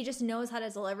lines. He just knows how to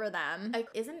deliver them. Like,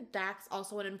 isn't Dax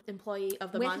also an employee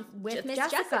of the month? With Miss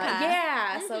Jessica.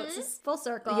 Yeah. So it's just full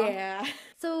circle. Yeah.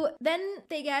 So then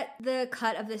they get the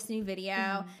cut of this new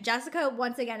video. Jessica,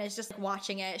 once again, is just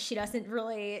watching it. She doesn't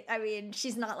really, I mean,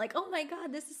 she's not like, oh my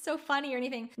God, this is so funny or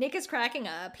anything. Nick is cracking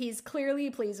up. He's clearly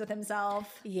pleased with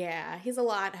himself. Yeah, he's a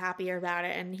lot happier about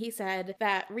it. And he said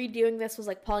that redoing this was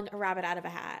like pulling a rabbit out of a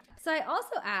hat. So I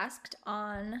also asked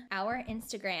on our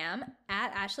Instagram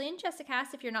at Ashley and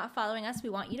Jessicast, if you're not following us, we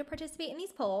want you to participate in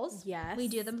these polls. Yes. We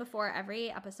do them before every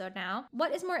episode now.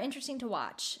 What is more interesting to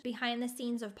watch? Behind the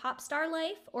scenes of pop star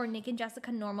life or Nick and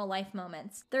Jessica normal life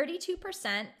moments?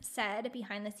 32% said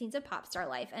behind the scenes of pop star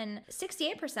life, and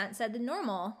 68% said the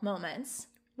normal moments.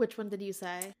 Which one did you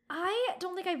say? I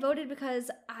don't think I voted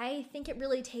because I think it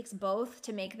really takes both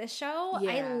to make this show.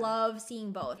 Yeah. I love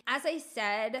seeing both. As I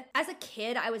said, as a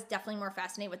kid, I was definitely more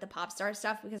fascinated with the pop star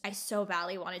stuff because I so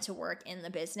badly wanted to work in the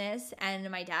business, and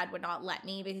my dad would not let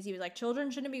me because he was like, children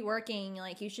shouldn't be working.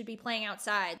 Like, you should be playing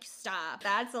outside. Stop.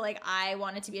 That's like, I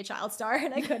wanted to be a child star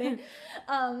and I couldn't.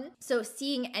 So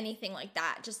seeing anything like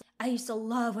that, just, I used to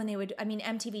love when they would, I mean,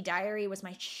 MTV Diary was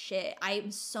my shit.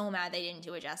 I'm so mad they didn't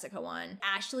do a Jessica one.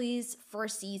 Ashley's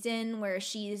first season where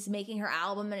she's making her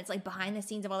album and it's like behind the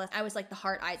scenes of all this, I was like, the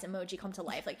heart eyes emoji come to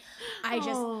life. Like,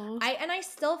 I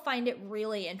still find it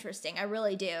really interesting. I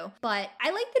really do. But I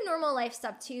like the normal life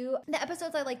stuff too. The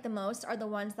episodes I like the most are the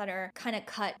ones that are kind of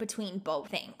cut between both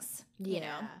things. You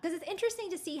know, because it's interesting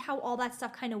to see how all that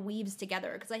stuff kind of weaves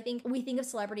together. Because I think we think of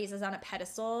celebrities as on a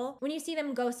pedestal. When you see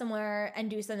them go somewhere and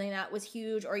do something that was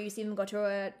huge, or you see them go to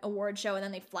an award show and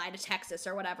then they fly to Texas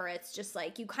or whatever, it's just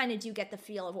like you kind of do get the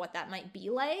feel of what that might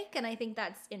be like. And I think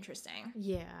that's interesting.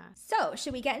 Yeah. So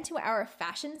should we get into our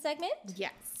fashion segment?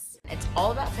 Yes. It's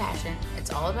all about fashion.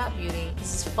 It's all about beauty.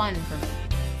 This is fun for me.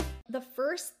 The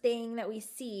first thing that we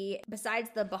see, besides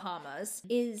the Bahamas,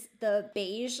 is the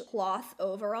beige cloth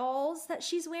overalls that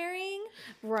she's wearing.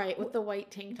 Right, with the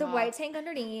white tank top. The white tank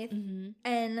underneath.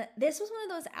 And this was one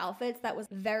of those outfits that was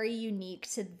very unique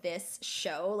to this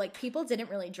show. Like, people didn't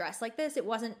really dress like this. It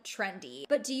wasn't trendy.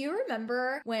 But do you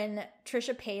remember when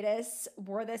Trisha Paytas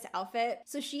wore this outfit?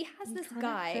 So she has this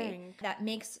guy that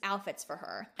makes outfits for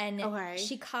her. And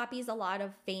she copies a lot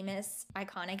of famous,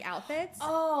 iconic outfits.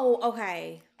 Oh,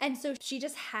 okay. And so she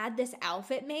just had this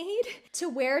outfit made to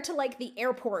wear to like the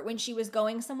airport when she was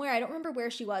going somewhere. I don't remember where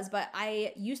she was, but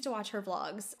I used to watch her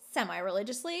vlogs.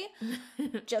 semi-religiously.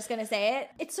 Just gonna say it.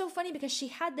 It's so funny because she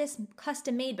had this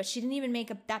custom made, but she didn't even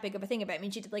make that big of a thing about it. I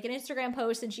mean, she did like an Instagram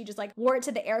post and she just like wore it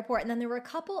to the airport. And then there were a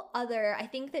couple other, I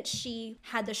think that she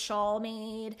had the shawl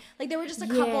made. Like there were just a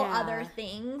couple other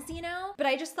things, you know? But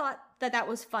I just thought that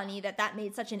was funny that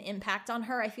made such an impact on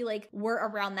her. I feel like we're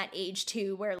around that age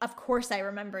too, where of course I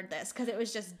remembered this because it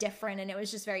was just different and it was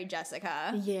just very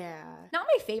Jessica. Yeah. Not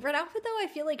my favorite outfit though. I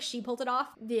feel like she pulled it off.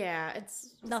 Yeah, it's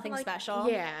nothing like, special.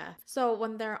 Yeah. So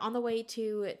when they're on the way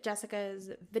to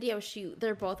Jessica's video shoot,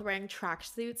 they're both wearing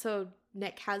tracksuits. So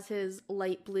Nick has his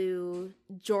light blue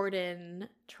Jordan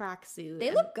tracksuit.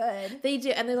 They look good. They do,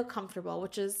 and they look comfortable,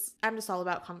 which is, I'm just all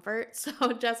about comfort. So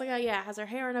Jessica, has her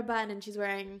hair in a bun and she's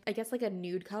wearing, I guess like a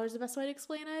nude color is the best way to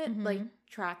explain it. Like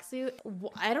tracksuit.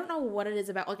 I don't know what it is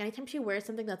about. Like anytime she wears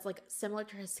something that's like similar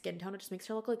to her skin tone, it just makes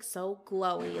her look like so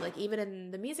glowy. Like even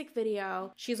in the music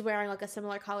video, she's wearing like a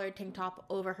similar colored tank top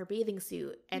over her bathing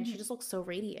suit and she just looks so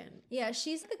radiant. Yeah,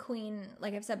 she's the queen,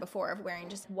 like I've said before, of wearing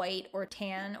just white or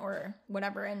tan or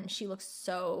whatever, and she looks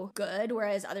so good,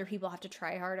 whereas other people have to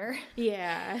try harder.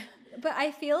 Yeah. But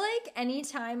I feel like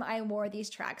anytime I wore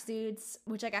these tracksuits,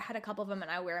 which like I had a couple of them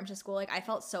and I wear them to school, like I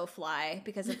felt so fly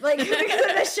because of like because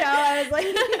of the show. I was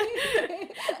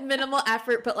like minimal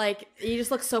effort, but like you just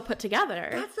look so put together.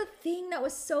 That's the thing that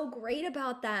was so great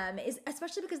about them, is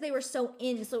especially because they were so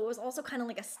in, so it was also kind of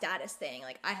like a status thing.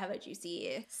 Like I have a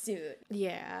juicy suit.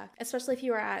 Yeah. Especially if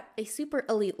you were at a super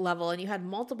elite level and you had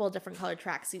multiple different colored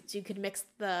tracksuits, you could mix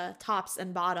the tops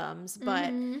and bottoms,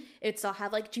 but it still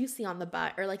had like juicy on the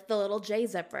butt or like the little J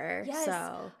zipper. Yes.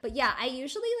 So, but yeah, I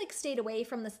usually like stayed away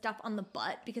from the stuff on the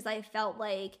butt because I felt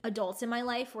like adults in my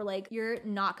life were like, you're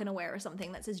not gonna wear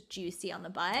something that says juicy on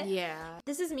the butt. Yeah.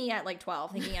 This is me at like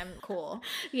 12 thinking I'm cool.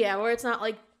 Yeah, where it's not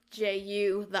like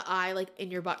J-U, the I like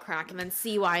in your butt crack, and then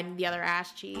C-Y in the other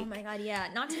ass cheek. Oh my god, yeah.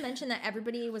 Not to mention that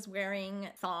everybody was wearing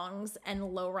thongs and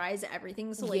low-rise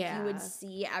everything, so like you would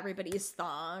see everybody's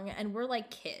thong, and we're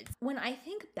like kids. When I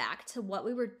think back to what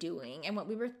we were doing and what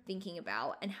we were thinking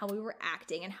about and how we were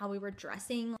acting and how we were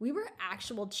dressing, we were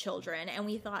actual children, and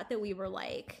we thought that we were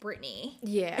like Britney.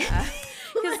 Yeah.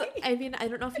 Because, I mean, I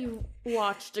don't know if you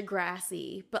watched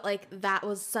Degrassi, but like that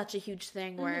was such a huge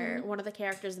thing where one of the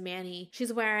characters, Manny,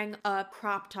 she's wearing a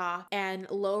crop top and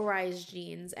low-rise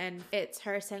jeans, and it's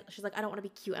her saying, she's like, I don't want to be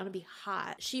cute, I want to be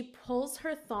hot. She pulls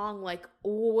her thong like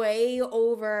way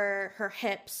over her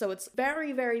hips, so it's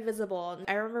very, very visible. And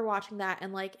I remember watching that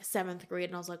in like 7th grade,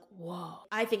 and I was like, whoa,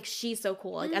 I think she's so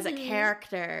cool, like as a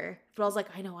character. But I was like,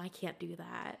 I know I can't do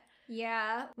that.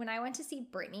 Yeah, when I went to see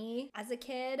Britney as a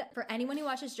kid, for anyone who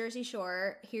watches Jersey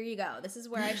Shore, here you go. This is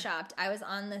where I shopped. I was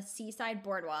on the Seaside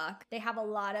Boardwalk. They have a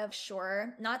lot of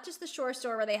shore, not just the shore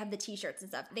store where they have the t-shirts and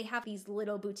stuff. They have these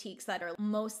little boutiques that are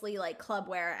mostly like club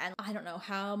wear, and I don't know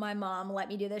how my mom let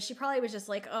me do this. She probably was just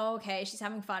like, oh, okay, she's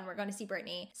having fun. We're going to see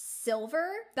Britney. Silver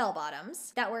bell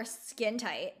bottoms that were skin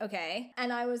tight, okay?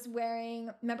 And I was wearing,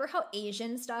 remember how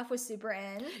Asian stuff was super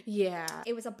in? Yeah.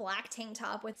 It was a black tank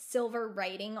top with silver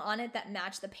writing on it that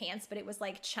matched the pants, but it was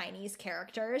like Chinese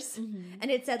characters.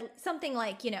 And it said something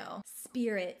like, you know,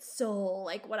 spirit, soul,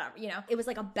 like whatever, you know. It was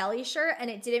like a belly shirt and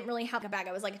it didn't really have a bag.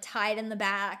 It was like tied in the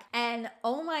back. And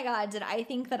oh my God, did I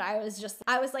think that I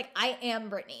was like, I am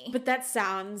Britney. But that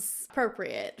sounds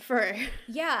appropriate for...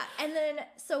 Yeah. And then,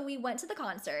 so we went to the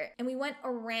concert and we went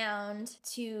around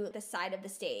to the side of the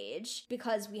stage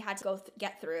because we had to go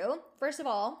get through. First of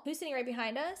all, who's sitting right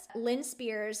behind us? Lynn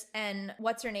Spears and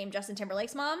what's her name? Justin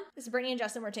Timberlake's mom. This is Britney and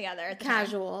Justin were together at the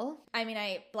Casual. time. I mean,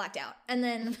 I blacked out. And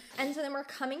so then we're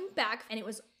coming back and it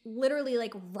was literally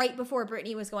like right before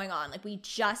Britney was going on. Like we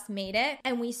just made it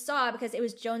and we saw, because it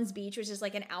was Jones Beach, which is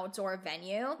like an outdoor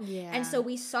venue. Yeah. And so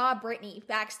we saw Britney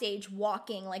backstage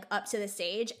walking like up to the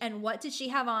stage. And what did she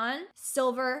have on?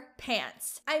 Silver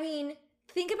pants. I mean,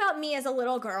 think about me as a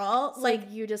little girl.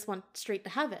 Like you just went straight to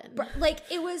heaven. Like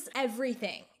it was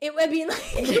everything. It would be like,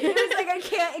 it was like, I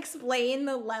can't explain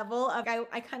the level of,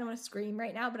 I kind of want to scream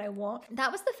right now, but I won't.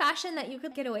 That was the fashion that you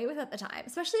could get away with at the time,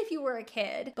 especially if you were a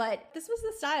kid. But this was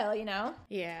the style, you know?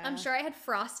 Yeah. I'm sure I had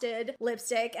frosted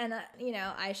lipstick and, you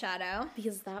know, eyeshadow.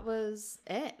 Because that was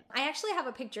it. I actually have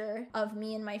a picture of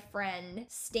me and my friend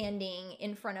standing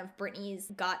in front of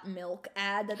Britney's Got Milk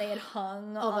ad that they had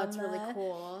hung Oh, on that's really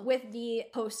cool. with the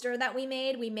poster that we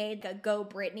made. We made a Go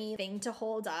Britney thing to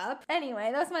hold up.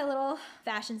 Anyway, that was my little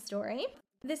fashion story.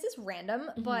 This is random,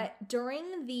 but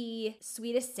during the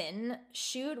Sweetest Sin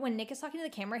shoot, when Nick is talking to the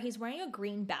camera, he's wearing a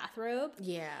green bathrobe.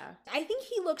 Yeah. I think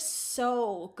he looks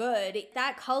so good.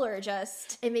 That color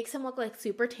just... It makes him look like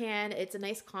super tan. It's a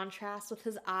nice contrast with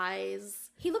his eyes.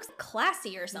 He looks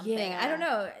classy or something. Yeah. I don't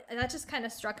know. That just kind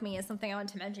of struck me as something I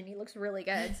wanted to mention. He looks really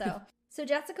good, so... So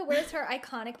Jessica wears her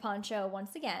iconic poncho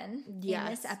once again in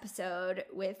this episode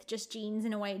with just jeans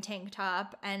and a white tank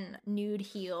top and nude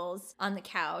heels on the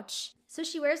couch. So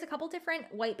she wears a couple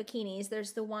different white bikinis.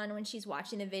 There's the one when she's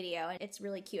watching the video, and it's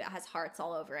really cute. It has hearts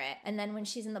all over it. And then when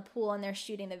she's in the pool and they're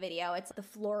shooting the video, it's the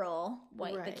floral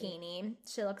white bikini.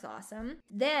 She looks awesome.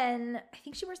 Then I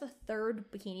think she wears the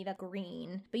third bikini, that's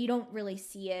green, but you don't really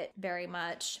see it very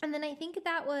much. And then I think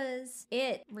that was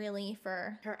it, really,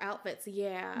 for her outfits.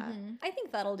 Yeah. I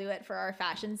think that'll do it for our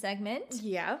fashion segment.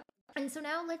 Yeah. And so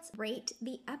now let's rate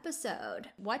the episode.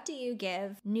 What do you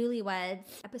give Newlyweds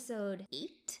episode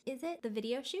 8? Is it the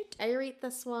video shoot? I rate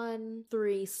this one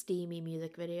 3 steamy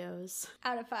music videos.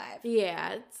 Out of 5.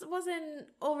 Yeah, it wasn't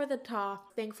over the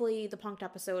top. Thankfully, the Punked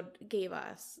episode gave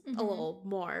us a little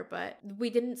more, but we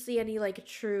didn't see any like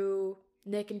true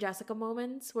Nick and Jessica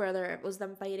moments where there was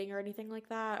them fighting or anything like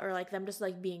that, or like them just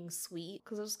like being sweet,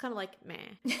 because it was kind of like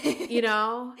meh, you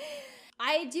know?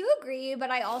 I do agree,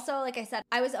 but I also, like I said,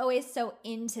 I was always so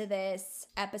into this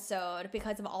episode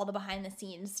because of all the behind the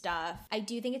scenes stuff. I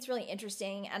do think it's really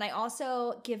interesting, and I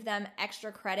also give them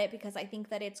extra credit because I think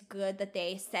that it's good that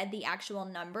they said the actual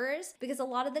numbers, because a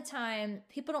lot of the time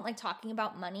people don't like talking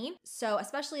about money. So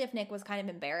especially if Nick was kind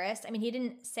of embarrassed. I mean, he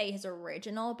didn't say his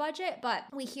original budget, but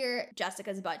we hear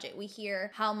Jessica's budget. We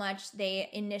hear how much they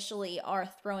initially are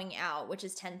throwing out, which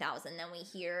is $10,000. Then we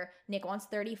hear Nick wants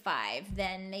 35.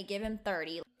 Then they give him 30.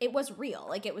 It was real,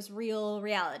 like it was real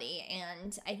reality,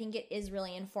 and I think it is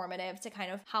really informative to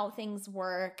kind of how things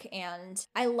work. And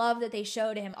I love that they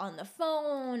showed him on the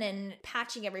phone and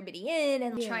patching everybody in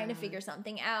and trying to figure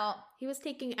something out. He was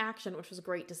taking action, which was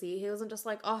great to see. He wasn't just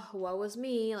like, oh, woe is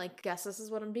me, like, guess this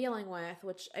is what I'm dealing with,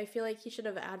 which I feel like he should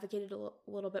have advocated a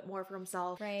little bit more for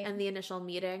himself in the initial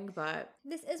meeting, but...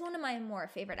 This is one of my more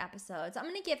favorite episodes. I'm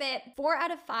gonna give it 4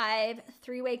 out of 5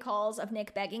 three-way calls of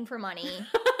Nick begging for money.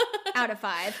 Out of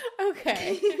 5.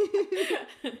 Okay.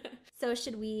 So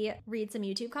should we read some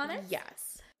YouTube comments?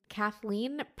 Yes.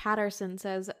 Kathleen Patterson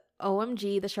says,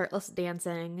 OMG, the shirtless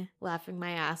dancing, laughing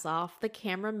my ass off. The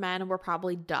cameramen were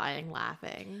probably dying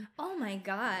laughing. Oh my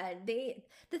god. The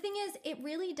thing is, it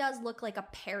really does look like a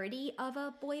parody of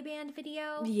a boy band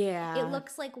video. Yeah. It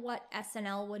looks like what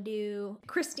SNL would do.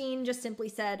 Christine just simply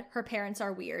said, her parents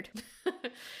are weird.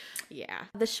 Yeah.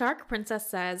 The Shark Princess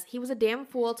says, he was a damn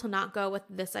fool to not go with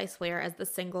This I Swear as the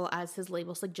single as his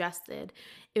label suggested.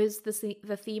 It was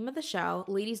the theme of the show.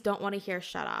 Ladies don't want to hear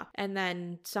Shut Up. And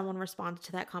then someone responded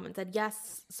to that comment and said,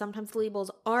 yes, sometimes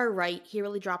labels are right. He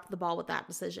really dropped the ball with that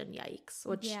decision. Yikes.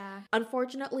 Which,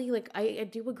 unfortunately, like, I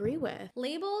do agree with.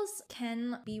 Labels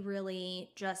can be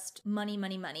really just money,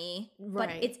 money, money. Right.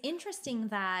 But it's interesting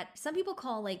that some people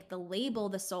call, like, the label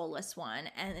the soulless one,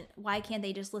 and why can't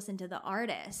they just listen to the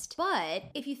artist? But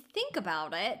if you think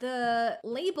about it, the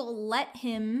label let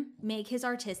him make his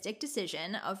artistic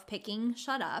decision of picking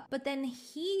Shut Up, but then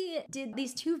he did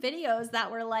these 2 videos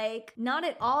that were, like, not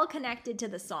at all connected to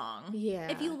the song. Yeah.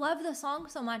 If you love the song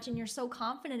so much and you're so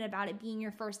confident about it being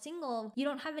your first single, you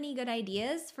don't have any good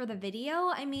ideas for the video.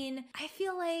 I mean, I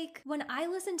feel like when I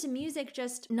listen to music,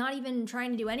 just not even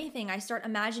trying to do anything, I start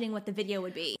imagining what the video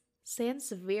would be.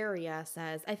 Sansevieria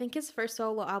says, I think his first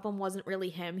solo album wasn't really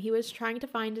him. He was trying to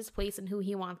find his place in who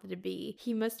he wanted to be.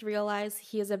 He must realize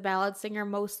he is a ballad singer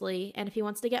mostly, and if he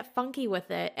wants to get funky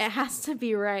with it, it has to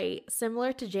be right.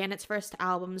 Similar to Janet's first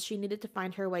albums, she needed to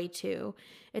find her way too.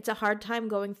 It's a hard time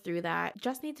going through that.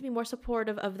 Just need to be more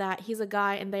supportive of that. He's a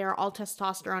guy and they are all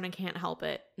testosterone and can't help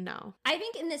it. No. I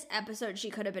think in this episode she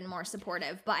could have been more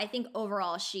supportive, but I think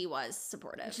overall she was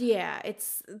supportive. Yeah,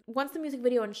 it's once the music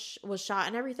video was shot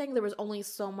and everything, there was only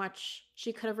so much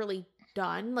she could have really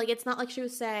done. Like, it's not like she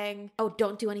was saying, oh,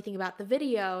 don't do anything about the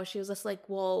video. She was just like,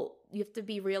 well, you have to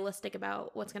be realistic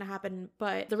about what's going to happen.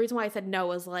 But the reason why I said no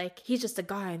was like, he's just a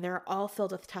guy and they're all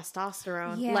filled with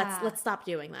testosterone. Yeah. Let's stop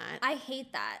doing that. I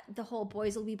hate that. The whole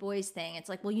boys will be boys thing. It's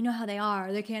like, well, you know how they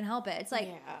are. They can't help it. It's like,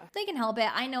 they can help it.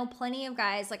 I know plenty of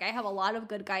guys, like I have a lot of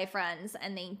good guy friends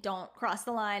and they don't cross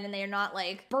the line and they're not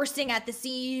like bursting at the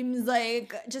seams,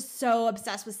 like just so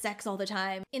obsessed with sex all the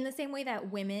time. In the same way that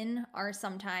women are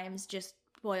sometimes just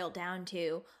boiled down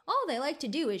to all they like to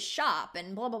do is shop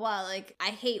and blah blah blah. Like, I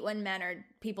hate when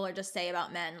people are just say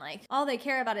about men like all they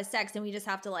care about is sex, and we just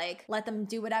have to like let them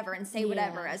do whatever and say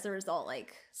whatever as a result.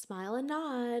 Like, smile and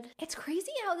nod. It's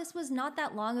crazy how this was not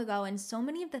that long ago, and so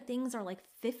many of the things are like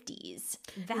 50s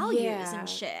values and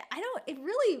shit.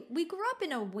 We grew up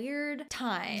in a weird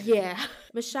time. Yeah.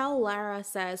 Michelle Lara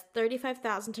says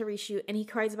 35,000 to reshoot, and he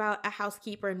cries about a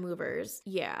housekeeper and movers.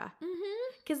 Yeah.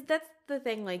 Because that's the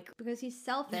thing, like, because he's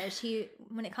selfish.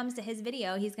 When it comes to his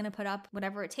video, he's gonna put up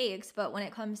whatever it takes, but when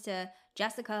it comes to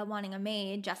Jessica wanting a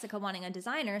maid, Jessica wanting a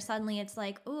designer, suddenly it's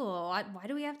like, oh, why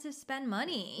do we have to spend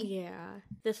money? Yeah.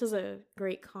 This is a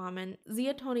great comment.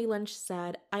 Zia Tony Lynch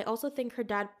said, I also think her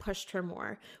dad pushed her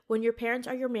more. When your parents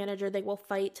are your manager, they will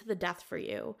fight to the death for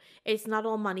you. It's not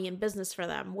all money and business for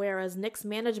them, whereas Nick's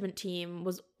management team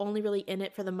was only really in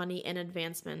it for the money and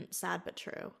advancement. Sad but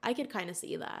true. I could kind of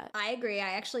see that. I agree. I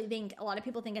actually think a lot of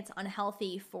people think it's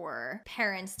unhealthy for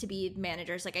parents to be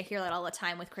managers. Like, I hear that all the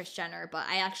time with Kris Jenner, but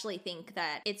I actually think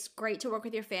that it's great to work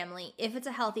with your family if it's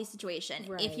a healthy situation,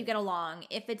 if you get along,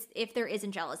 if there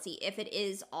isn't jealousy, if it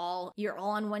is you're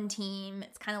all on one team.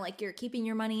 It's kind of like you're keeping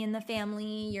your money in the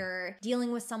family, you're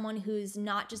dealing with someone who's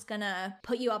not just gonna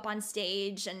put you up on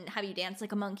stage and have you dance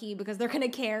like a monkey because they're gonna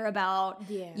care about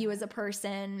you as a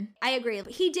person. I agree.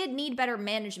 He did need better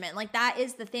management. Like, that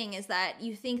is the thing, is that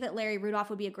you think that Larry Rudolph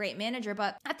would be a great manager,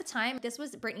 but at the time, this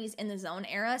was Britney's In the Zone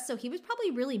era, so he was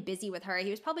probably really busy with her.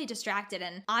 He was probably distracted,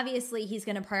 and obviously he's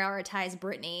going to prioritize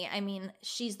Britney. I mean,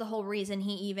 she's the whole reason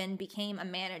he even became a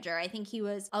manager. I think he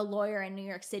was a lawyer in New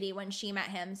York City when she met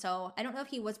him, so I don't know if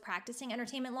he was practicing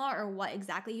entertainment law or what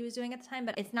exactly he was doing at the time,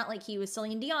 but it's not like he was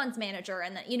Celine Dion's manager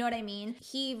and that, you know what I mean?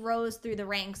 He rose through the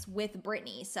ranks with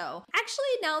Britney. So actually,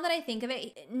 now that I think of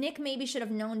it, Nick maybe should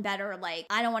have known better. Like,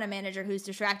 I don't want a manager who's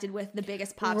distracted with the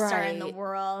biggest pop star in the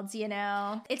world, you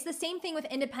know? It's the same thing with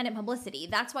independent publicity.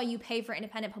 That's why you pay for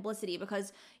independent publicity,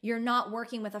 because you're not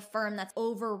working with a firm that's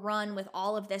overrun with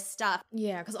all of this stuff.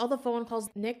 Yeah, because all the phone calls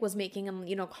Nick was making and,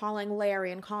 you know, calling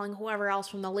Larry and calling whoever else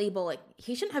from the label, like,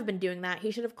 he shouldn't have been doing that.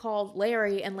 He should have called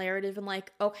Larry, and Larry would have been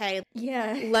like, okay,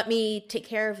 let me take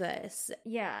care of this.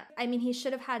 Yeah. I mean, he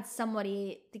should have had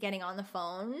somebody getting on the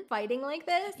phone fighting like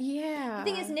this. Yeah.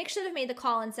 The thing is, Nick should have made the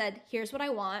call and said, here's what I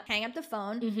want. Hang up the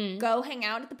phone, go hang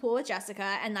out at the pool with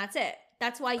Jessica, and that's it.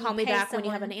 That's why you call me pay back someone when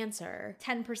you have an answer.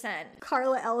 10%.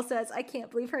 Carla L says, I can't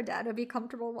believe her dad would be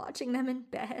comfortable watching them in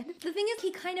bed. The thing is,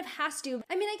 he kind of has to.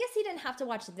 I mean, I guess he didn't have to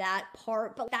watch that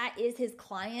part, but that is his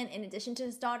client in addition to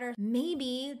his daughter.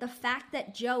 Maybe the fact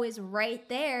that Joe is right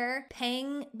there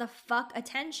paying the fuck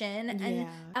attention, and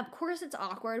of course it's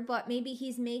awkward, but maybe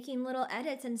he's making little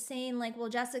edits and saying like, well,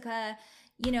 Jessica,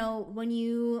 you know, when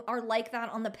you are like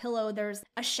that on the pillow, there's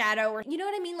a shadow, or you know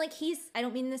what I mean? Like, I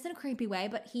don't mean this in a creepy way,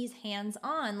 but he's hands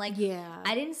on. Like,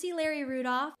 I didn't see Larry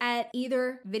Rudolph at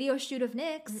either video shoot of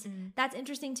Nick's. That's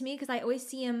interesting to me because I always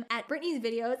see him at Britney's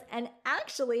videos. And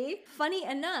actually, funny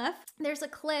enough, there's a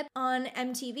clip on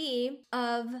MTV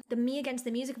of the Me Against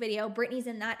the Music video. Britney's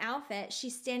in that outfit.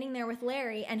 She's standing there with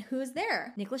Larry, and who's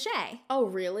there? Nick Lachey. Oh,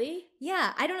 really?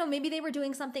 Yeah, I don't know. Maybe they were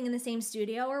doing something in the same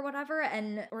studio or whatever,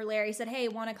 or Larry said, hey,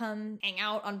 want to come hang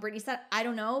out on Britney's set? I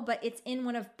don't know, but it's in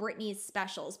one of Britney's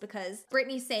specials because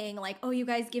Britney's saying like, oh, you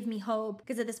guys give me hope,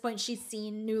 because at this point she's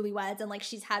seen Newlyweds and like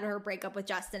she's had her breakup with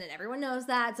Justin and everyone knows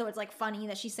that, so it's like funny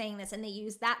that she's saying this and they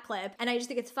use that clip. And I just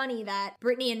think it's funny that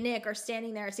Britney and Nick are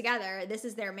standing there together. This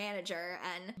is their manager,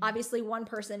 and obviously one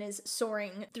person is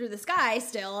soaring through the sky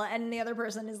still and the other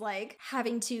person is like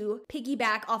having to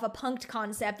piggyback off a punked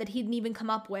concept that he didn't even come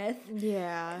up with.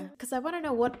 Yeah, because I want to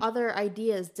know what other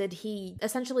ideas did he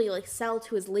essentially like sell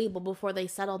to his label before they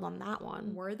settled on that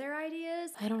one. Were there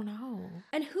ideas? I don't know.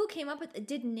 And who came up with,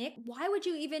 did Nick? Why would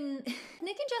you even,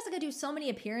 Nick and Jessica do so many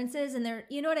appearances and they're,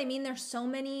 you know what I mean? There's so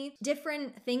many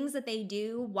different things that they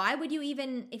do. Why would you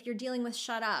even, if you're dealing with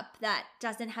Shut Up, that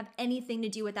doesn't have anything to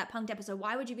do with that punked episode,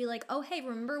 why would you be like, oh, hey,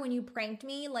 remember when you pranked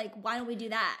me? Like, why don't we do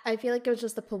that? I feel like it was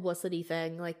just a publicity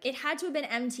thing. Like, it had to have been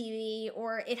MTV,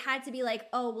 or it had to be like,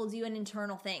 oh, we'll do an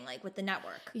internal thing, like with the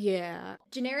network. Yeah.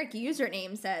 Generic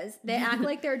username says, they act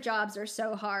like their jobs are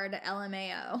so hard, LMAO.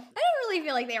 I don't really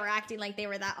feel like they were acting like they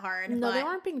were that hard. No, but they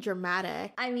weren't being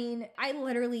dramatic. I mean, I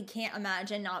literally can't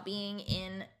imagine not being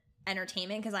in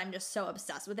entertainment because I'm just so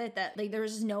obsessed with it that like there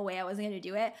was just no way I was going to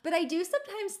do it. But I do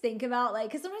sometimes think about like,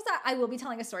 because sometimes I will be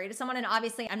telling a story to someone, and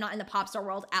obviously I'm not in the pop star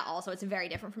world at all, so it's very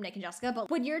different from Nick and Jessica. But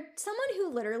when you're someone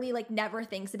who literally like never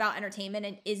thinks about entertainment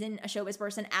and isn't a showbiz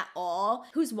person at all,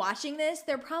 who's watching this,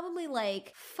 they're probably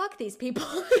like, fuck these people.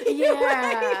 You know what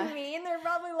I mean? They're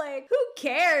probably like, who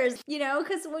cares? You know,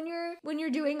 because when you're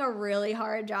doing a really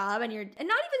hard job and not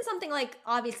even something like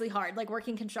obviously hard, like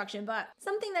working construction, but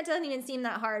something that doesn't even seem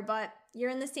that hard, but you're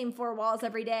in the same four walls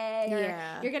every day,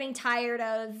 or you're getting tired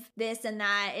of this and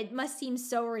that. It must seem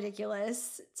so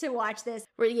ridiculous to watch this.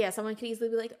 Where, someone could easily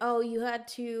be like, oh, you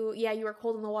were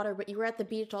cold in the water, but you were at the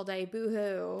beach all day,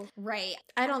 boo-hoo. Right.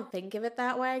 I don't think of it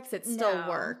that way, because it's still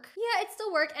work. Yeah, it's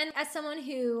still work. And as someone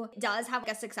who does have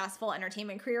like a successful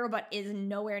entertainment career, but is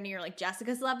nowhere near like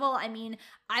Jessica's level, I mean,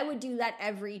 I would do that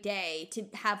every day to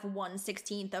have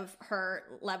 1/16 of her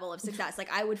level of success.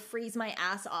 Like, I would freeze my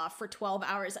ass off for 12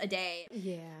 hours a day.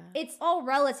 Yeah. It's all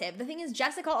relative. The thing is,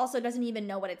 Jessica also doesn't even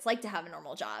know what it's like to have a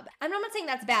normal job. I'm not saying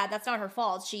that's bad. That's not her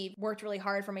fault. She worked really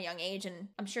hard from a young age, and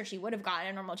I'm sure she would have gotten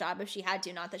a normal job if she had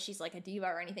to. Not that she's like a diva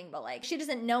or anything, but like she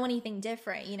doesn't know anything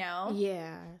different, you know?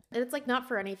 Yeah. And it's like not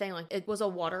for anything. Like, it was a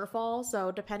waterfall,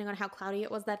 so depending on how cloudy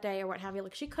it was that day or what have you,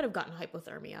 like she could have gotten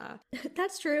hypothermia.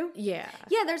 That's true. Yeah.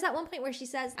 Yeah, there's that one point where she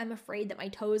says, I'm afraid that my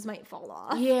toes might fall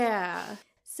off. Yeah.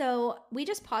 So we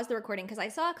just paused the recording because I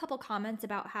saw a couple comments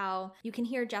about how you can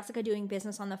hear Jessica doing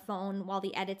business on the phone while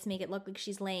the edits make it look like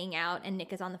she's laying out and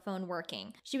Nick is on the phone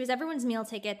working. She was everyone's meal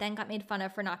ticket, then got made fun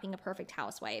of for not being a perfect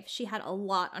housewife. She had a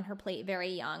lot on her plate very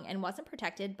young and wasn't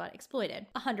protected but exploited.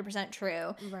 100%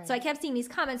 true. Right. So I kept seeing these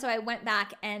comments, so I went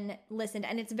back and listened,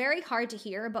 and it's very hard to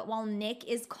hear, but while Nick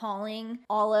is calling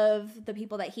all of the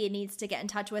people that he needs to get in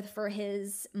touch with for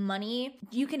his money,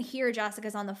 you can hear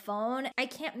Jessica's on the phone. I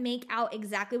can't make out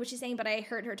exactly what she's saying, but I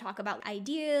heard her talk about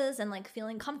ideas and like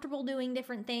feeling comfortable doing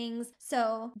different things.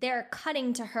 So they're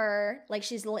cutting to her like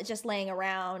she's just laying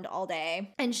around all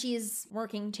day, and she's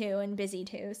working too and busy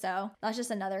too. So that's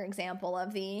just another example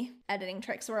of the editing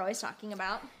tricks we're always talking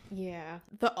about. Yeah.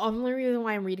 The only reason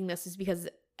why I'm reading this is because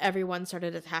everyone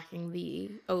started attacking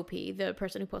the OP, the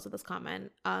person who posted this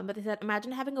comment. But they said,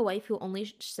 imagine having a wife who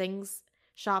only sings,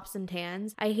 shops, and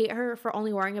tans. I hate her for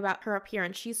only worrying about her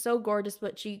appearance. She's so gorgeous,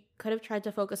 but she could have tried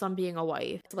to focus on being a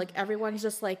wife. So, like, everyone's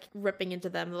just like ripping into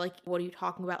them. They're like, what are you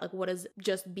talking about? Like, what does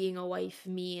just being a wife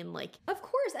mean? Like, of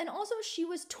course. And also, she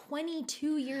was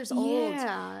 22 years old.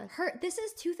 Yeah. This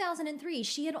is 2003.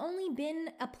 She had only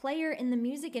been a player in the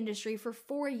music industry for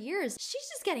 4 years. She's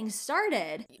just getting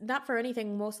started. Not for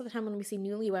anything. Most of the time when we see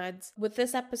Newlyweds, with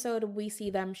this episode, we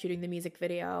see them shooting the music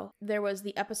video. There was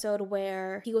the episode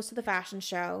where he goes to the fashion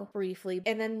show briefly,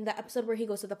 and then the episode where he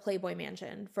goes to the Playboy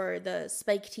Mansion for the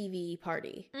Spike TV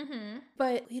party. Mm-hmm.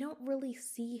 But we don't really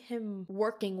see him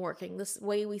working this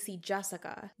way we see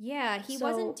Jessica. Yeah, he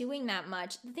wasn't doing that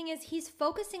much. The thing is, he's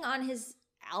focusing on his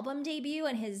album debut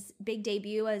and his big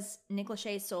debut as Nick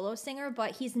Lachey's solo singer,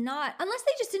 but he's not, unless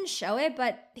they just didn't show it,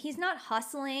 but he's not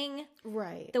hustling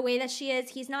the way that she is.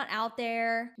 He's not out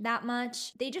there that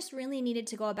much. They just really needed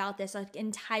to go about this an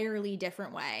entirely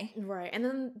different way. Right. And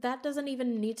then that doesn't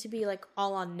even need to be like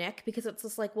all on Nick, because it's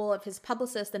just like, well, if his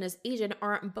publicist and his agent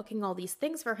aren't booking all these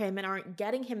things for him and aren't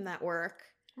getting him that work.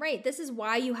 Right. This is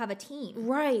why you have a team.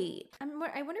 Right.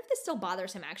 I wonder if this still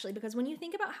bothers him, actually, because when you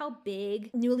think about how big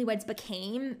Newlyweds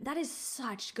became, that is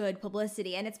such good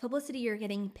publicity, and it's publicity you're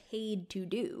getting paid to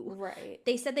do. Right.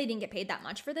 They said they didn't get paid that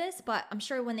much for this, but I'm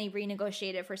sure when they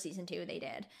renegotiated for season 2, they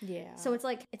did. Yeah. So it's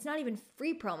like, it's not even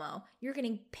free promo. You're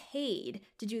getting paid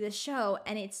to do this show,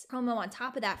 and it's promo on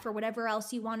top of that for whatever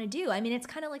else you want to do. I mean, it's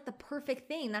kind of like the perfect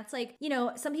thing. That's like, you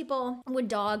know, some people would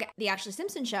dog the Ashley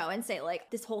Simpson show and say,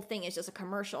 like, this whole thing is just a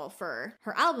commercial for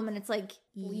her album, and it's like,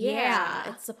 yeah,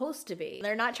 it's supposed to be.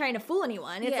 They're not trying to fool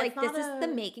anyone. It's like, this is the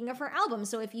making of her album,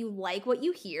 so if you like what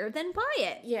you hear, then buy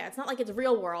it. Yeah, it's not like it's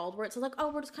real world where it's like,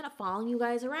 oh, we're just kind of following you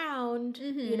guys around,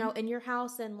 you know, in your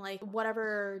house and like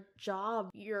whatever job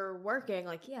you're working.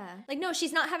 Like, yeah, like, no,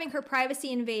 she's not having her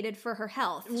privacy invaded for her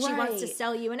health. She wants to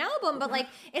sell you an album, but like,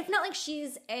 it's not like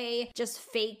she's a just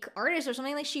fake artist or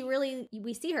something. Like, she really,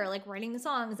 we see her like writing the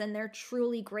songs, and they're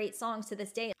truly great songs to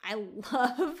this day. I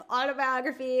love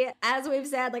Autobiography. As we've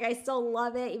said, like, I still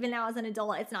love it even now as an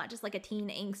adult. It's not just like a teen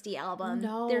angsty album.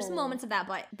 No. There's moments of that,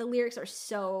 but the lyrics are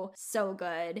so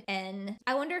good. And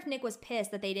I wonder if Nick was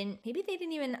pissed that maybe they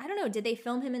didn't even, I don't know, did they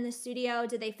film him in the studio?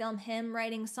 Did they film him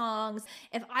writing songs?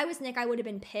 If I was Nick, I would have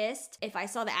been pissed if I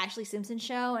saw the Ashley Simpson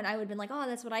show, and I would have been like, oh,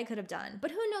 that's what I could have done.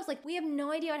 But who knows? Like, we have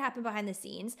no idea what happened behind the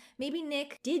scenes. Maybe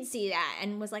Nick did see that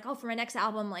and was like, oh, for my next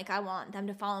album, like, I want them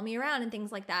to follow me around and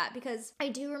things like that. Because I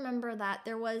do remember that that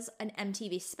there was an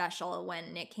MTV special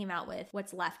when Nick came out with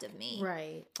What's Left of Me.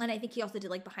 Right. And I think he also did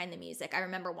like behind the music. I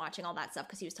remember watching all that stuff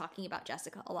because he was talking about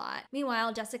Jessica a lot.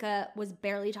 Meanwhile, Jessica was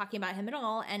barely talking about him at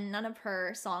all, and none of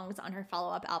her songs on her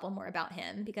follow-up album were about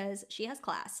him because she has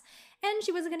class. And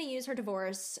she wasn't going to use her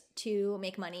divorce to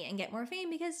make money and get more fame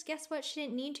because guess what? She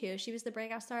didn't need to. She was the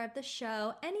breakout star of the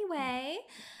show. Anyway,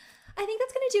 I think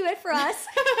that's going to do it for us.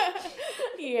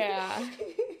 Yeah.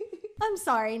 I'm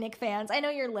sorry, Nick fans. I know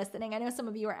you're listening. I know some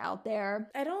of you are out there.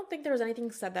 I don't think there was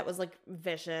anything said that was like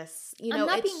vicious. You know, I'm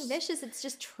not being vicious. It's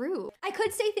just true. I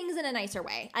could say things in a nicer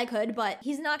way. I could, but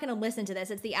he's not going to listen to this.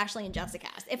 It's the Ashley and Jessica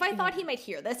cast. If I thought he might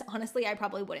hear this, honestly, I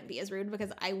probably wouldn't be as rude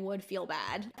because I would feel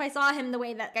bad. If I saw him the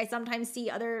way that I sometimes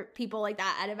see other people like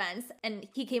that at events and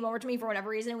he came over to me for whatever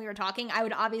reason and we were talking, I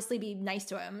would obviously be nice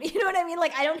to him. You know what I mean?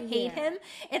 Like, I don't hate him.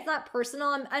 It's not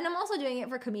personal. And I'm also doing it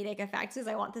for comedic effects because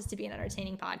I want this to be an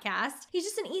entertaining podcast. He's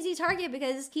just an easy target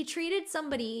because he treated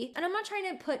somebody, and I'm not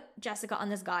trying to put Jessica on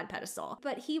this god pedestal,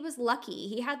 but he was lucky.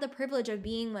 He had the privilege of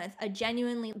being with a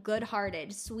genuinely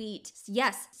good-hearted, sweet,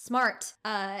 yes, smart,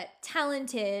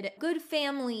 talented, good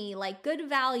family, like good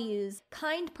values,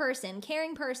 kind person,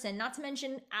 caring person, not to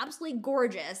mention absolutely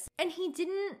gorgeous. And he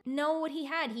didn't know what he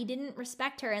had. He didn't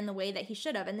respect her in the way that he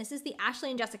should have. And this is the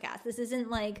Ashley and Jessica cast. This isn't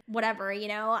like whatever, you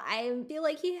know? I feel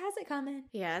like he has it coming.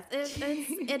 Yeah,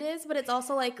 it is, but it's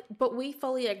also like, but we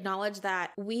fully acknowledge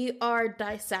that we are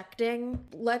dissecting,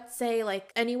 let's say,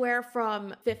 like anywhere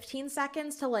from 15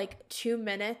 seconds to like 2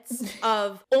 minutes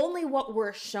of only what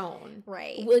we're shown.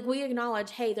 Right. Like, we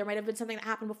acknowledge, hey, there might have been something that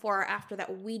happened before or after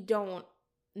that we don't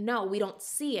know, we don't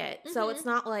see it. So it's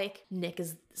not like Nick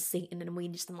is Satan and we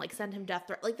just like send him death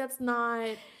threat. Like, that's not.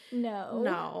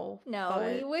 No.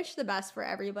 We wish the best for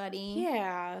everybody.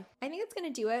 Yeah. I think it's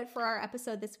going to do it for our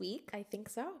episode this week. I think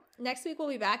so. Next week we'll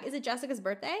be back. Is it Jessica's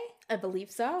birthday? I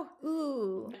believe so.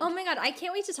 Ooh. Oh my God. I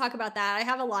can't wait to talk about that. I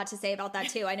have a lot to say about that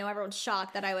too. I know everyone's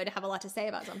shocked that I would have a lot to say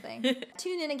about something.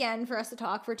 Tune in again for us to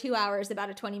talk for 2 hours about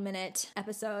a 20-minute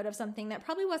episode of something that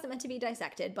probably wasn't meant to be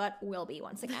dissected, but will be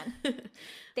once again.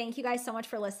 Thank you guys so much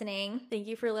for listening. Thank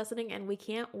you for listening, and we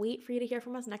can't wait for you to hear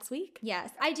from us next week.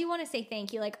 Yes. I do want to say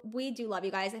thank you. Like, we do love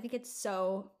you guys. I think it's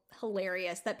so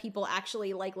hilarious that people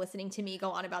actually like listening to me go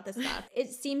on about this stuff.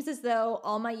 It seems as though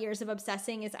all my years of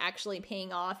obsessing is actually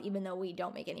paying off, even though we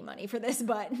don't make any money for this,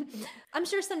 but I'm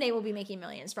sure someday we'll be making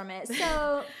millions from it.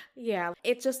 So yeah,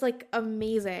 it's just like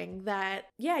amazing that,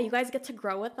 yeah, you guys get to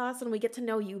grow with us and we get to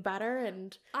know you better.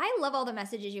 And I love all the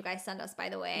messages you guys send us, by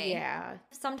the way. Yeah.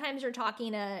 Sometimes you're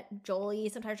talking to Jolie,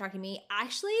 sometimes you're talking to me.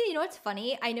 Actually, you know what's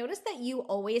funny? I noticed that you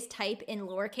always type in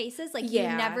lower cases. Like, you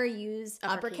never use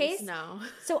uppercase. No.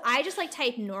 So I just like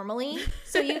type normally.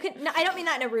 So you can, no, I don't mean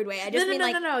that in a rude way. I just mean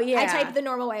yeah. I type the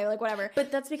normal way, like whatever.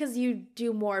 But that's because you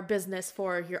do more business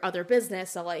for your other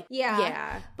business. So like,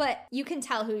 yeah. But you can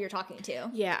tell who you're talking to.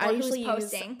 Yeah. I usually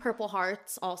use purple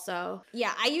hearts also.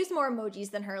 Yeah. I use more emojis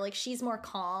than her. Like, she's more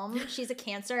calm. She's a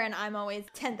Cancer and I'm always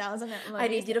 10,000 emojis. I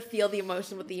need you to feel the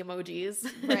emotion with the emojis.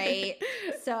 Right.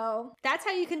 So that's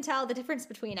how you can tell the difference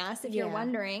between us, if you're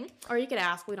wondering. Or you could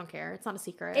ask. We don't care. It's not a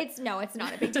secret. It's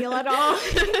not a big deal at all.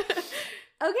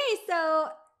 Okay, so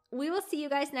we will see you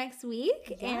guys next week.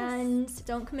 Yes. And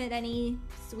don't commit any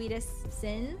sweetest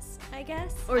sins, I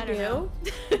guess. Or I don't know.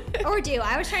 Or do.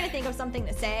 I was trying to think of something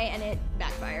to say and it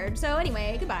backfired. So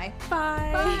anyway, goodbye.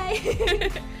 Bye.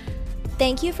 Bye.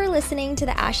 Thank you for listening to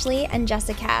the Ashley and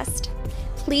Jessica cast.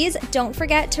 Please don't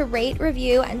forget to rate,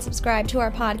 review, and subscribe to our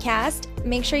podcast.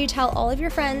 Make sure you tell all of your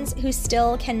friends who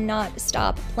still cannot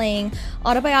stop playing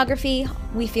Autobiography.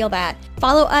 We feel that.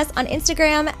 Follow us on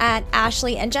Instagram at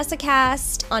Ashley and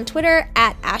Jessicast, on Twitter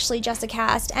at Ashley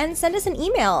Jessicast, and send us an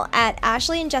email at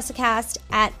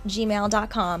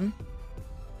ashleyandjessicast@gmail.com.